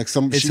got to, like, she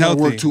It's got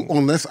to work healthy. too,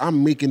 unless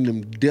I'm making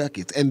them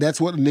ducats. And that's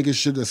what niggas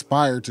should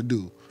aspire to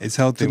do. It's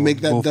healthy To make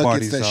when that both ducats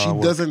parties that she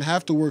work. doesn't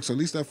have to work. So at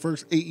least that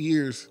first 8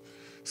 years,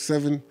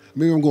 7,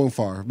 maybe I'm going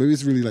far. Maybe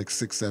it's really like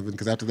 6, 7,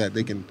 because after that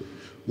they can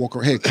walk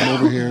around. Hey, come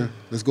over here.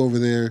 Let's go over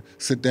there.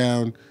 Sit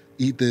down.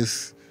 Eat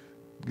this.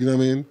 You know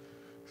what I mean?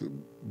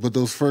 But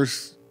those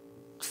first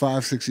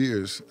 5, 6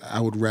 years,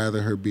 I would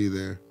rather her be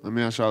there. Let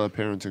me ask y'all a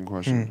parenting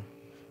question. Hmm.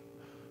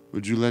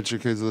 Would you let your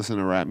kids listen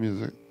to rap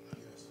music?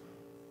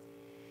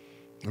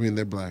 I mean,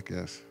 they're black,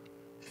 yes.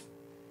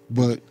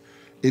 But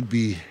it'd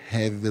be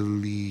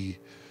heavily...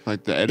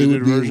 Like the It edited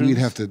would be, versions? we'd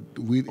have to...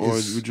 Or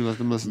would you let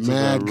them listen to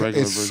mad, the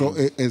regular it's so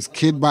versions? it's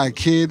kid by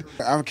kid.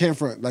 I can't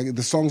front, like,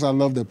 the songs I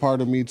love, they're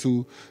part of me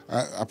too.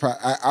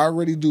 I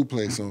already do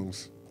play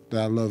songs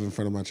that I love in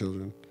front of my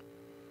children.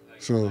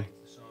 So like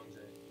the songs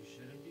that you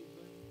shouldn't be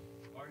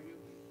playing? Argue?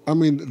 I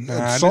mean,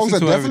 I songs listen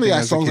that to definitely everything are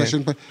as a songs I kid.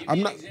 shouldn't play. Give I'm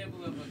me not. an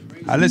example of a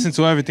great I listened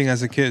to everything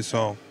as a kid,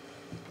 so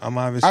I'm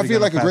obviously I feel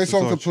gonna like a pass great the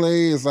song to torch.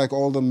 play is like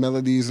all the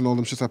melodies and all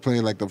them shits I play,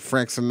 like the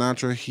Frank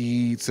Sinatra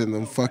hits and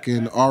them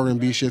fucking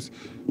R&B shits.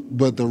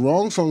 But the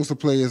wrong songs to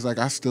play is like,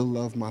 I still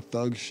love my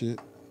thug shit.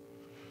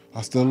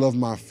 I still love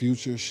my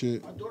future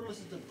shit. My daughter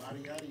listens to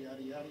body yada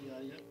yada yada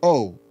yada.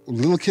 Oh,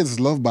 little kids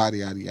love body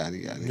yada yada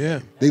yada. Yeah.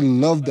 They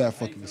love that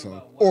fucking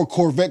song. Or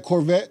Corvette.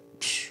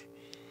 Psh,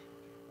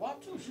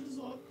 WAP too. She was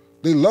all.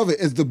 they love it.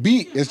 It's the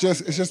beat. It's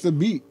just the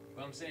beat.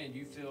 But I'm saying,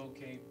 you feel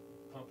okay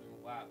pumping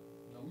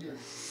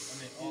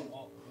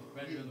the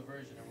regular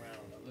version around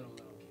a little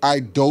kid. I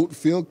don't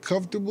feel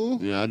comfortable.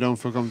 Yeah, I don't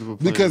feel comfortable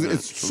playing Because that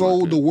it's for so,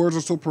 my the kid. words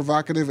are so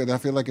provocative, and I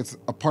feel like it's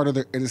a part of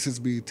their innocence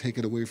being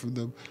taken away from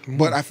them.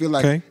 But I feel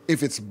like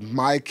if it's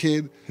my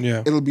kid,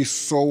 it'll be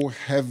so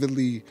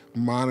heavily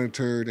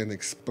monitored and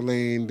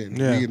explained and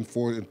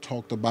reinforced and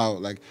talked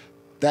about. Like,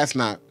 that's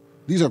not,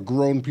 these are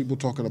grown people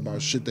talking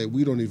about shit that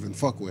we don't even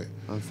fuck with.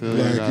 I feel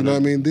like, you know what I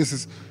mean? This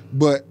is,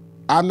 but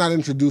I'm not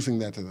introducing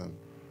that to them.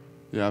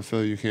 Yeah, I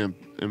feel you can't,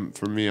 and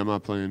for me, I'm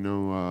not playing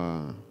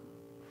no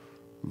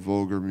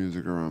vulgar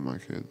music around my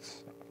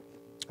kids.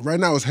 Right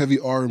now it's heavy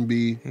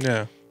R&B,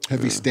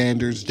 heavy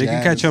standards, They jazz,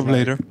 can catch up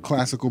later.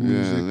 Classical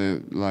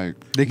music. Yeah,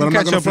 they can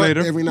catch up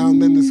later. Every now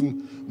and then there's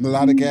some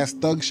melodic ass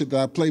thug shit that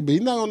I play, but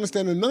he's not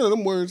understanding none of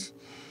them words.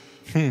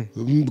 Grown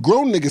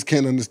niggas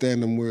can't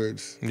understand them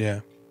words.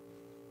 Yeah.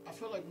 I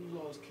feel like we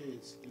lost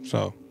kids. And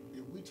So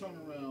if we turn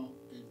around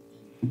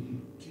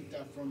and keep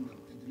that from them,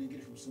 and then they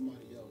get it from somebody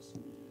else,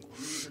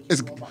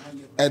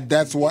 and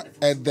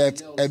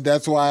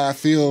that's why I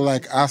feel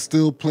like I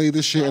still play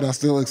this shit and I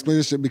still explain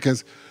this shit,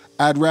 because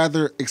I'd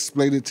rather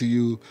explain it to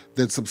you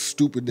than some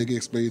stupid nigga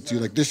explain it to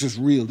you. Like, this is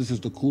real. This is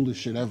the coolest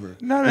shit ever.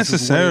 Not This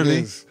is what it necessarily.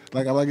 is.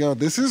 Like, I'm like, yo,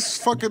 this is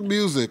fucking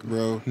music,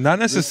 bro. Not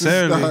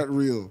necessarily. This is not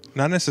real.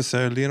 Not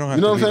necessarily. You don't have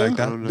You know to what be I'm like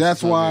saying? that.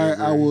 That's why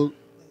I will.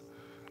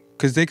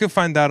 Because they could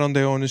find out on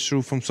their own it's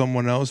true from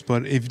someone else,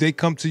 but if they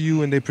come to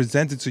you and they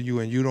present it to you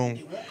and you don't,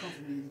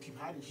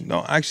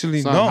 no, actually,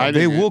 It's not no, hiding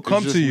they it. will It's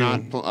come just to you.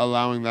 not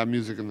allowing that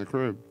music in the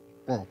crib.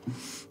 Oh.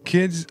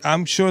 Kids,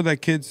 I'm sure that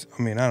kids,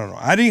 I mean, I don't know.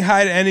 I didn't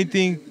hide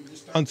anything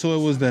until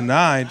it was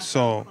denied,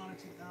 so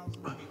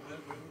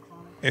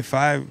if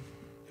I...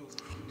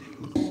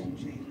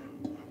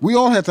 We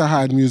all had to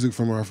hide music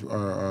from our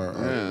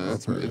Yeah,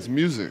 parents. it's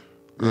music.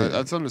 Yeah.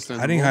 That's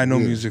understandable. I didn't hide no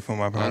music from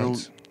my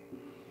parents.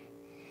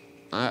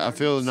 I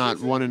feel not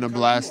wanting to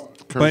blast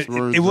But curse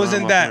words it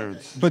wasn't around my that,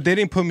 parents. but they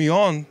didn't put me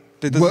on.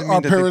 That doesn't But mean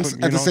our that they parents,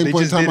 put- at the they same point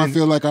in just time, I didn't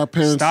feel like our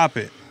parents stop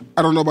it.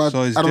 I don't know about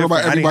So it's I don't know about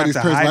different. I didn't everybody's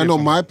have to parents, but hide I it know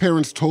from my them.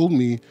 parents told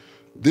me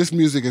this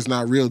music is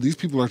not real. These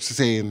people are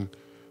saying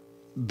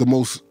the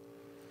most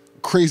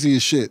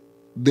craziest shit.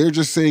 They're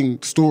just saying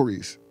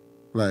stories.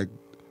 Like,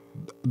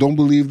 don't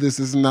believe this.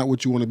 This is not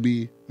what you want to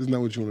be. This is not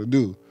what you want to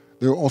do.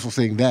 They're also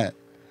saying that.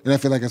 And I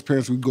feel like as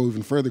parents, we go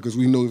even further because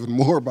we know even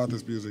more about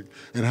this music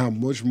and how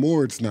much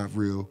more it's not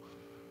real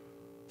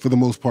for the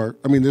most part.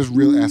 I mean, there's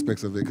real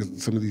aspects of it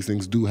because some of these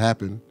things do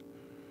happen.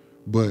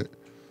 But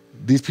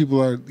these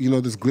people are, you know,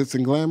 this glitz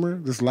and glamour,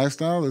 this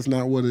lifestyle is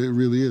not what it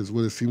really is,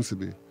 what it seems to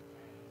be.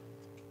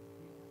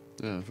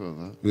 Yeah, I feel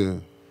that. Yeah.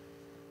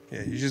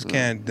 Yeah, you just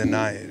can't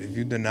deny it. If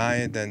you deny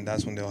it, then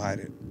that's when they'll hide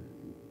it.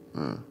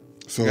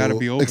 So You gotta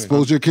be open.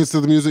 expose your kids to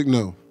the music?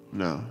 No.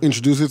 No.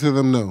 Introduce it to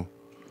them? No.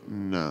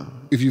 No.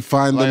 If you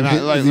find them,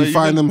 if you you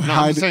find them I'm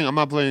hide, saying I'm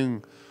not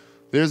playing.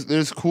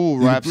 There's cool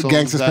rap songs.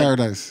 Gangsta's that,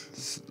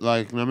 Paradise,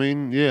 Like, I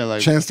mean, yeah,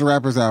 like. Chance the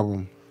Rapper's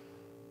album,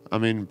 I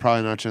mean,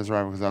 probably not Chance the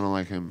Rapper because I don't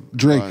like him.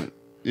 Drake. But,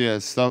 yeah,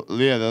 stuff.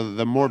 Yeah,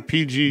 the more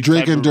PG.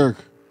 Drake type and of- Dirk,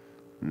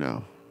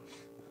 No.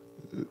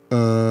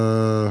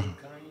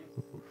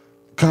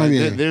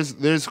 Kanye,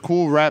 There's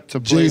cool rap to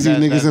play. Jay-Z, that-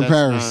 Niggas that- in that's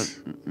Paris.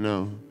 not-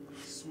 no.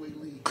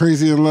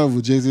 Crazy in Love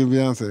with Jay-Z and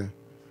Beyonce.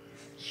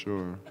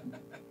 Sure.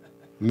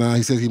 Nah,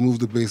 he said he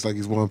moved the bass like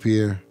he's Juan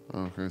Pierre.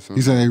 Okay, so.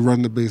 He said he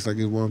run the bass like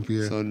he's Juan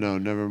Pierre. So no,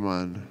 never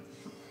mind.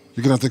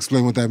 You're gonna have to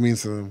explain what that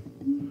means to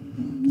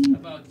them.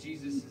 How about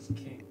Jesus is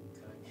King?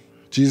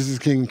 Kanye? Jesus is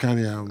King,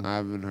 Kanye album. I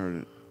haven't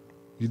heard it.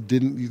 You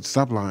didn't. You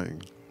stop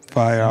lying.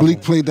 Fire.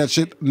 Bleak played that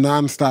shit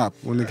nonstop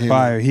when it came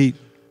Fire, out. heat.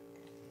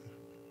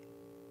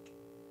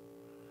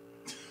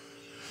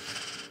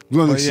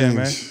 Blunt But yeah, Exchange.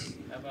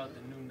 man. How about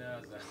the new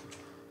Nas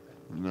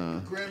album?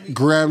 No.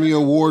 Grammy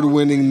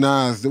award-winning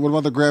Nas. What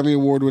about the Grammy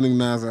award-winning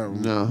Nas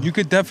album? No. You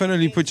could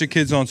definitely put your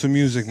kids on to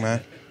music,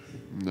 man.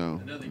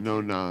 No.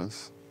 No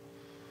Nas.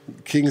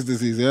 King's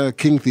Disease. Yeah,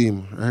 King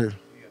theme. I heard.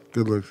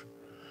 Good looks.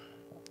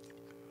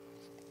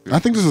 I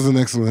think this was an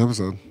excellent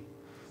episode.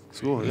 It's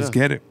cool. Let's Yeah.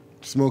 get it.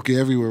 Smoky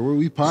everywhere.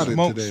 We potted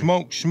Smoke, today.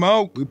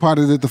 smoke. We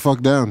potted it the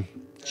fuck down.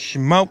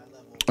 Smoke.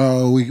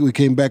 We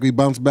came back. We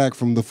bounced back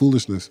from the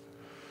foolishness.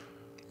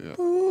 Yeah.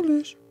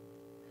 Foolish.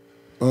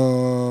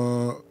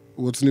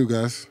 What's new,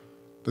 guys?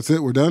 That's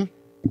it. We're done.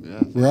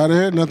 Yeah. We're out of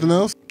here. Nothing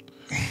else.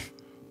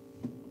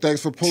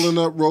 Thanks for pulling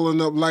up,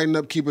 rolling up, lighting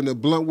up, keeping it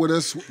blunt with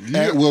us.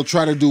 Yeah. And we'll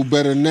try to do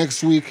better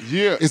next week.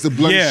 Yeah. It's the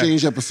Blunt Yeah.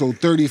 Exchange episode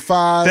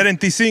 35.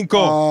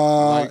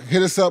 35.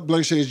 Hit us up,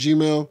 Blunt Exchange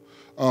Gmail.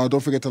 Don't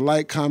forget to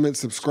like, comment,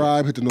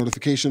 subscribe, hit the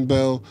notification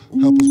bell.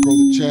 Help us grow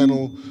the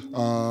channel.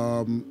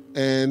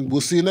 And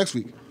we'll see you next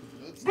week.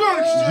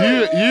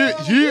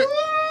 Yeah.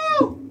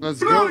 Let's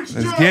go. Let's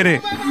get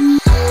it.